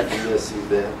I learned from this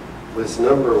event was,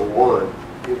 number one,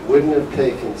 it wouldn't have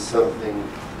taken something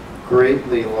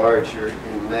greatly larger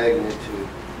in magnitude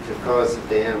to cause a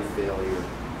dam failure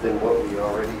than what we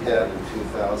already had in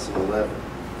 2011,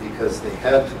 because they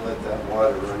had to let that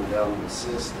water run down the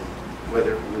system,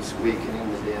 whether it was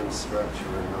weakening the dam structure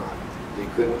or not. They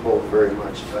couldn't hold very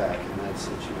much back in that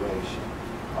situation.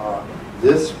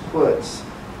 This puts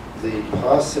the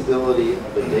possibility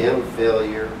of a dam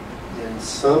failure in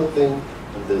something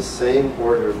of the same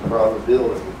order of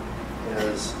probability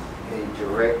as a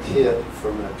direct hit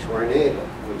from a tornado,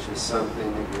 which is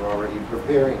something that you're already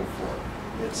preparing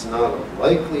for. It's not a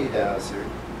likely hazard,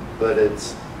 but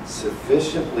it's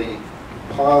sufficiently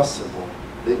possible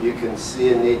that you can see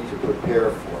a need to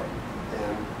prepare for it.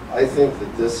 And I think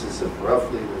that this is of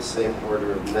roughly the same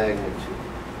order of magnitude.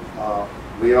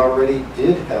 We already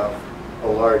did have a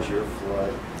larger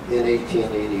flood in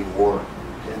 1881.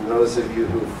 And those of you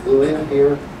who flew in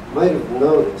here might have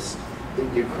noticed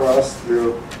that you crossed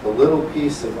through a little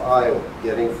piece of Iowa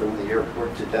getting from the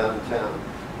airport to downtown.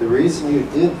 The reason you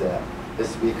did that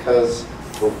is because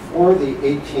before the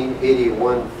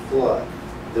 1881 flood,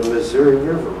 the Missouri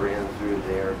River ran through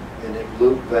there and it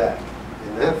looped back.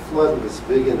 And that flood was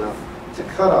big enough to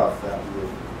cut off that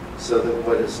loop, so that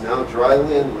what is now dry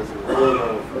land with a road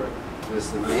over it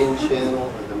was the main channel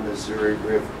of the Missouri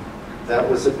River. That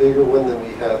was a bigger one than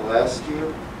we had last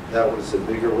year. That was a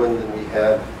bigger one than we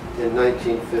had in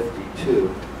 1952,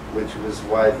 which was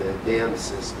why the dam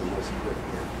system was put in.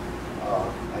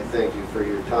 I thank you for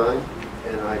your time,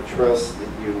 and I trust that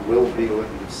you will be what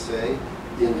you say,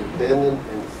 independent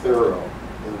and thorough,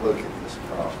 and look at this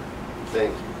problem.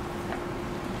 Thank you.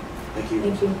 Thank you.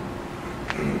 Thank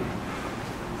you.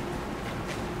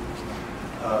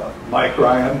 Mike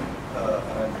Ryan,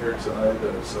 I'm here tonight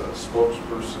as a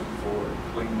spokesperson for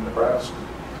Clean Nebraska.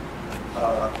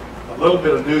 A little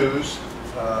bit of news.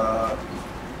 A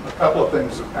couple of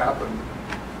things have happened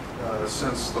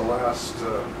since the last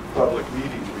public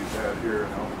meeting we've had here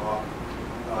in Omaha.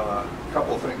 A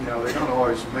couple of things, you know, they don't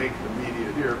always make the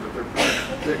media here, but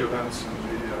they're big events in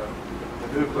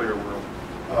the nuclear world.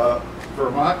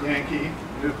 Vermont Yankee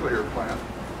nuclear plant,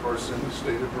 of course, in the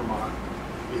state of Vermont,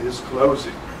 is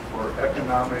closing for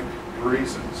economic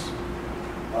reasons.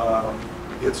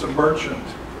 It's a merchant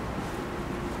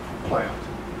plant.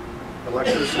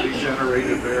 Electricity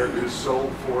generated there is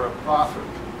sold for a profit.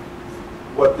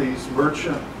 What these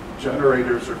merchant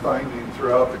generators are finding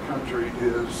throughout the country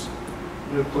is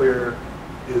nuclear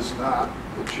is not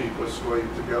the cheapest way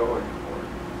to go anymore.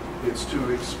 It's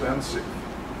too expensive.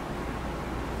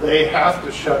 They have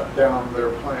to shut down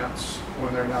their plants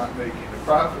when they're not making a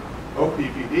profit.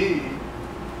 OPPD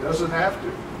doesn't have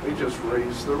to. They just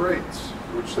raise the rates,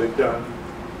 which they've done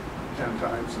 10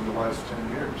 times in the last 10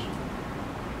 years.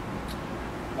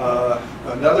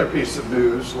 Another piece of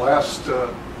news, last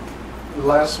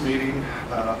meeting,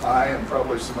 I and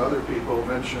probably some other people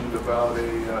mentioned about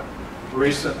a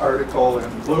recent article in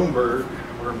Bloomberg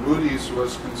where Moody's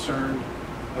was concerned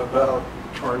about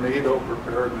tornado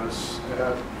preparedness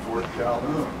at Fort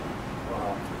Calhoun.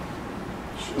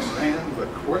 Man, the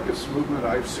quickest movement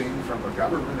I've seen from a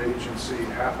government agency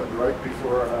happened right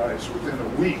before our eyes. Within a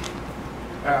week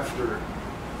after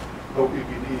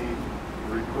OPPD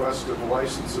requested a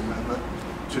license amendment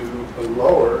to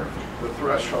lower the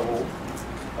threshold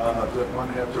that one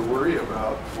had to worry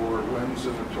about for winds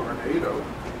in a tornado,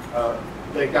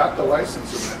 they got the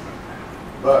license amendment.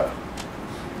 But,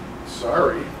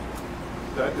 sorry,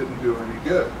 that didn't do any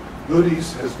good.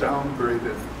 Moody's has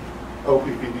downgraded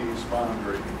OPPD's bond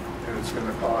rating, and it's going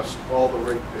to cost all the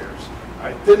ratepayers.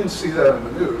 I didn't see that in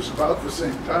the news. About the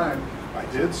same time, I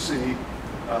did see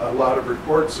a lot of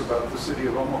reports about the city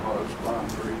of Omaha's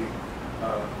bond rating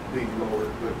being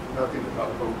lowered, but nothing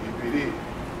about OPPD.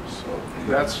 So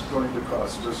that's going to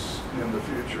cost us in the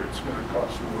future. It's going to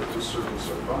cost more to service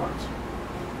our bonds.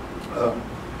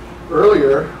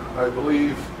 Earlier, I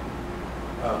believe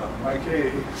Mike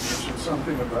A. mentioned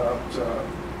something about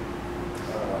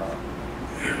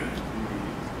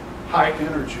high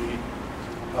energy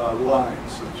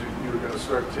lines, that you're going to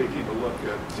start taking a look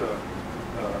at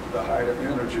the high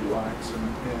energy lines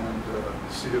and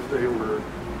see if they were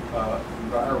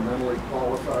environmentally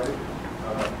qualified.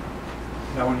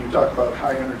 Now, when you talk about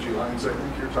high energy lines, I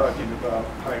think you're talking about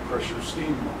high pressure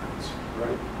steam lines,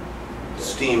 right?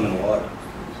 Steam and water.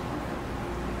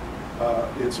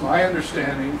 It's my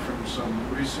understanding from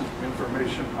some recent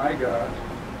information I got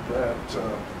that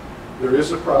there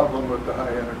is a problem with the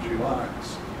high energy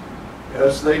lines.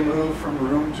 As they move from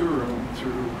room to room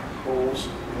through holes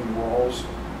in walls,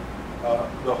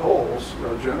 the holes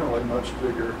are generally much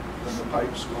bigger than the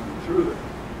pipes going through them.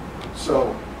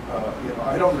 So,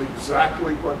 I don't know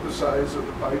exactly what the size of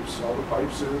the pipes, all the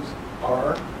pipes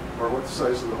are, or what the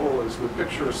size of the hole is, but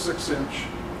picture a 6-inch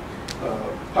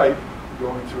pipe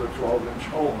going through a 12-inch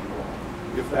hole in the wall.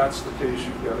 If that's the case,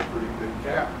 you've got a pretty big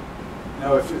gap.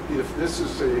 Now, if this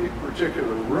is a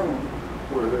particular room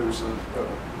where there's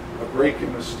a break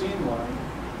in the steam line,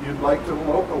 you'd like to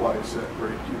localize that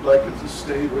break. You'd like it to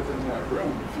stay within that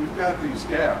room. If you've got these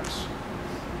gaps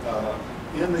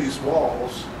in these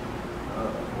walls,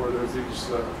 where there's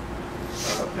these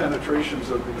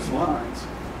penetrations of these lines,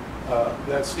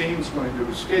 that steam's going to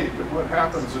escape. And what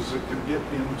happens is it can get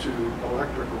into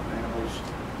electrical panels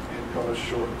and cause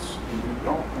shorts. And you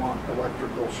don't want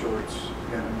electrical shorts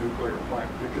in a nuclear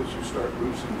plant because you start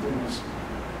losing things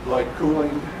like cooling,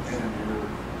 and your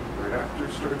reactor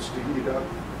starts to heat up.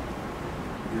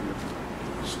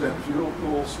 Your spent fuel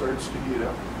pool starts to heat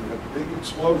up. You have big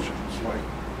explosions like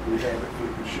we had at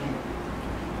Fukushima.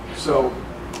 So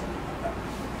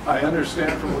I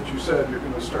understand from what you said, you're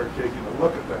going to start taking a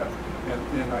look at that.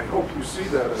 And I hope you see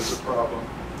that as a problem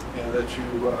and that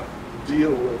you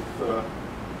deal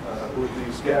with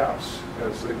these gaps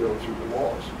as they go through the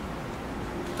walls.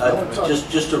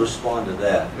 Just to respond to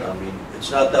that, Yeah. I mean,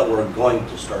 it's not that we're going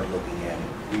to start looking at it.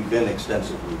 We've been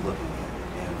extensively looking at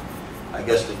it. And I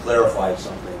guess to clarify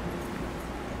something,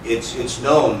 it's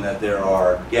known that there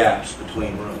are gaps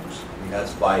between rooms. I mean,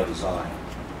 that's by design.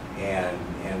 And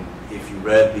if you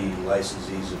read the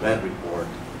licensee's event report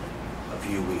a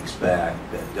few weeks back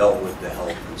that dealt with the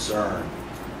health concern,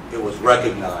 it was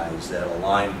recognized that a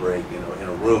line break in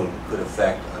a room could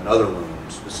affect another room,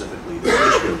 specifically the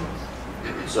switchgear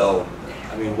room. So,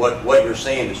 I mean, what you're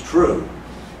saying is true,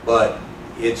 but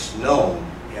it's known,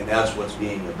 and that's what's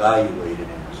being evaluated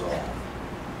and resolved.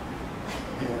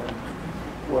 And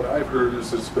what I've heard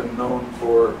is it's been known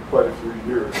for quite a few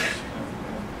years and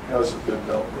hasn't been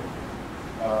dealt with.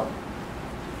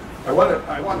 I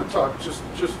want to talk just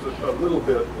a little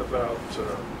bit about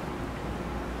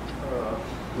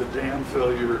the dam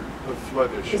failure of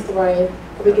flood issue. Mr. Ryan,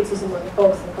 can we get to some other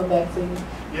folks and come back to you?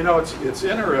 You know, it's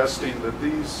interesting that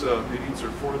these meetings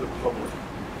are for the public.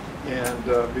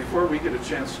 And before we get a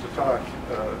chance to talk,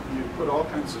 you put all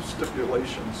kinds of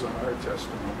stipulations on our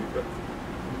testimony, but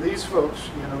these folks,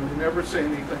 you never say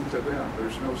anything to them.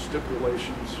 There's no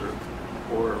stipulations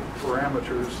or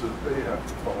parameters that they have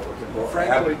to follow. Well,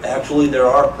 frankly, actually, there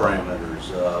are parameters.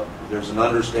 There's an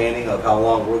understanding of how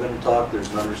long we're going to talk. There's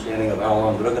an understanding of how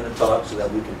long they're going to talk, so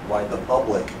that we can provide the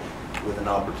public with an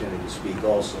opportunity to speak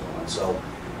also. And so,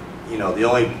 the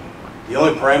only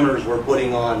parameters we're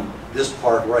putting on this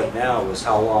part right now is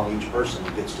how long each person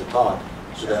gets to talk,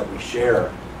 so that we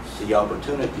share the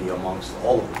opportunity amongst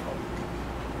all of the public.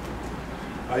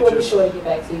 We'll be sure to get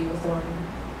back to you, Mr. Ryan.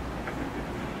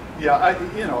 Yeah,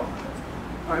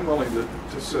 I'm willing to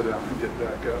sit down and get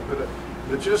back up,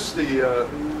 but just the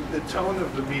tone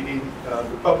of the meeting,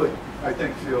 the public, I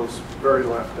think, feels very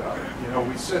left out.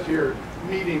 We sit here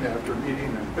meeting after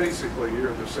meeting and basically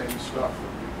hear the same stuff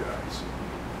from you guys.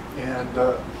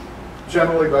 And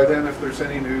generally by then, if there's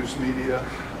any news media,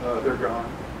 they're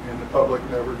gone, and the public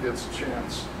never gets a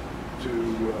chance to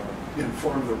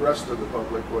inform the rest of the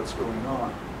public what's going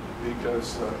on,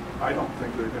 because I don't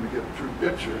think they're going to get a true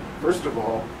picture. First of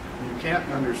all, you can't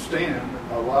understand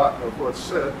a lot of what's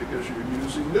said because you're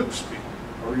using Nuke speak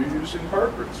or you're using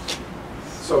Harvard speak.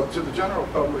 So to the general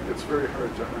public, it's very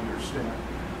hard to understand.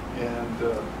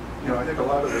 And I think a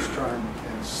lot of us try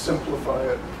and simplify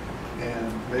it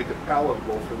and make it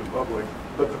palatable for the public,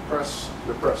 but the press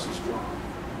is gone.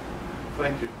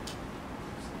 Thank you.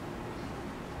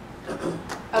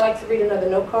 I'd like to read another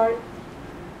note card.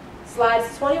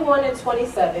 Slides 21 and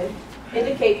 27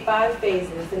 indicate 5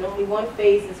 phases, and only 1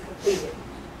 phase is completed.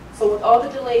 So with all the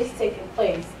delays taking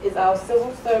place, is our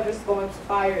civil service going to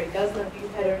fire a dozen of you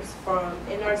headers from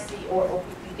NRC or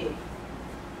OPPD?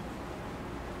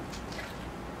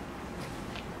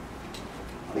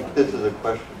 this is a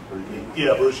question for you.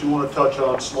 Yeah, Bruce, you want to touch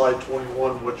on slide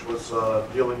 21, which was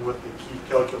dealing with the key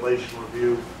calculation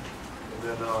review. And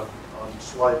then on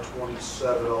slide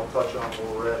 27, I'll touch on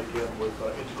where we're at again with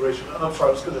integration. I'm sorry,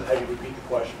 I was going to have you repeat the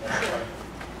question.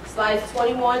 Slides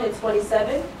 21 and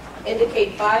 27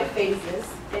 indicate 5 phases,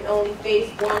 and only phase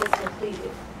 1 is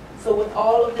completed. So with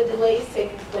all of the delays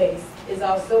taking place, is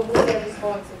our civil service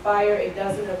going to fire a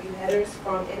dozen of you headers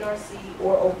from NRC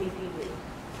or OPPD?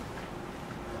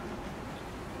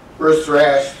 Bruce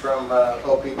Rash from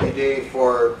OPPD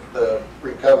for the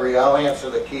recovery. I'll answer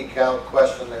the key count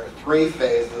question. There are 3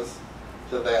 phases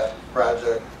to that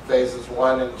project. Phases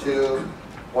 1 and 2.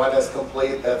 1 is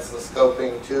complete, that's the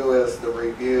scoping. 2 is the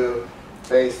review.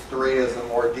 Phase 3 is a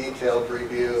more detailed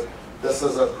review. This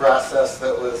is a process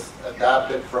that was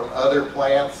adopted from other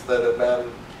plants that have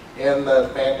been in the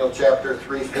manual chapter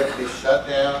 350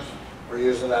 shutdown. We're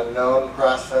using a known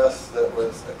process that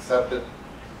was accepted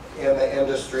in the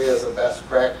industry as a best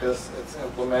practice. It's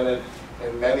implemented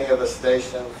in many of the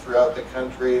stations throughout the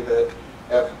country that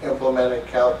have implemented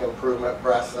calc improvement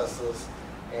processes,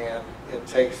 and it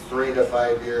takes 3 to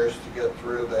 5 years to get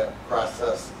through that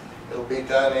process. It'll be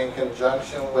done in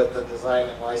conjunction with the design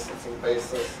and licensing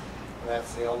basis, and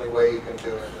that's the only way you can do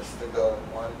it, is to go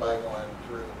one by one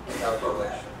through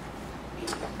calculation.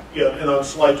 Yeah, and on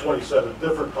slide 27,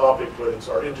 different topic, but it's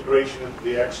our integration into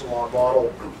the Exelon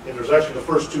model. And there's actually the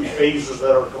first 2 phases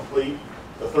that are complete.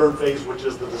 The 3rd phase, which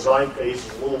is the design phase,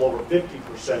 is a little over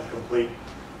 50% complete.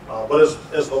 But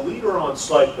as the leader on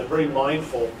site, I've been very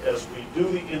mindful as we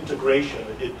do the integration.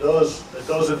 It does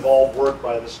involve work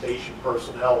by the station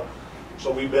personnel.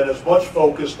 So we've been as much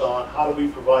focused on how do we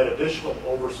provide additional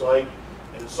oversight,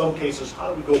 and in some cases,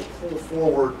 how do we go pull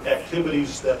forward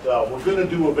activities that we're going to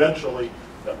do eventually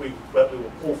that we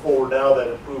will pull forward now that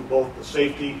improve both the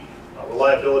safety,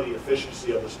 reliability,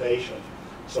 efficiency of the station.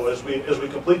 So as we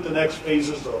complete the next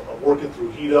phases of working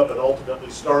through heat up and ultimately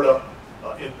startup,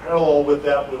 in parallel with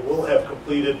that, we will have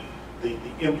completed the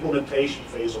implementation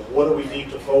phase of what do we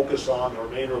need to focus on the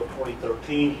remainder of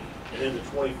 2013 and into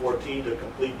 2014 to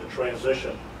complete the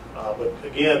transition. But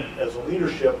again, as a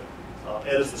leadership and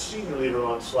as the senior leader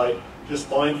on site, just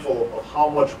mindful of how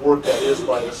much work that is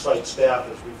by the site staff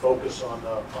as we focus on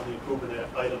the improvement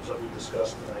items that we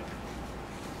discussed tonight.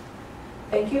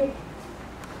 Thank you.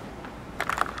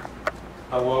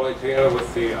 I'm Wally Taylor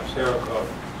with the Sierra Club.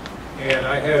 And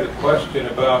I had a question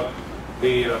about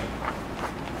the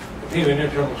containment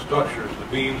internal structures, the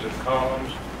beams and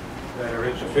columns that are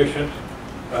insufficient.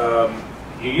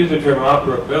 You use the term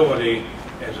operability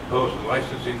as opposed to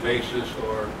licensing basis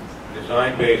or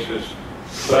design basis,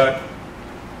 but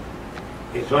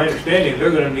it's my understanding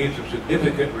they're going to need some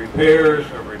significant repairs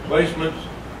or replacements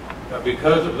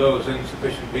because of those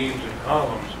insufficient beams and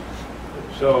columns.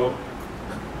 So,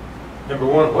 number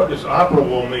 1, what does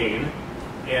operable mean?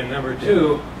 And number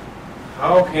 2,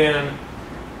 how can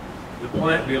the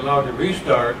plant be allowed to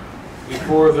restart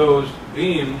before those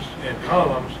beams and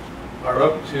columns are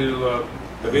up to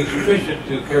being sufficient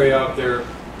to carry out their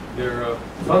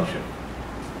function?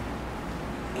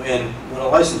 When a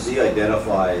licensee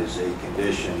identifies a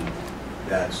condition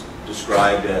that's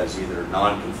described as either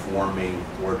non-conforming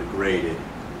or degraded,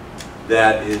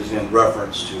 that is in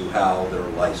reference to how they're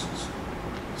licensed.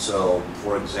 So,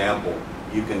 for example,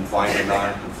 you can find a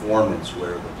non-conformance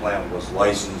where the plant was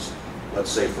licensed, let's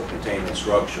say for containment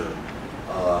structure.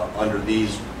 Under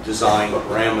these design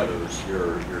parameters,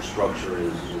 your structure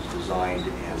is designed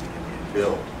and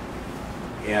built.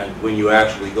 And when you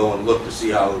actually go and look to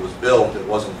see how it was built, it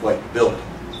wasn't quite built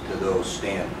to those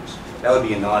standards. That would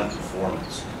be a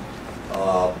non-conformance.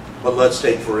 But let's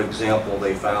take, for example,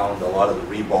 they found a lot of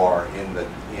the rebar in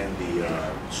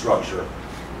the structure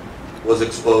was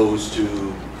exposed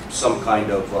to some kind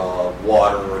of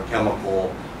water or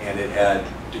chemical, and it had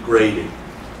degraded.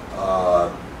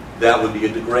 That would be a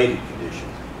degraded condition.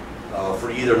 For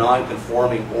either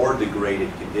non-conforming or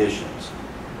degraded conditions,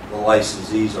 the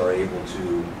licensees are able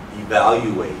to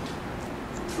evaluate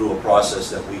through a process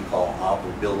that we call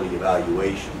operability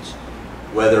evaluations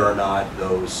whether or not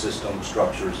those system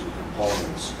structures and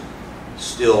components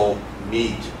still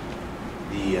meet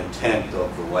the intent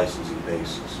of the licensing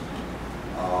basis.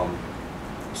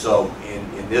 So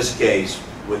in this case,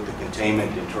 with the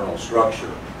containment internal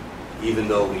structure, even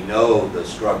though we know the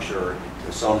structure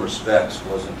in some respects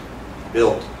wasn't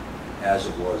built as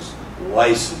it was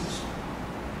licensed,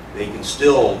 they can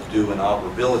still do an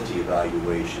operability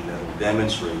evaluation that will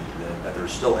demonstrate that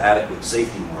there's still adequate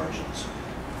safety margins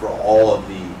for all of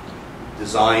the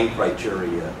design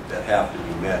criteria that have to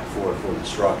be met for the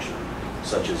structure,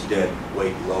 such as dead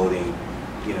weight loading,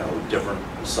 you know, different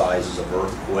sizes of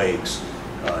earthquakes,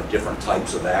 different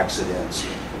types of accidents.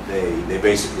 They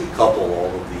basically couple all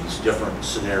of these different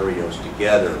scenarios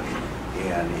together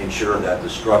and ensure that the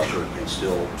structure can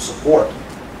still support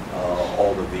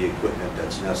all of the equipment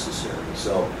that's necessary.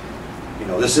 So, you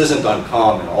know, this isn't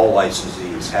uncommon. All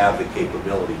licensees have the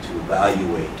capability to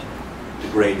evaluate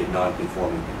degraded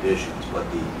non-conforming conditions, but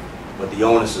the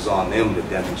onus is on them to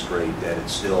demonstrate that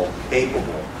it's still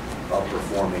capable of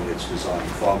performing its design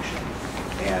function.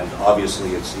 And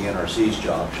obviously it's the NRC's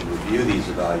job to review these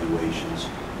evaluations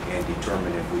and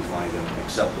determine if we find them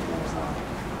acceptable or not.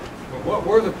 Well, what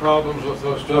were the problems with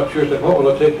those structures and what will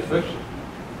it take to fix them?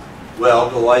 Well,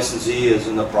 the licensee is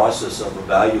in the process of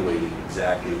evaluating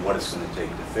exactly what it's going to take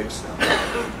to fix them.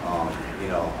 You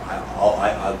know,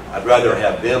 I'd rather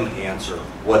have them answer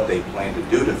what they plan to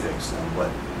do to fix them, but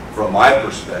from my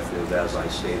perspective, as I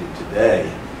stated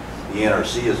today, the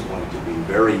NRC is going to be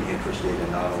very interested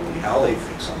in not only how they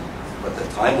fix them, but the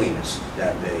timeliness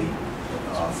that they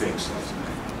fix them.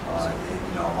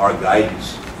 You know, our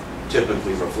guidance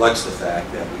typically reflects the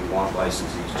fact that we want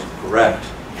licensees to correct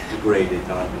degraded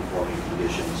non-conforming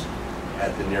conditions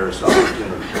at the nearest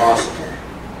opportunity possible,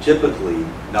 typically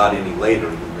not any later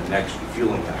than the next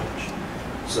refueling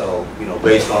outage. So, you know,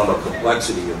 based on the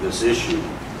complexity of this issue,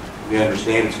 we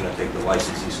understand it's going to take the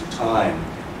licensee some time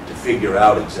to figure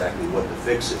out exactly what the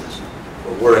fix is.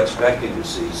 But we're expecting to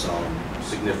see some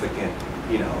significant,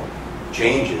 you know,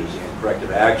 changes and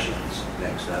corrective actions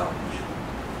next outage.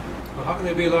 Well, how can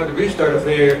they be allowed to restart if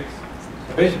they're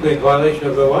basically in violation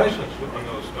of the license on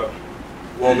those structures?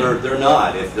 Well, they're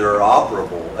not. If they're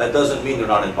operable, that doesn't mean they're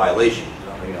not in violation.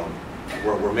 You know,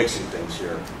 we're mixing things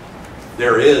here.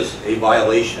 There is a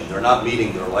violation. They're not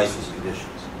meeting their license conditions.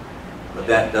 But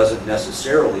that doesn't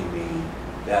necessarily mean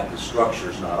that the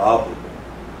structure is not operable,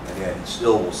 and yet it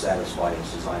still will satisfy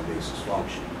its design basis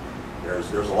function.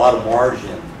 There's a lot of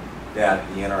margin that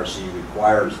the NRC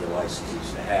requires the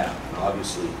licensees to have. And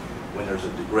obviously, when there's a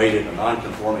degraded or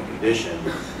non-conforming condition,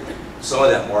 some of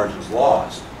that margin is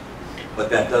lost, but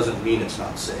that doesn't mean it's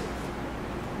not safe.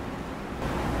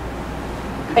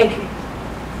 Thank you.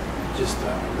 Just,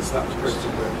 it's not the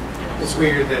person, but it's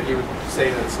weird that you would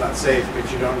say that it's not safe, but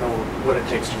you don't know what it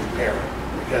takes to repair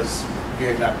it, because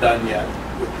you're not done yet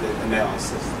with the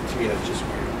analysis. To me, that's just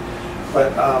weird.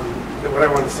 But what I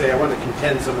want to say, I want to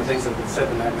contend some of the things that have been said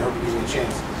tonight, and I hope you give me a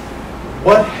chance.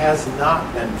 What has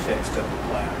not been fixed at the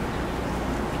plant?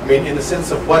 I mean, in the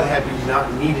sense of what have you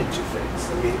not needed to fix?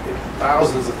 I mean,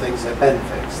 thousands of things have been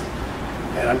fixed.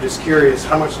 And I'm just curious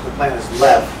how much of the plant is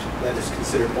left that is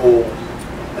considered old,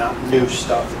 not new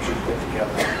stuff that you've put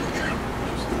together.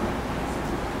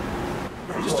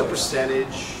 Just a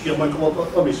percentage. Yeah, Michael,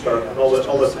 let me start, and I'll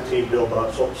let the team build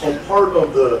on. So part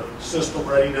of the system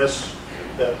readiness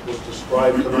that was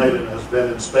described tonight and has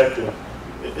been inspected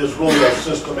is really a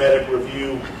systematic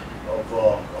review of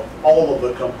all of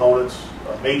the components,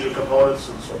 major components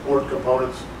and support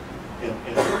components. And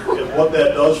what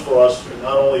that does for us, it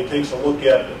not only takes a look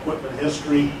at equipment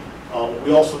history,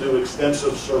 we also do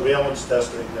extensive surveillance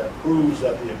testing that proves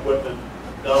that the equipment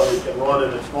not only can run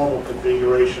in its normal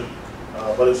configuration,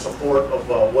 but in support of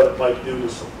what it might do to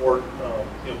support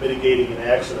mitigating an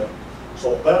accident.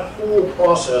 So that whole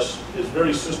process is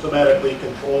very systematically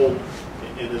controlled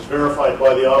and is verified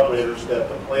by the operators that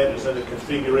the plant is in a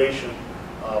configuration,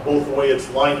 both the way it's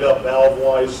lined up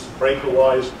valve-wise,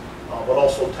 breaker-wise, but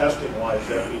also testing-wise,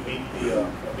 that we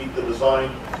meet the design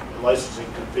and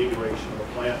licensing configuration of the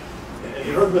plant. And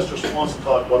you heard Mr. Swanson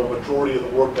talk about a majority of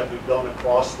the work that we've done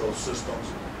across those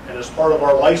systems. And as part of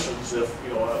our license, if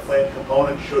a plant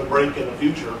component should break in the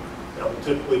future, we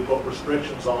typically put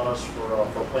restrictions on us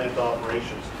for plant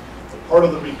operations. But part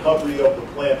of the recovery of the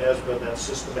plant has been that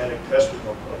systematic testing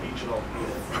of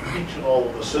each and all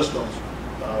of the systems,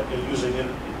 using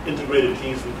integrated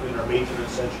teams between our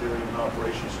maintenance, engineering, and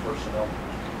operations personnel.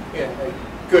 Yeah,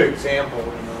 a good example.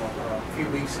 A few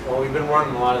weeks ago, we've been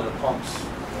running a lot of the pumps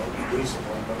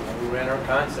recently, but when we ran our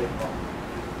concept pump,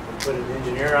 we put an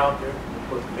engineer out there,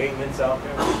 we put maintenance out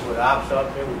there, we put ops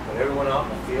out there, we put everyone out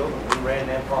in the field, and we ran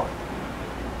that pump.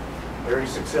 Very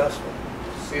successful.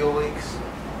 Seal leaks,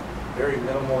 very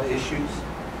minimal issues.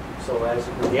 So as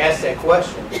when you ask that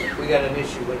question, if we got an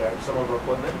issue with some of our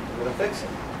equipment, we're going to fix it.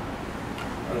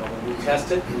 When we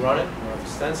test it and run it, we're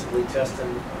extensively testing,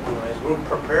 as we're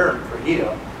preparing for heat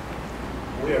up,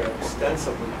 we are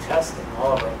extensively testing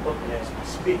all of our equipment as we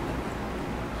speak.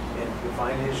 And if we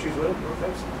find issues with it, we're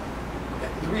fixing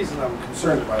it. The reason I'm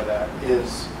concerned by that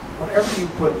is whenever you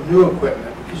put new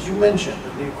equipment, because you mentioned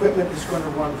that the equipment is going to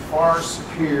run far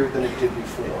superior than it did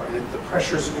before, and the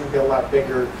pressures are going to be a lot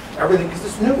bigger, everything, because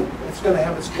it's new. It's going to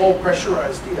have its full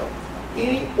pressurized deal.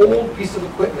 Any old piece of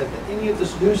equipment that any of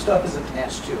this new stuff is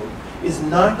attached to is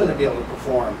not going to be able to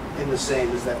perform in the same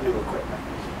as that new equipment.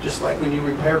 Just like when you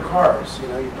repair cars, you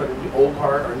know, you put a new old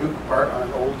part or a new part on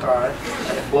an old car,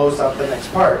 and it blows out the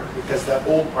next part because that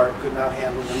old part could not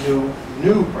handle the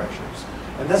new pressures.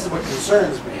 And this is what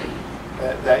concerns me,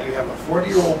 that you have a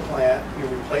 40-year-old plant, you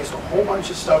replace a whole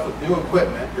bunch of stuff with new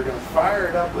equipment, you're going to fire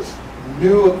it up with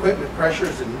new equipment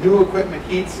pressures and new equipment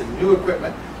heats and new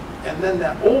equipment, and then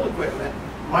that old equipment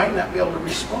might not be able to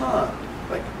respond,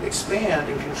 like expand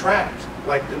and contract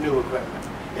like the new equipment.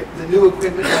 The new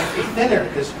equipment might be thinner,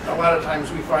 because a lot of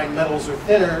times we find metals are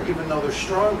thinner even though they're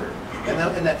stronger. And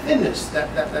that thinness,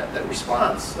 that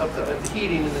response of the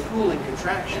heating and the cooling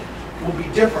contraction will be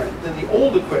different than the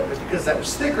old equipment, because that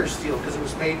was thicker steel because it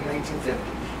was made in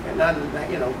 1950 and not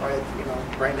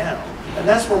right now. And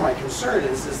that's where my concern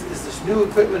is this new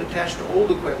equipment attached to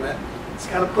old equipment. It's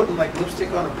kind of putting like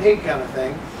lipstick on a pig kind of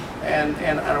thing.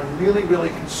 And I'm really, really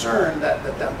concerned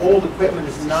that old equipment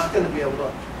is not going to be able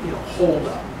to, hold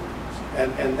up.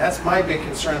 And that's my big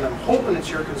concern, and I'm hoping it's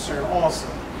your concern also.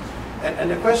 And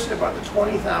the question about the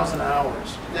 20,000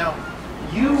 hours. Now,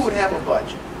 you would have a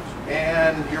budget,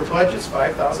 and your budget's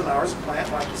 5,000 hours of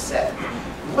plant, like you said.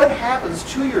 What happens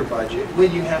to your budget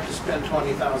when you have to spend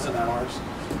 20,000 hours?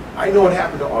 I know what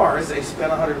happened to ours. They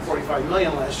spent $145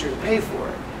 million last year to pay for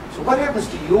it. So what happens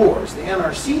to yours, the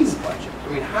NRC's budget? I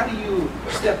mean, how do you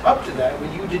step up to that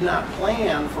when you did not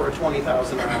plan for a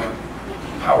 20,000 hour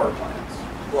power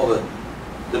plant? Well,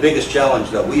 the biggest challenge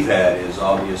that we've had is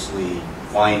obviously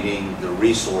finding the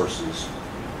resources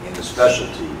in the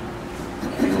specialty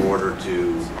in order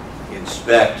to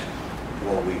inspect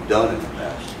what we've done in the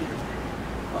past year.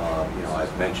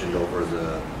 I've mentioned over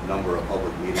the number of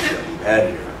public meetings that we've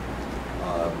had here,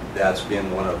 that's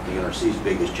been one of the NRC's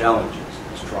biggest challenges,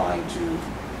 is trying to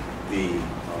be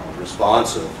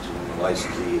responsive to when the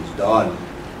licensee is done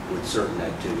with certain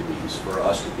activities for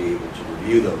us to be able to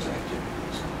review those activities.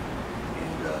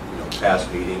 And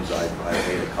past meetings, I've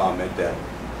made a comment that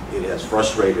it has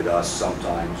frustrated us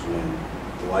sometimes when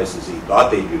the licensee thought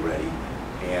they'd be ready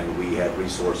and we had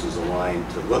resources aligned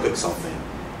to look at something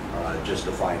just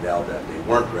to find out that they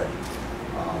weren't ready.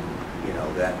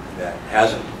 That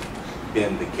hasn't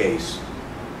been the case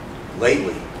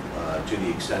lately to the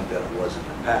extent that it was in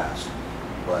the past.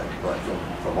 But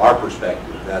from our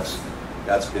perspective,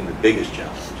 that's been the biggest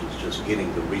challenge, is just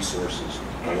getting the resources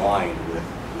aligned with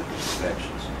the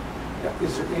inspections. Now,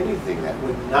 is there anything that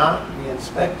would not be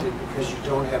inspected because you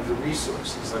don't have the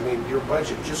resources? I mean, your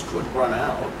budget just could run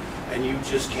out and you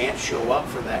just can't show up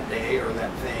for that day or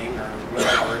that thing or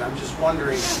whatever. And I'm just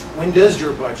wondering, when does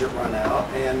your budget run out,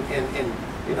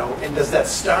 and does that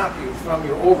stop you from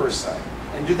your oversight?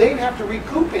 And do they have to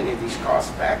recoup any of these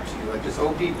costs back to you, like this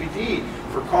OPPD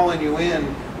for calling you in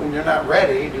when you're not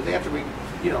ready? Do they have to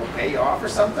pay you off or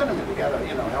something? I mean, they got to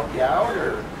help you out,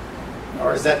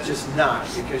 or is that just not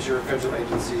because you're a federal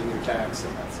agency and you're taxed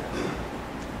and that's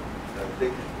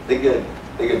it? They get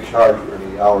charged for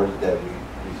the hours that we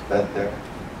spent there.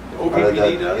 The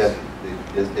OPPD does?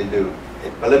 Yes, they do.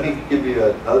 But let me give you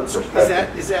another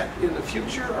perspective. Is that in the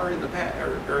future or in the past?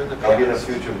 Or in the past? I'll be in the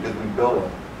future because we bill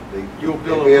them. You'll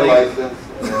bill them. They pay a late. license,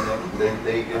 and then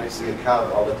they get the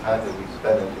account all the time that we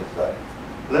spend on this site.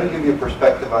 Let me give you a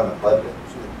perspective on the budget.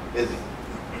 Is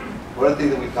one of the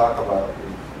things that we talk about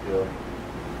is,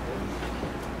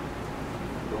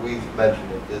 and Louise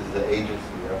mentioned it, is the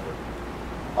agency effort.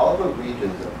 All the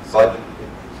regions are budget.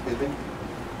 Excuse me.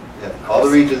 Yeah, all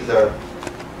the regions have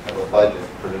a budget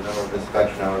for the number of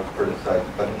inspection hours per the site.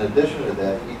 But in addition to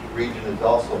that, each region is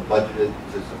also budgeted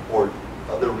to support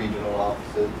other regional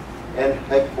offices and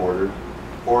headquarters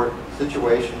for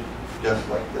situations just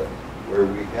like this, where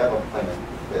we have a plant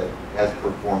that has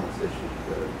performance issues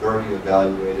that are thoroughly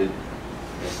evaluated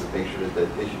and to make sure that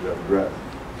the issues are addressed.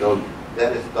 So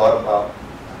that is thought about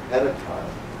ahead of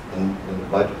time in the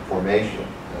budget formation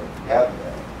to have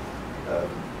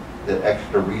the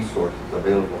extra resources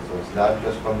available. So it's not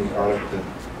just from the Arlington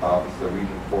office, the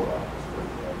Region 4 office, for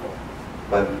example,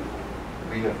 but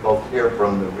we have both hear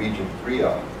from the Region 3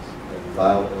 office in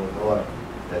Lisle, Illinois,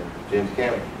 that James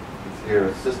Cameron is here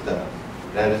assisting us.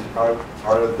 That is part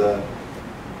of the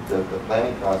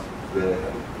planning process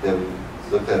that we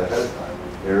looked at ahead of time.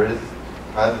 There is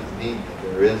times of need,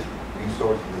 there is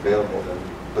resources available that we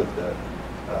put the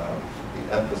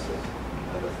emphasis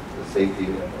on the safety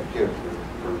and the care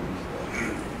for these.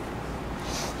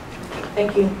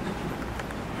 Thank you.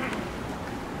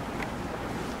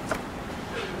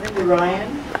 Mr.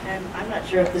 Ryan, and I'm not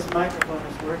sure if this microphone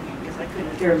is working because I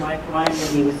couldn't hear Mike Ryan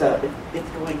when he was up. It's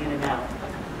going in and out.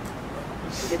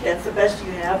 If that's the best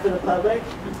you have for the public?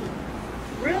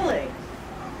 Really?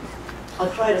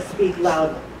 I'll try to speak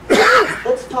loudly.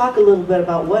 Let's talk a little bit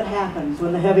about what happens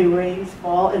when the heavy rains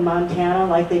fall in Montana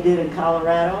like they did in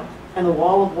Colorado, and the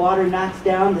wall of water knocks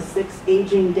down the 6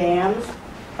 aging dams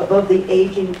above the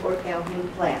aging Fort Calhoun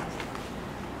plant.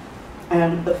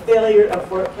 And the failure of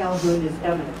Fort Calhoun is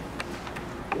imminent.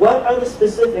 What are the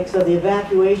specifics of the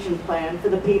evacuation plan for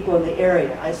the people in the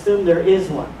area? I assume there is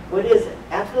one. What is it?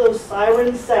 After those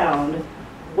sirens sound,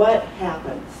 what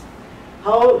happens?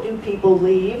 How do people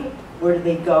leave? Where do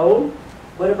they go?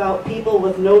 What about people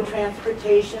with no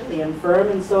transportation, the infirm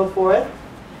and so forth?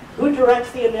 Who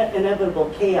directs the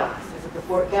inevitable chaos? Is it the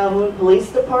Fort Calhoun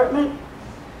Police Department?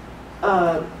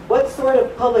 What sort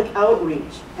of public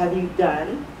outreach have you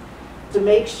done to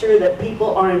make sure that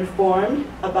people are informed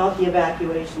about the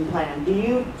evacuation plan? Do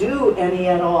you do any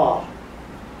at all?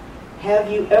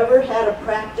 Have you ever had a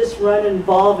practice run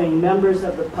involving members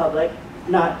of the public,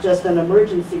 not just an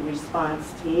emergency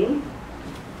response team?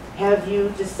 Have you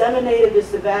disseminated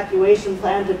this evacuation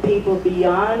plan to people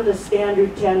beyond the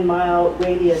standard 10-mile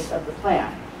radius of the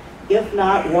plant? If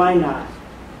not, why not?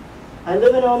 I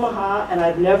live in Omaha, and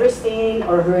I've never seen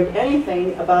or heard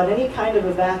anything about any kind of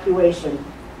evacuation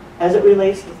as it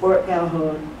relates to Fort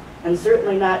Calhoun, and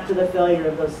certainly not to the failure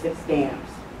of those 6 dams.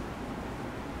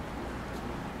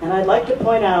 And I'd like to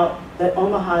point out that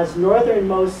Omaha's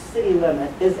northernmost city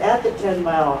limit is at the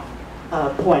 10-mile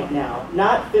point now,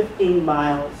 not 15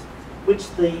 miles, which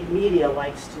the media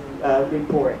likes to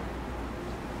report.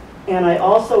 And I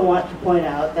also want to point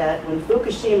out that when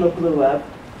Fukushima blew up,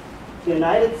 the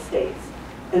United States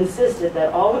insisted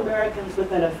that all Americans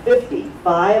within a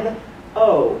 50-mile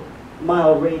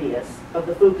radius of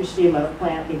the Fukushima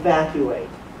plant evacuate.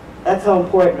 That's how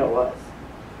important it was.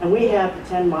 And we have the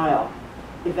 10-mile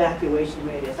evacuation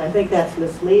radius. I think that's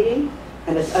misleading,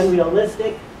 and it's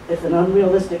unrealistic. It's an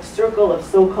unrealistic circle of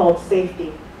so-called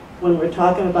safety when we're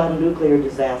talking about a nuclear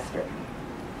disaster.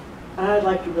 And I'd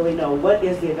like to really know, what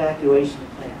is the evacuation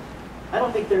plan? I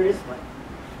don't think there is one.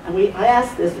 And I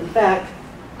asked this, in fact,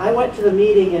 I went to the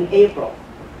meeting in April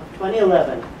of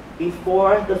 2011,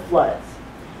 before the floods,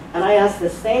 and I asked the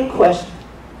same question,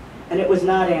 and it was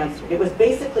not answered. It was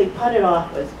basically punted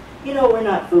off as, you know, we're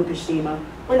not Fukushima,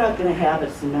 we're not going to have a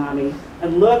tsunami,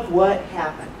 and look what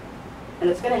happened. And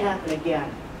it's going to happen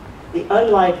again. The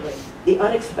unlikely, the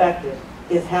unexpected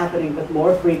is happening with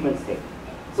more frequency.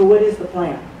 So what is the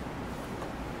plan?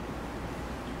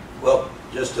 Well,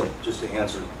 just to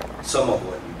answer some of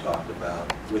what you talked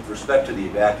about, with respect to the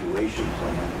evacuation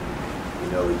plan, you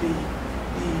know, the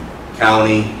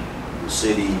county, the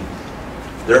city,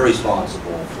 they're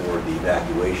responsible for the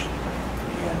evacuation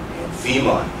plan, and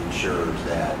FEMA ensures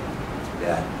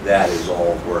that is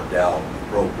all worked out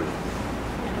appropriately.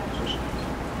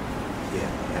 Yeah,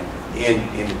 and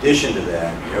in addition to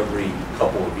that, every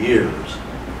couple of years,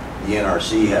 the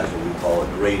NRC has what we call a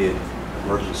graded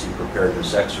emergency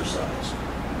preparedness exercise,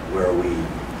 where we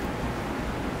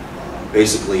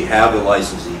basically have the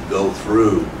licensee go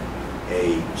through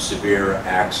a severe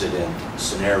accident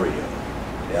scenario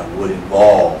that would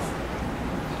involve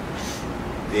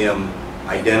them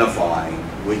identifying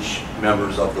which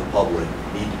members of the public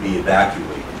need to be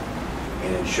evacuated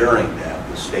and ensuring that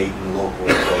the state and local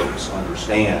folks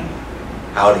understand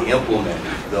how to implement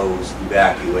those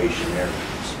evacuation areas.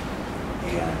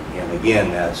 And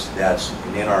again, that's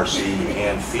an NRC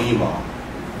and FEMA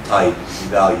type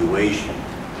evaluation.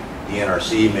 The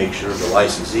NRC makes sure the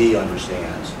licensee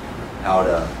understands how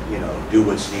to, you know, do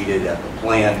what's needed at the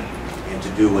plant and to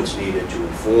do what's needed to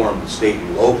inform the state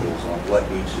and locals on what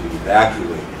needs to be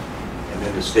evacuated. And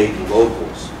then the state and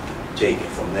locals take it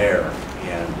from there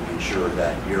and ensure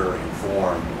that you're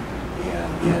informed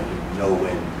and know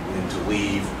when to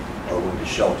leave or when to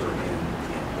shelter in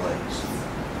place.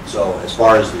 So as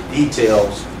far as the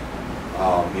details,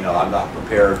 you know, I'm not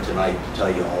prepared tonight to tell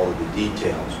you all of the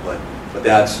details, but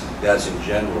that's in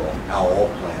general how all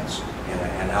plants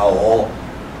and how all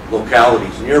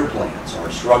localities near plants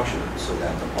are structured so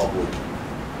that the public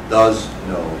does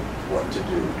know what to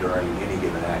do during any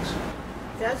given accident.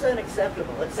 That's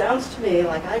unacceptable. It sounds to me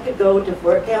like I could go to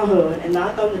Fort Calhoun and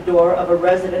knock on the door of a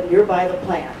resident nearby the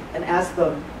plant and ask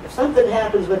them, if something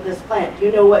happens with this plant, do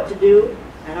you know what to do?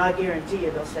 And I guarantee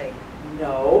you they'll say,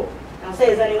 no. And I'll say,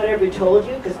 has anyone ever told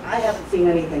you? Because I haven't seen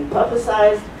anything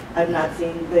publicized. I've not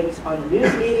seen things on the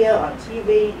news media, on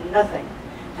TV, nothing.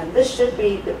 And this should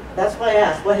be, that's why I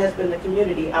asked, what has been the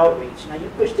community outreach? Now you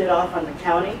pushed it off on the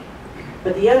county,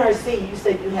 but the NRC, you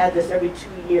said you had this every 2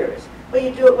 years. Well,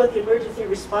 you do it with the emergency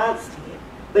response team,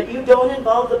 but you don't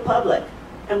involve the public,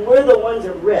 and we're the ones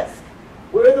at risk.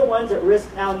 We're the ones at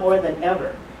risk now more than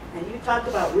ever. And you talk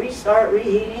about restart,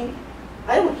 reheating.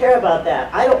 I don't care about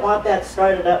that. I don't want that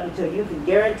started up until you can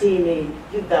guarantee me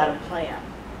you've got a plan.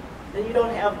 And you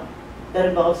don't have one that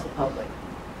involves the public.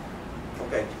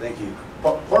 Okay, thank you.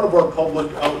 Part of our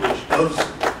public outreach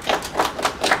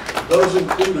does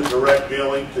include a direct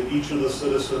mailing to each of the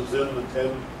citizens in the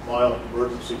 10-mile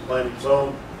emergency planning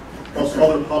zone, plus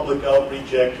other public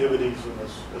outreach activities. And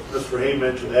as Mr. Hay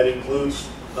mentioned, that includes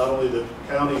not only the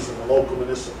counties and the local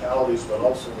municipalities, but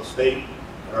also the state,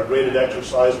 and our graded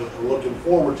exercise, which we're looking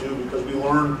forward to because we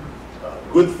learn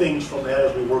good things from that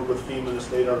as we work with FEMA and the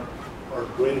state. Our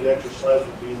graded exercise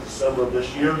will be in December of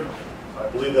this year. I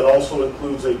believe that also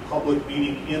includes a public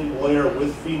meeting in Blair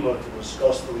with FEMA to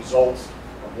discuss the results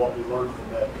of what we learned from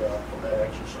that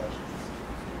exercise.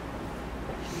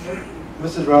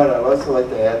 Mrs. Wright, I'd also like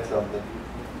to add something.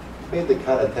 You made the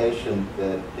connotation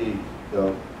that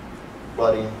the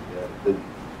flooding, the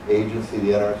agency,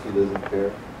 the NRC doesn't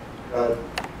care. I'd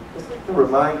just like to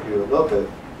remind you a little bit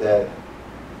that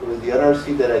it was the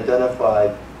NRC that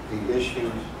identified the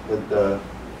issues with the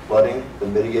flooding, the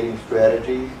mitigating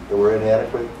strategies that were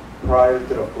inadequate prior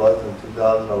to the floods in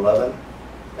 2011.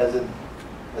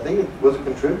 I think it was a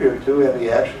contributor to and the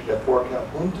actions that Fort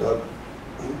Calhoun took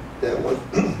that when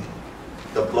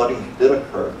the flooding did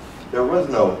occur, there was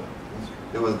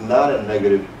not a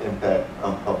negative impact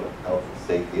on public health and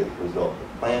safety as a result.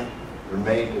 The plant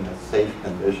remained in a safe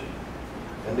condition.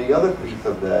 And the other piece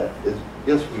of that is,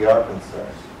 yes, we are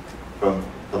concerned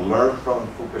to learn from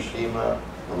Fukushima,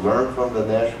 to learn from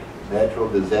the natural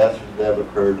disasters that have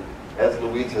occurred, as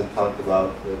Louise has talked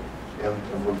about,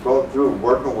 and we're going through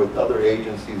working with other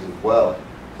agencies as well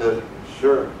to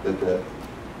ensure that the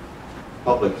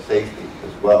public safety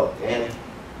as well. And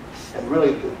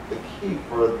really the key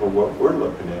for what we're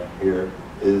looking at here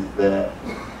is that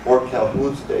Fort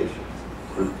Calhoun station,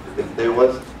 if there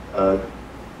was a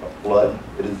flood,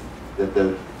 it is that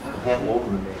the plant will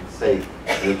remain safe,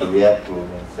 and that the reactor will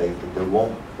remain safe, that there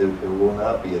will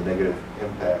not be a negative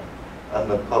impact on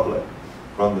the public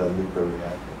from the nuclear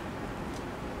reactor.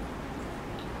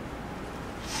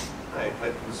 Hi,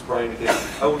 this is Brian again.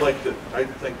 I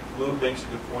think Lou makes a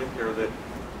good point here that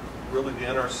really the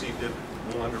NRC did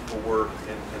wonderful work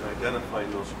in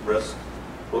identifying those risks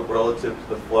relative to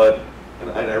the flood. And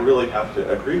I really have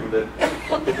to agree with it.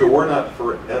 If it were not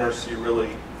for NRC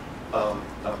really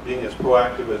being as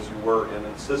proactive as you were and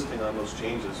insisting on those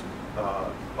changes,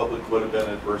 public would have been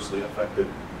adversely affected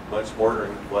much more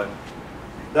during the flood.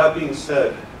 That being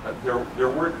said, there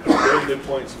were very good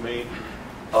points made.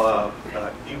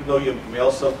 Even though you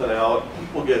mail something out,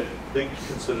 they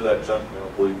consider that junk mail,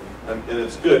 believe me. And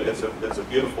it's good. It's a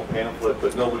beautiful pamphlet,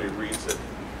 but nobody reads it.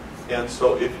 And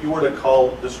so if you were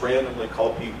to just randomly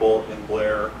call people in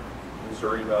Blair,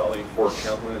 Missouri Valley, Fort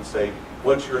Calhoun, and say,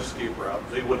 what's your escape route?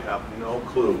 They would have no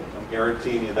clue. I'm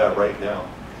guaranteeing you that right now.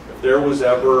 If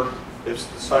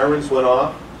the sirens went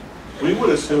off, we would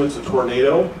assume it's a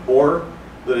tornado or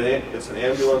that it's an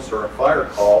ambulance or a fire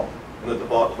call, and that the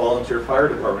volunteer fire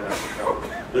department has to come.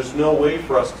 There's no way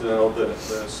for us to know that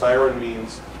the siren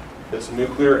means it's a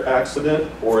nuclear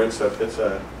accident, or it's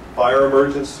a fire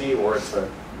emergency, or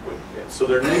so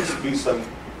there needs to be some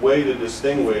way to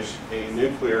distinguish a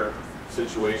nuclear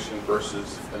situation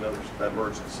versus another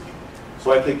emergency.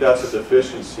 So I think that's a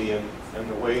deficiency in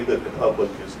the way that the public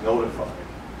is notified.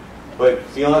 But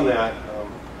beyond that,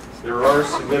 there are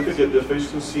significant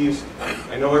deficiencies.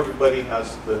 I know everybody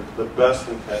has the best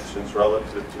intentions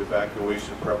relative to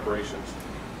evacuation preparations,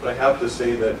 but I have to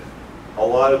say that a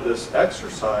lot of this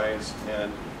exercise,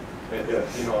 and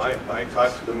I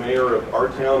talked to the mayor of our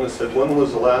town and said, when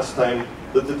was the last time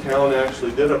that the town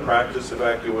actually did a practice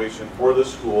evacuation for the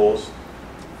schools,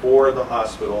 for the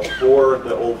hospital, for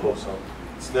the old folks home?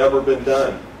 It's never been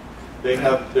done.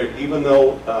 Even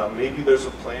though maybe there's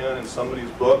a plan in somebody's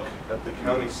book at the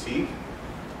county seat,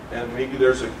 and maybe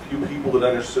there's a few people that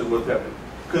understood what that meant,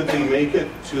 could they make it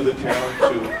to the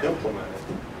town to implement it?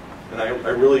 And I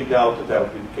really doubt that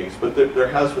would be the case. But there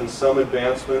has been some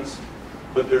advancements,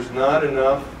 but there's not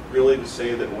enough really to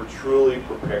say that we're truly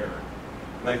prepared.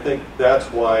 And I think that's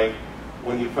why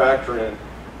when you factor in,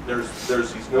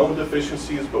 there's these known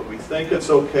deficiencies, but we think it's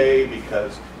okay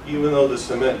because even though the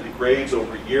cement degrades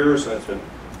over years, and it's been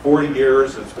 40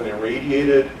 years, it's been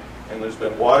irradiated, and there's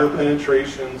been water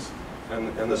penetrations, and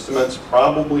the cement's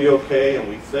probably okay, and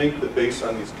we think that based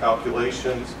on these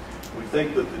calculations, we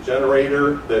think that the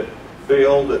generator that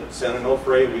failed at San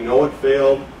Onofre, we know it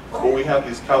failed, but we have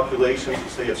these calculations to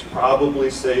say it's probably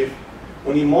safe.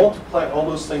 When you multiply all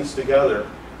those things together,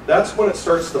 that's when it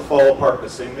starts to fall apart to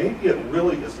say maybe it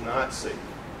really is not safe.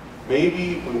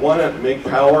 Maybe we want to make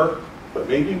power, but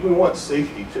maybe we want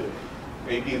safety too.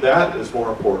 Maybe that is more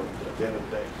important at the end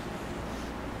of the day.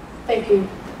 Thank you.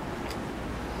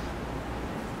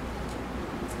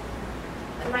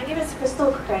 My name is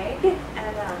Crystal Craig,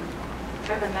 and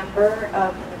I'm a member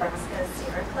of the Nebraska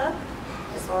Sierra Club,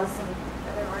 as well as some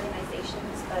other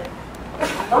organizations, but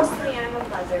mostly I'm a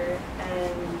mother,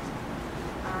 and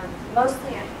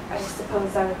mostly I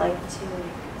suppose I would like to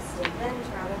make a statement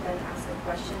rather than ask a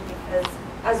question, because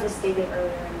as was stated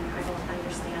earlier, I don't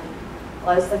understand,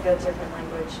 well, it's like a different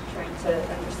language, trying to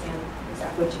understand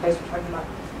exactly what you guys were talking about.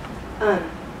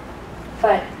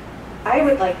 But I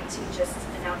would like to just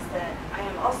announce that I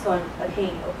am also a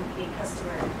paying OPPD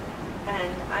customer,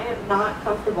 and I am not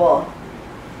comfortable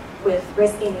with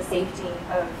risking the safety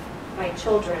of my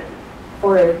children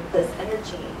for this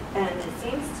energy. And it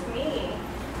seems to me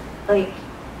like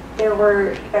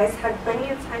you guys had plenty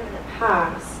of time in the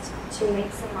past to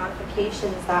make some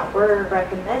modifications that were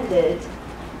recommended,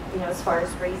 as far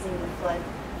as raising the flood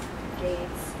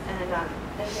gates and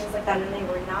things like that, and they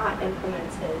were not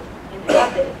implemented. And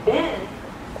had they been,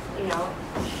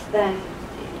 then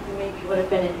you maybe would have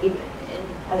been in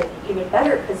an even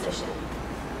better position.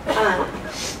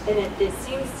 And it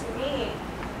seems to me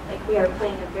like we are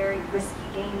playing a very risky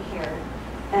game here,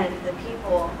 and the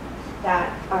people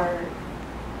that are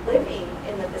living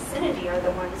in the vicinity are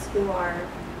the ones who are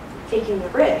taking the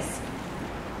risk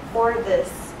for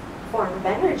this form of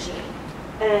energy.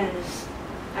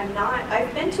 And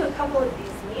I've been to a couple of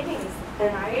these meetings,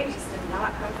 and I just am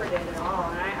not comforted at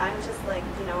all. And I'm just like,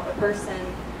 a person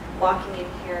walking in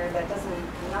here that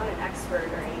I'm not an expert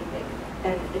or anything,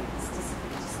 and it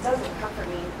just doesn't comfort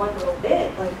me one little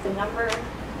bit. Like the number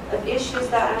of issues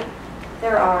that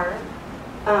there are,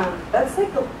 it's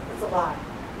a lot,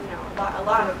 a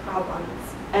lot of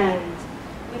problems, and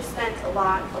we've spent a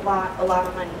lot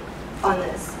of money on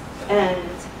this, and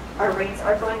our rates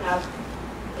are going up.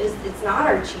 It's not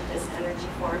our cheapest energy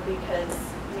form because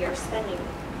we are spending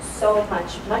so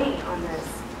much money on this.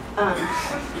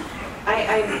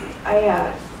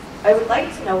 I would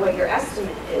like to know what your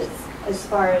estimate is as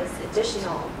far as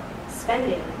additional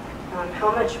spending.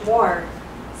 How much more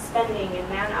spending and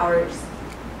man hours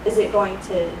is it going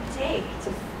to take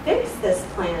to fix this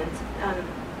plant?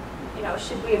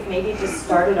 Should we have maybe just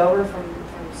started over from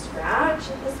scratch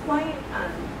at this point?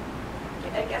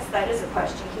 I guess that is a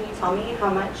question. Can you tell me how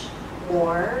much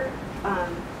more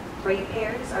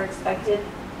ratepayers are expected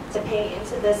to pay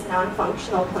into this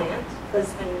non-functional plant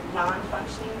that's been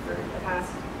non-functioning for the past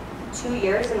 2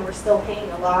 years, and we're still paying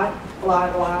a lot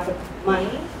of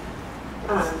money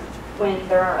when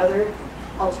there are other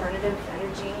alternative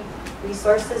energy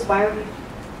resources? Why are we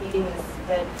beating this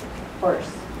dead horse?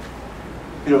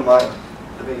 If you don't mind,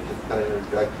 let me just kind of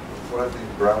interject. One of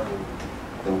these ground rules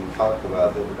that we talked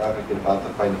about, that we're not going to get about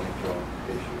the financial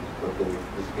issues, but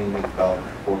this community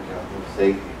development, forecasting,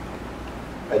 safety.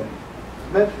 I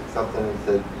mentioned something and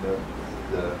said, this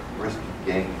is a risky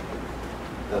game.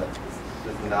 This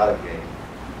is not a game,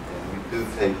 and we do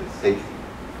take the safety.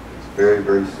 It's very,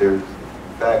 very seriously.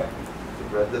 In fact,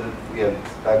 the residents we have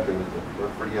inspectors that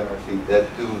work for the NRC that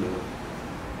do live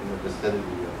in the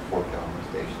vicinity of Fort Calhoun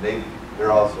Station.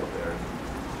 They're also there,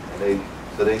 and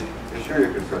they share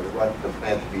your concern. They want the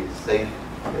plant to be as safe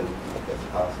as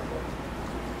possible.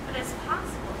 But as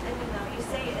possible, though, you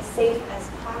say as safe as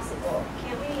possible.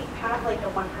 Can't we have like a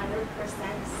 100%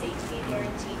 safety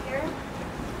guarantee here?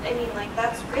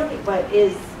 That's really what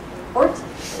is important,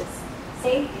 is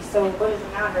safety. So what does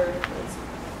it matter if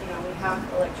we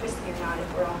have electricity or not,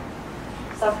 if we're all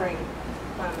suffering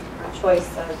from our choice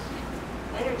of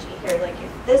energy here? Like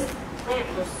if this plant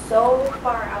was so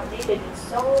far outdated and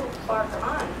so far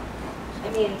gone,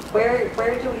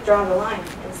 where do we draw the line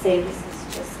and say this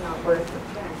is just not worth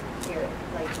it here?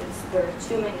 There are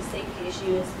too many safety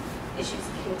issues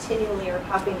continually are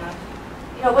popping up.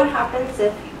 What happens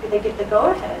if they get the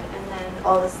go-ahead and then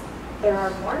there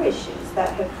are more issues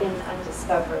that have been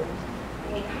undiscovered?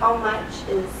 How much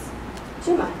is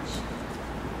too much?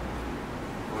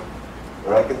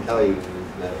 What I can tell you is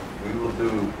that we will do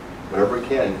whatever we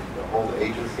can, the whole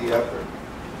agency effort,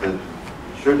 to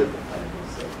ensure that the plant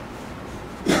is safe.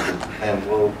 And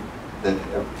that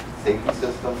safety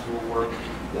systems will work,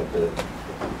 that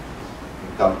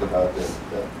we talked about the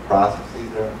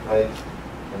processes are in place,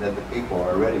 and that the people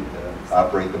are ready to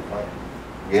operate the plant.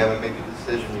 We haven't made a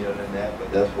decision yet on that,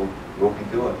 but that's what we'll be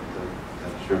doing to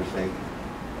ensure safety.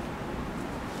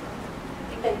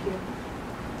 Thank you.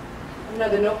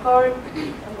 Another note card.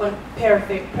 I'm going to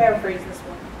paraphrase this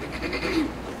one.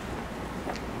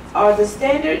 Are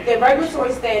the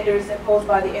regulatory standards imposed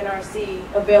by the NRC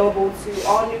available to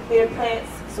all nuclear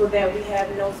plants so that we have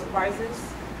no surprises?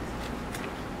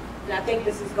 And I think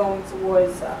this is going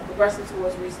towards, progressing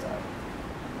towards restart.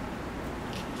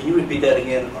 Can you repeat that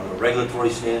again? Are the regulatory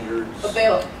standards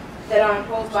That are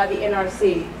imposed by the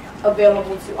NRC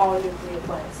available to all nuclear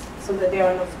plants so that there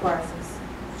are no surprises?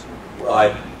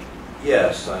 Well,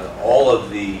 yes, all of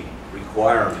the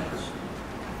requirements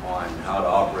on how to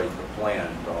operate the plant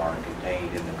are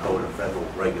contained in the Code of Federal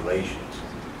Regulations.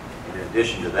 In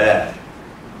addition to that,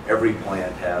 every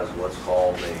plant has what's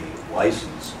called a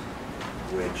license,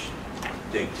 which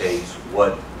dictates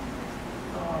what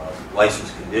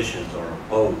license conditions are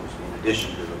imposed in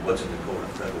addition to what's in the Code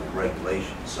of Federal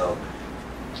Regulations. So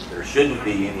there shouldn't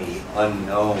be any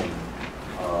unknown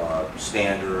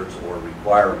standards or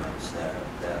requirements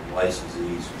that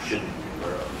licensees shouldn't be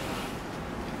aware of.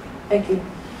 Thank you.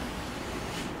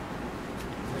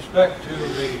 With respect to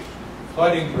the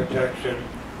flooding protection,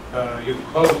 you've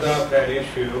closed out that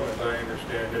issue, as I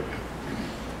understand it,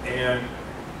 and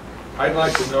I'd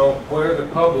like to know where the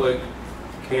public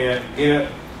can get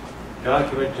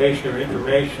documentation or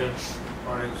information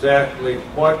on exactly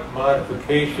what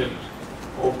modifications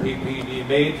OPPD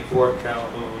made to Fort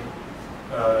Calhoun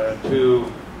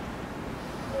to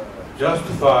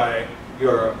justify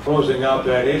your closing out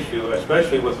that issue,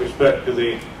 especially with respect to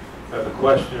the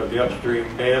question of the upstream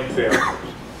dam failures.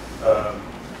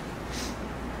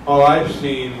 All I've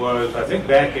seen was, I think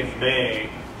back in May,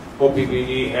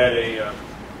 OPPD had a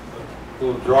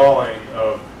little drawing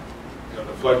of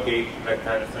the floodgate and that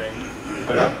kind of thing.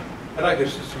 But I'd like to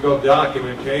see some real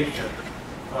documentation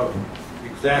of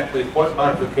exactly what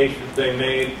modifications they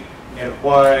made and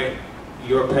why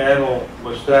your panel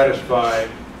was satisfied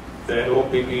that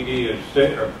OPPD is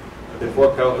safe, or that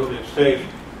Fort Calhoun is safe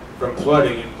from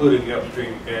flooding, including the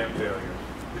upstream dam failures.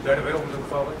 Is that available to the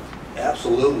public?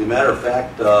 Absolutely. Matter of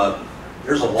fact,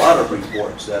 there's a lot of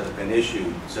reports that have been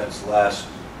issued since last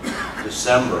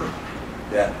December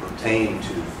that pertain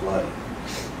to flooding.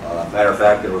 Matter of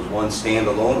fact, there was one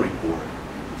standalone report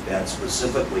that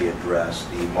specifically addressed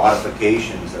the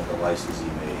modifications that the licensee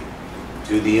made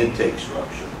to the intake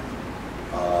structure,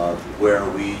 where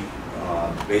we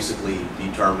basically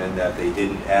determined that they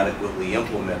didn't adequately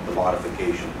implement the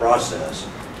modification process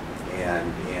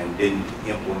and didn't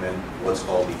implement what's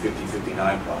called the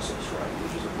 5059 process, right,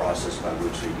 which is a process by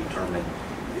which they determine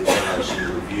is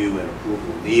NRC review and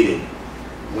approval needed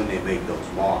when they make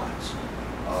those mods.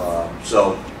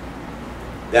 So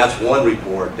that's one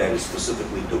report that is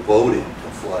specifically devoted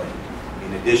to flooding.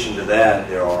 In addition to that,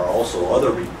 there are also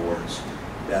other reports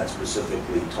that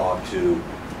specifically talk to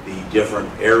the different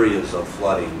areas of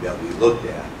flooding that we looked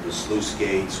at. The sluice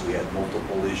gates, we had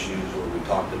multiple issues where we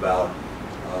talked about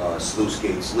sluice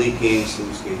gates leaking,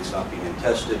 sluice gates not being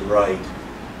tested right.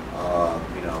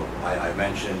 I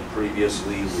mentioned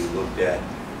previously we looked at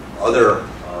other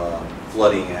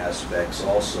flooding aspects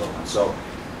also. And so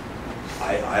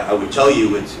I would tell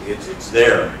you it's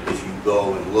there if you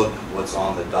go and look what's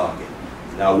on the docket.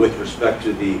 Now, with respect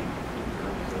to the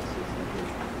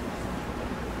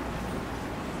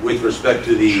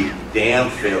dam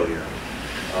failure,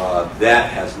 that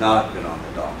has not been on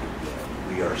the docket yet.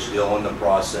 We are still in the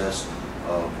process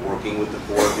of working with the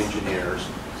Corps of Engineers.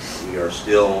 We are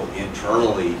still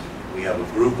internally, we have a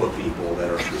group of people that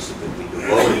are specifically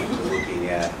devoted to looking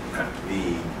at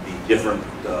the different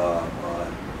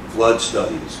flood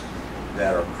studies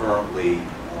that are currently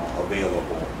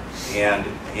available. And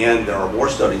there are more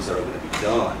studies that are going to be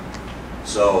done.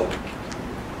 So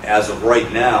as of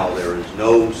right now, there is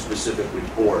no specific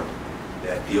report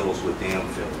that deals with dam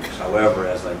failures. However,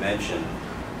 as I mentioned,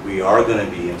 we are going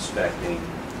to be inspecting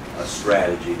a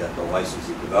strategy that the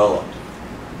licensee developed,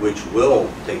 which will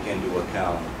take into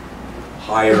account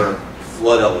higher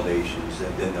flood elevations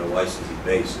than their licensing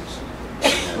basis.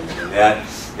 And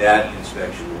that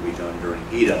inspection will be done during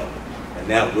heat up, and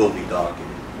that will be docketed.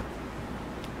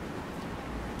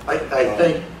 I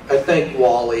think,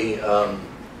 Wally,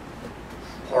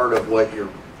 part of what your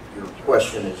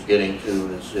question is getting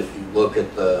to is if you look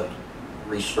at the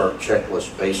restart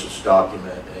checklist basis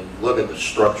document and you look at the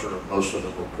structure of most of the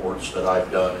reports that I've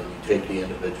done and you take the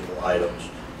individual items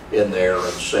in there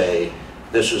and say,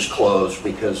 this is closed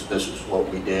because this is what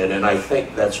we did. And I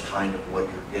think that's kind of what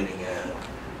you're getting at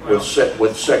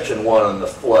with section 1 on the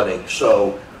flooding.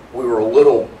 So we were a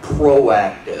little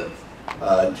proactive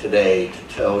today to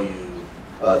tell you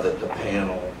that the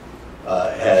panel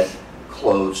had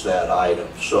closed that item.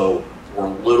 So we're a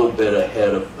little bit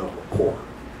ahead of the report.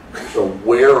 So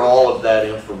where all of that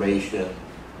information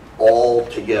all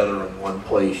together in one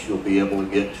place you'll be able to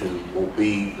get to will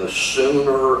be the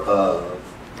sooner of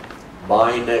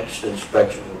my next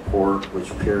inspection report, which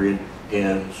period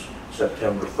ends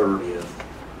September 30th,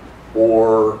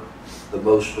 or the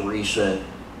most recent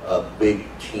big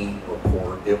team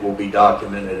report. It will be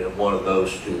documented in one of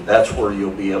those two. That's where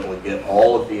you'll be able to get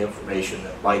all of the information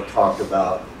that Mike talked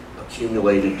about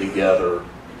accumulated together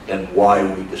and why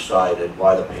we decided,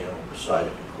 why the panel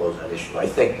decided to close that issue. I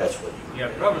think that's what you...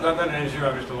 Yeah, Robert's not an engineer,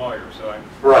 I'm just a lawyer, so I'm...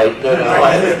 Right, no,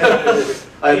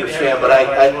 I understand, but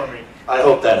I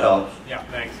hope that helps. Yeah,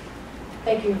 thanks.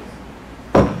 Thank you.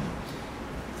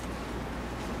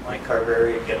 Mike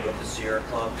Carberry again with the Sierra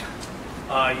Club.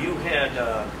 You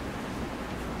had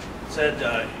said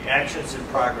actions in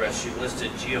progress. You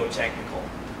listed geotechnical.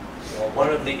 Well, one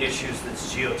of the issues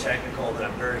that's geotechnical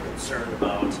that I'm very concerned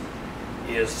about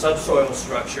is subsoil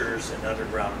structures and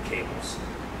underground cables.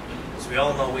 As we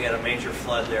all know, we had a major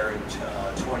flood there in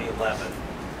 2011,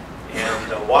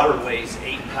 and water weighs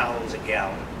 8 pounds a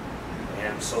gallon.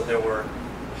 And so there were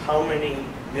how many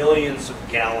millions of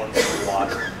gallons of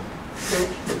water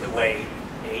that weigh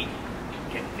 8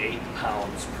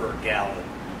 pounds per gallon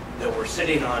that were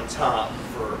sitting on top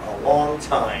for a long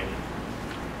time.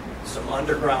 Some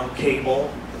underground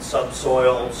cable and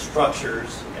subsoil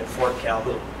structures at Fort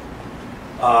Calhoun.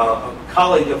 A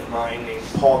colleague of mine named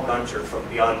Paul Gunter from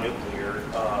Beyond Nuclear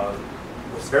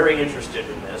was very interested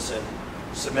in this and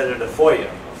submitted a FOIA,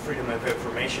 a Freedom of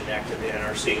Information Act to the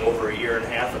NRC over a year and a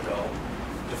half ago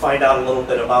to find out a little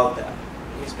bit about that.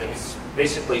 He's been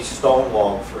basically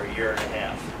stonewalled for a year and a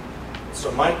half.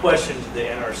 So my question to the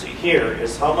NRC here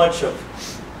is how much of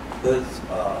this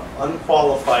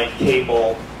unqualified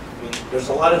cable, I mean, there's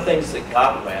a lot of things that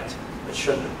got wet that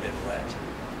shouldn't have been wet.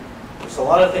 There's a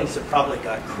lot of things that probably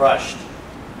got crushed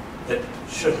that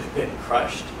shouldn't have been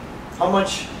crushed. How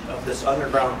much of this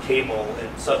underground cable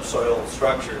and subsoil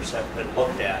structures have been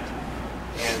looked at?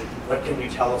 And what can you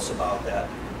tell us about that?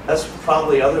 That's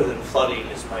probably, other than flooding,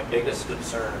 is my biggest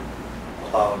concern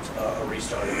about a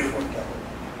restart of Fort Calhoun.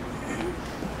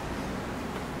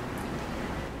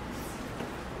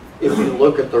 If you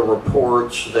look at the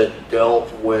reports that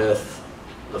dealt with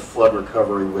the flood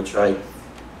recovery, which I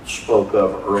spoke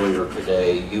of earlier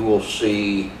today, you will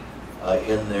see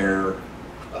in there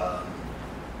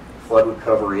flood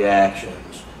recovery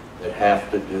actions that have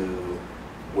to do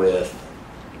with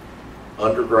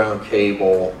underground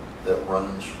cable that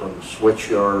runs from the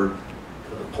switchyard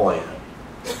to the plant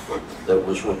that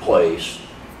was replaced.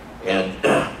 And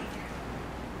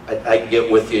I can get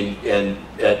with you and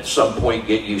at some point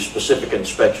get you specific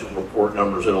inspection report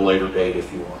numbers at a later date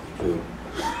if you want me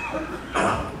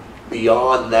to.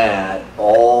 Beyond that,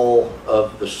 all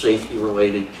of the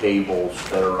safety-related cables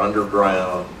that are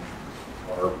underground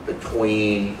are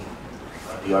between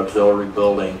the auxiliary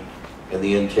building and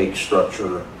the intake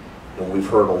structure. And we've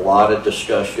heard a lot of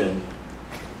discussion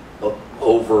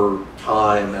over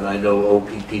time, and I know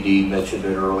OPPD mentioned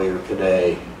it earlier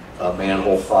today,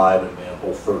 manhole 5 and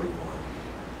manhole 31.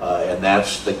 And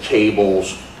that's the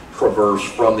cables traverse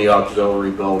from the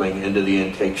auxiliary building into the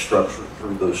intake structure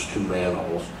through those two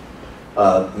manholes.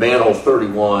 Manhole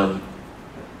 31,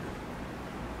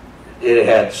 it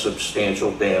had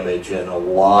substantial damage and a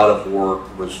lot of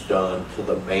work was done to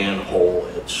the manhole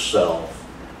itself.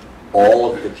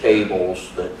 All of the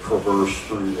cables that traverse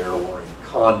through there were in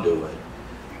conduit.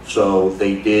 So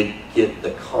they did get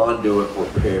the conduit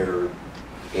repaired,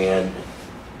 and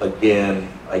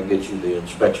again, I get you the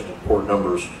inspection report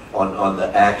numbers on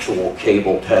the actual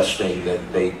cable testing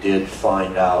that they did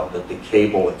find out that the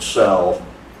cable itself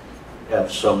had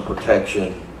some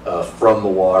protection from the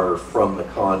water, from the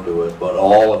conduit, but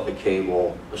all of the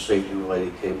cable, the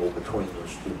safety-related cable between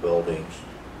those two buildings,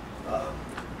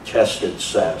 tested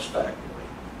satisfactorily.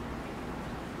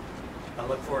 I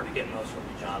look forward to getting those from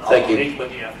you, John. Thank you. I'll meet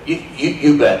with you after.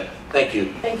 You bet. Thank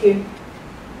you. Thank you.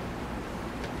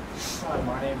 Hi,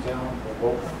 my name's Alan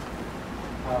Wolfen.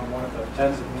 I'm one of the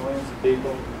tens of millions of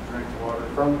people who drink water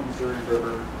from the Missouri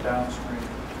River downstream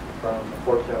from the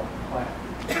Fort Calhoun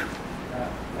plant.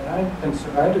 And I'm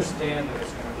concerned, I understand that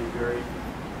it's going to be very,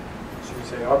 should we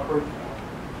say, awkward,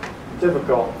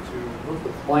 difficult to move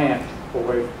the plant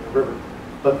away from the river.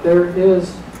 But there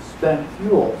is spent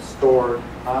fuel stored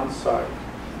on site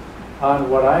on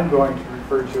what I'm going to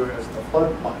refer to as the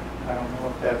flood plain. I don't know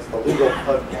if that's the legal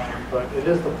flood plain, but it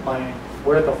is the plain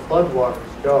where the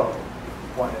floodwaters go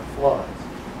when it floods.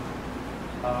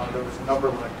 There was a number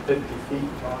like 50 feet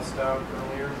tossed out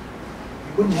earlier.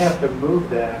 You wouldn't have to move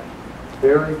that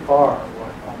very far,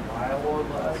 like a mile or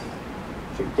less,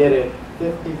 to get it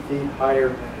 50 feet higher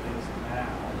than it is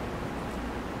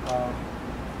now.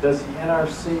 does the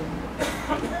NRC,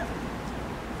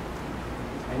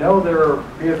 I know there are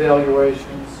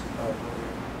reevaluations of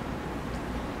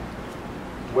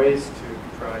ways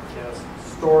to broadcast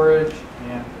storage,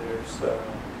 and there's a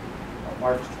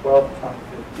March 12,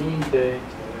 2015 date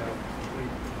to have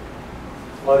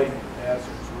flooding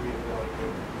hazards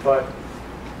reevaluated. But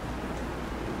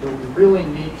do we really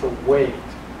need to wait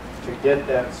to get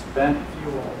that spent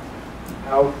fuel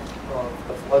out of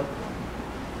the floodplain?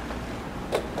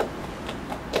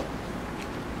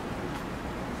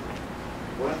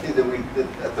 One thing that we did,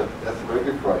 that's a very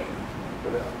good question.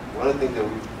 But one of the things that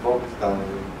we focused on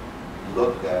and we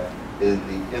looked at is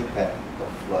the impact of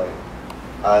flooding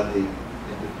on the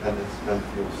independent spent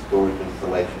fuel storage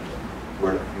installations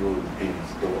where the fuel is being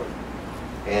stored.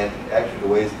 And actually the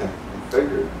way it's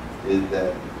configured is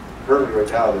that currently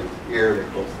right now there's air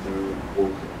that goes through and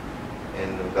pulls it.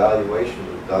 And an evaluation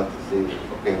was done to see,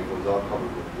 okay, if it was all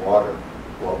covered with water,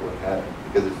 what would happen?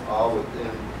 Because it's all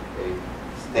within a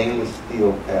stainless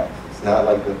steel caps. It's not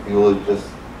like the fuel is just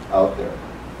out there,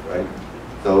 right?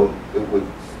 So it would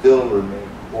still remain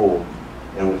cool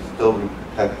and would still be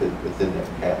protected within that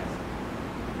cap.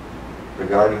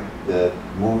 Regarding the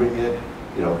moving it,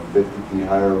 50 feet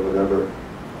higher or whatever,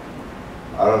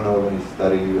 I don't know of any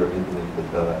study or anything that's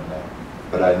been done on that.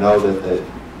 But I know that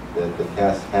the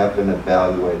casts have been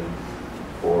evaluated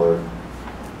for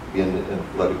being in a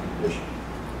flooded condition.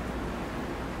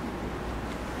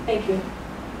 Thank you.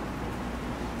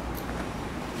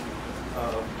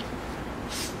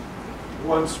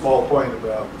 One small point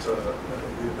about the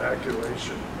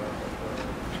evacuation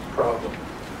problem.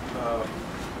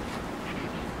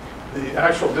 The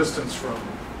actual distance from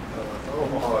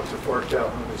Omaha to Fort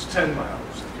Calhoun is 10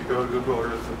 miles. If you go to Google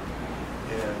Earth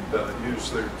and use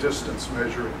their distance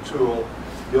measuring tool,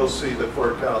 you'll see that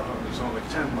Fort Calhoun is only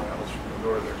 10 miles from the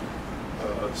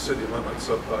northern city limits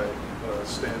up by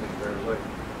Standing Bear Lake.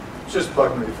 It's just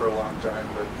bugged me for a long time,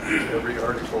 but every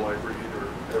article I read or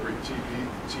every TV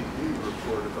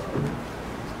report about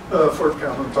it, Fort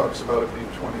Calhoun talks about it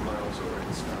being 20 miles away.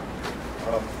 It's not.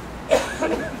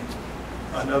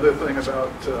 Another thing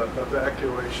about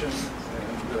evacuation,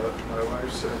 and my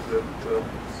wife said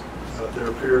that there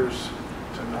appears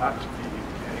to not be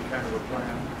any kind of a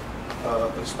plan,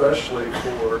 especially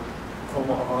for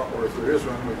Omaha, or if there is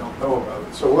one, we don't know about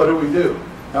it. So what do we do?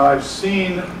 Now I've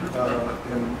seen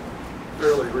in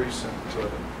fairly recent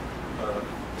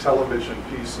television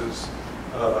pieces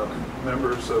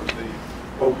members of the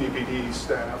OPPD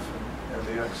staff and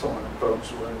the excellent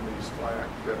folks wearing these black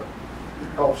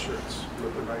golf shirts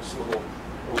with a nice little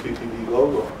OPPD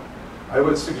logo on it. I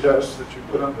would suggest that you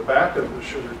put on the back of the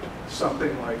shirt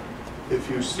something like, "If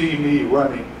you see me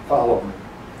running, follow me."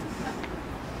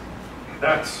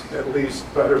 That's at least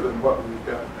better than what we've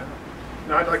got now.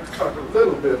 Now I'd like to talk a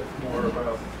little bit more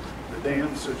about the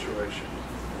dam situation.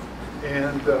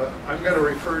 And I'm going to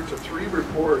refer to 3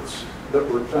 reports that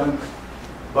were done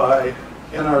by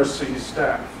NRC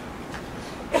staff.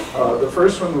 The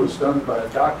first one was done by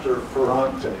Dr.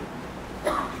 Ferrante.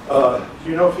 Do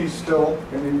you know if he's still,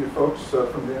 any of you folks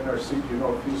from the NRC, do you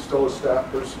know if he's still a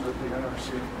staff person at the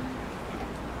NRC?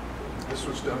 This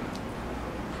was done?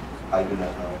 I do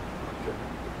not know. Okay.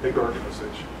 Big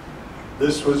organization.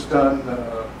 This was done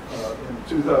in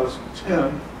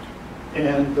 2010,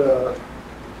 and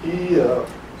he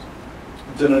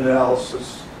did an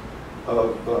analysis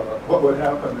of what would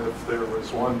happen if there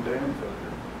was one dam failure.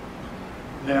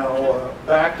 Now,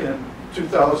 back in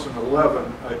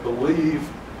 2011, I believe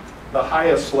the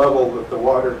highest level that the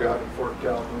water got at Fort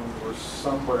Calhoun was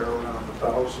somewhere around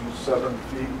 1,007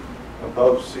 feet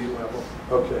above sea level.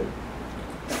 Okay.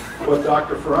 What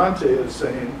Dr. Ferrante is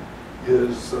saying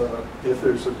is if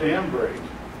there's a dam break,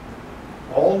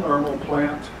 all normal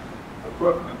plant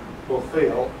equipment will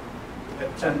fail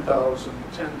at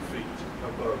 10,010 feet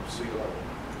above sea level,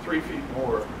 3 feet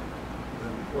more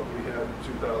than what we had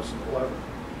in 2011.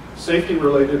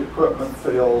 Safety-related equipment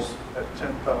fails at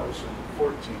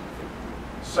 10,014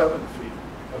 feet, 7 feet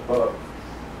above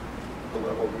the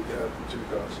level we had in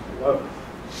 2011.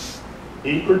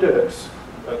 He predicts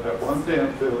that that one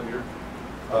dam failure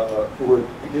would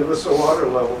give us a water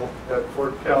level at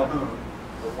Fort Calhoun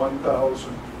of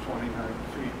 1,029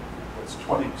 feet. That's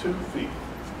 22 feet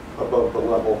above the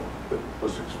level that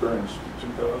was experienced in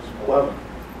 2011.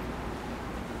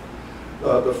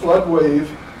 The flood wave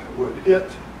would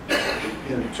hit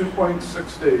in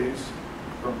 2.6 days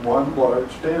from one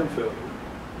large dam failure.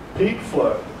 Peak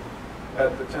flood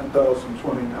at the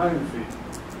 10,029 feet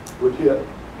would hit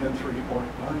in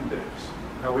 3.9 days.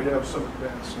 Now we have some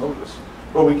advance notice,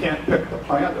 but we can't pick the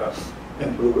plant up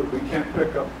and move it. We can't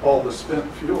pick up all the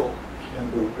spent fuel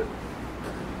and move it.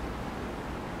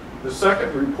 The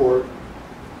second report,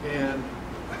 and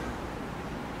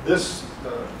this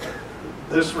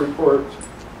report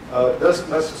doesn't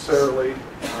necessarily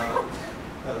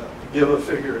give a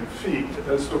figure in feet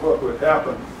as to what would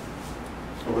happen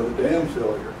with a dam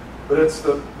failure, but it's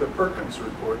the Perkins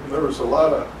report. And there was a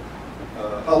lot of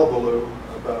hullabaloo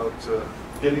about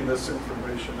getting this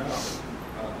information out.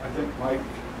 I think, Mike,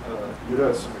 you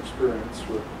had some experience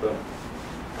with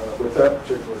that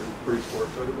particular report,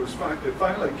 but it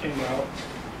finally came out,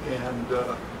 and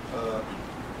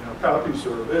copies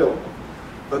are available.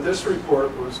 But this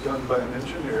report was done by an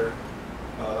engineer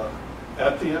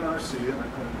at the NRC, an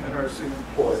NRC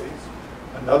employee,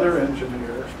 another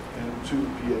engineer, and 2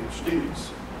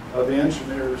 PhDs. The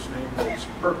engineer's name was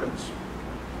Perkins,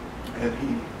 and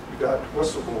he got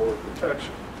whistleblower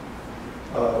protection.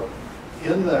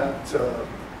 In that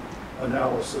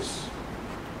analysis,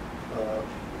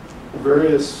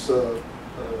 various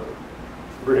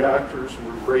reactors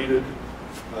were rated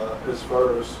as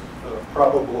far as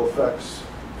probable effects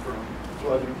from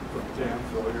flooding, from dam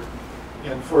failure,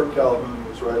 and Fort Calhoun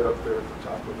was right up there at the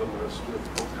top of the list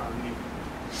with Oconee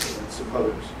and some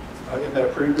others. In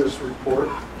that previous report,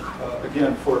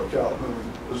 again, Fort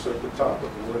Calhoun was at the top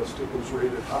of the list. It was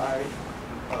rated high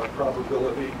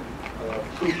probability.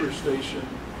 Cooper Station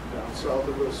down south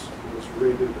of us was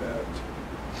rated at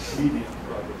medium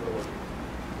probability.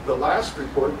 The last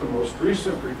report, the most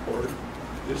recent report,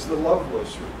 is the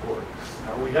Loveless report.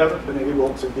 Now, we haven't been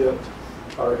able to get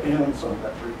our hands on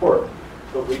that report,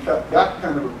 but we got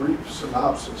kind of a brief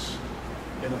synopsis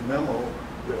in a memo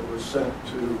that was sent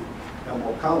to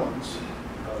Elmo Collins,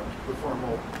 the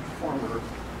former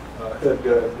head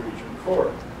guy of Region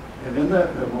 4. And in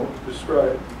that memo, it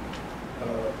described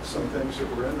some things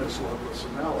that were in this Loveless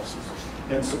analysis.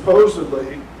 And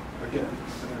supposedly, again,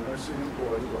 an NRC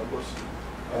employee, Loveless,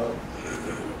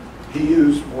 he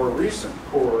used more recent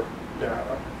core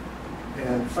data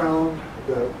and found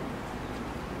that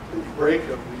the break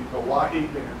of the Oahe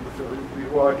Dam, the failure of the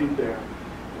Oahe Dam,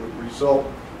 would result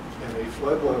in a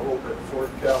flood level at Fort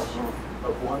Calhoun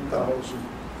of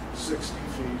 1,060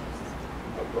 feet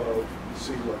above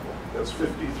sea level. That's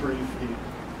 53 feet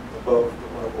above the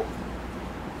level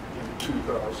in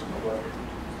 2011.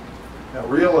 Now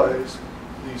realize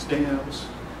these dams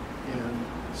in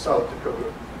South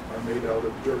Dakota are made out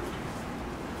of dirt.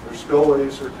 Their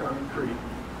spillways are concrete,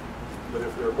 but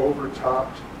if they're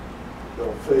overtopped,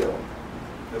 they'll fail.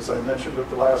 As I mentioned at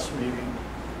the last meeting,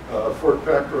 Fort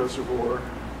Peck Reservoir,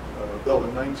 built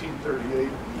in 1938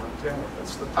 in Montana,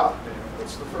 that's the top dam,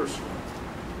 that's the first one,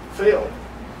 failed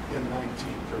in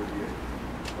 1938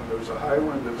 when there was a high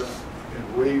wind event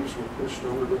and waves were pushed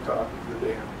over the top of the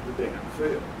dam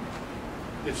failed.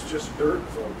 It's just dirt,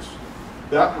 folks.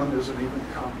 That one isn't even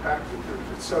compacted dirt.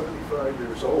 It's 75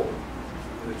 years old,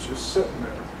 and it's just sitting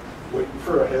there waiting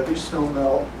for a heavy snow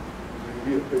melt,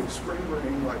 maybe a big spring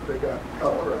rain like they got in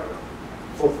Colorado.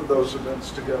 Both of those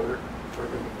events together are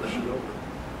going to push it over.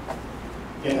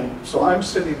 And so I'm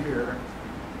sitting here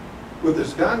with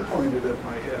this gun pointed at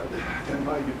my head, and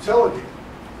my utility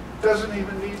doesn't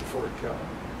even need Fort Calhoun.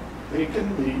 They can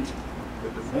meet the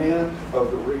demand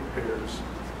of the ratepayers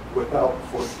without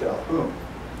Fort Calhoun.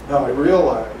 Now I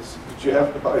realize that you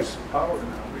have to buy some power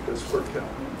now because Fort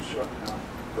Calhoun is shut down.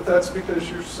 But that's because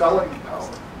you're selling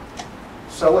power.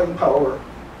 Selling power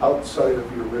outside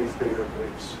of your ratepayer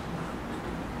base.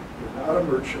 You're not a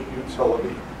merchant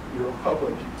utility, you're a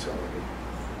public utility.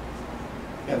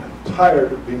 And I'm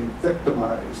tired of being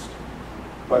victimized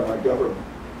by my government.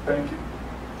 Thank you.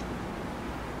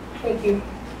 Thank you.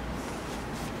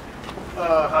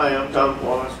 Hi, I'm Tom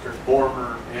Gloucester,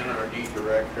 former NRD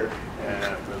director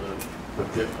for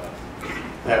the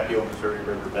Papio, Missouri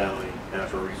River Valley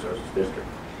Natural Resources District.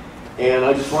 And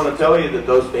I just want to tell you that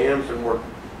those dams are more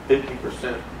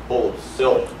 50% full of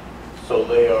silt, so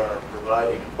they are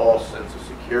providing a false sense of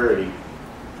security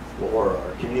for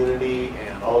our community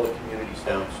and all the communities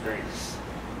downstream.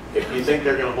 If you think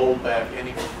they're going to hold back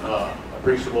any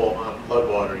appreciable amount of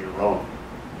floodwater, you're wrong.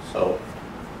 So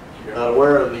if you're not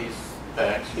aware of these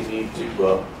facts, you need to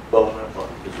blow them up on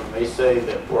it. Because when they say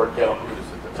that Fort Calhoun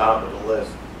is at the top of the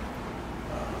list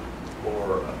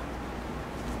for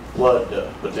flood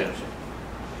potential,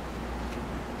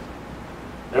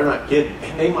 they're not kidding.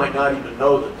 And they might not even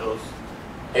know that those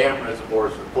dam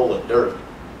reservoirs are full of dirt.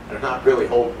 They're not really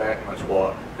holding back much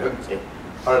water. It doesn't take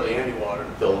hardly any water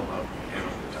to fill them up.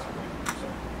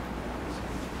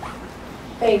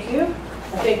 Thank you.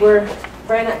 I think we're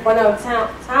run out of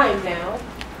time now.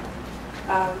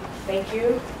 Thank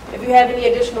you. If you have any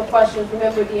additional questions,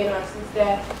 remember the NRC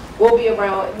staff will be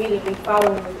around immediately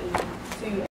following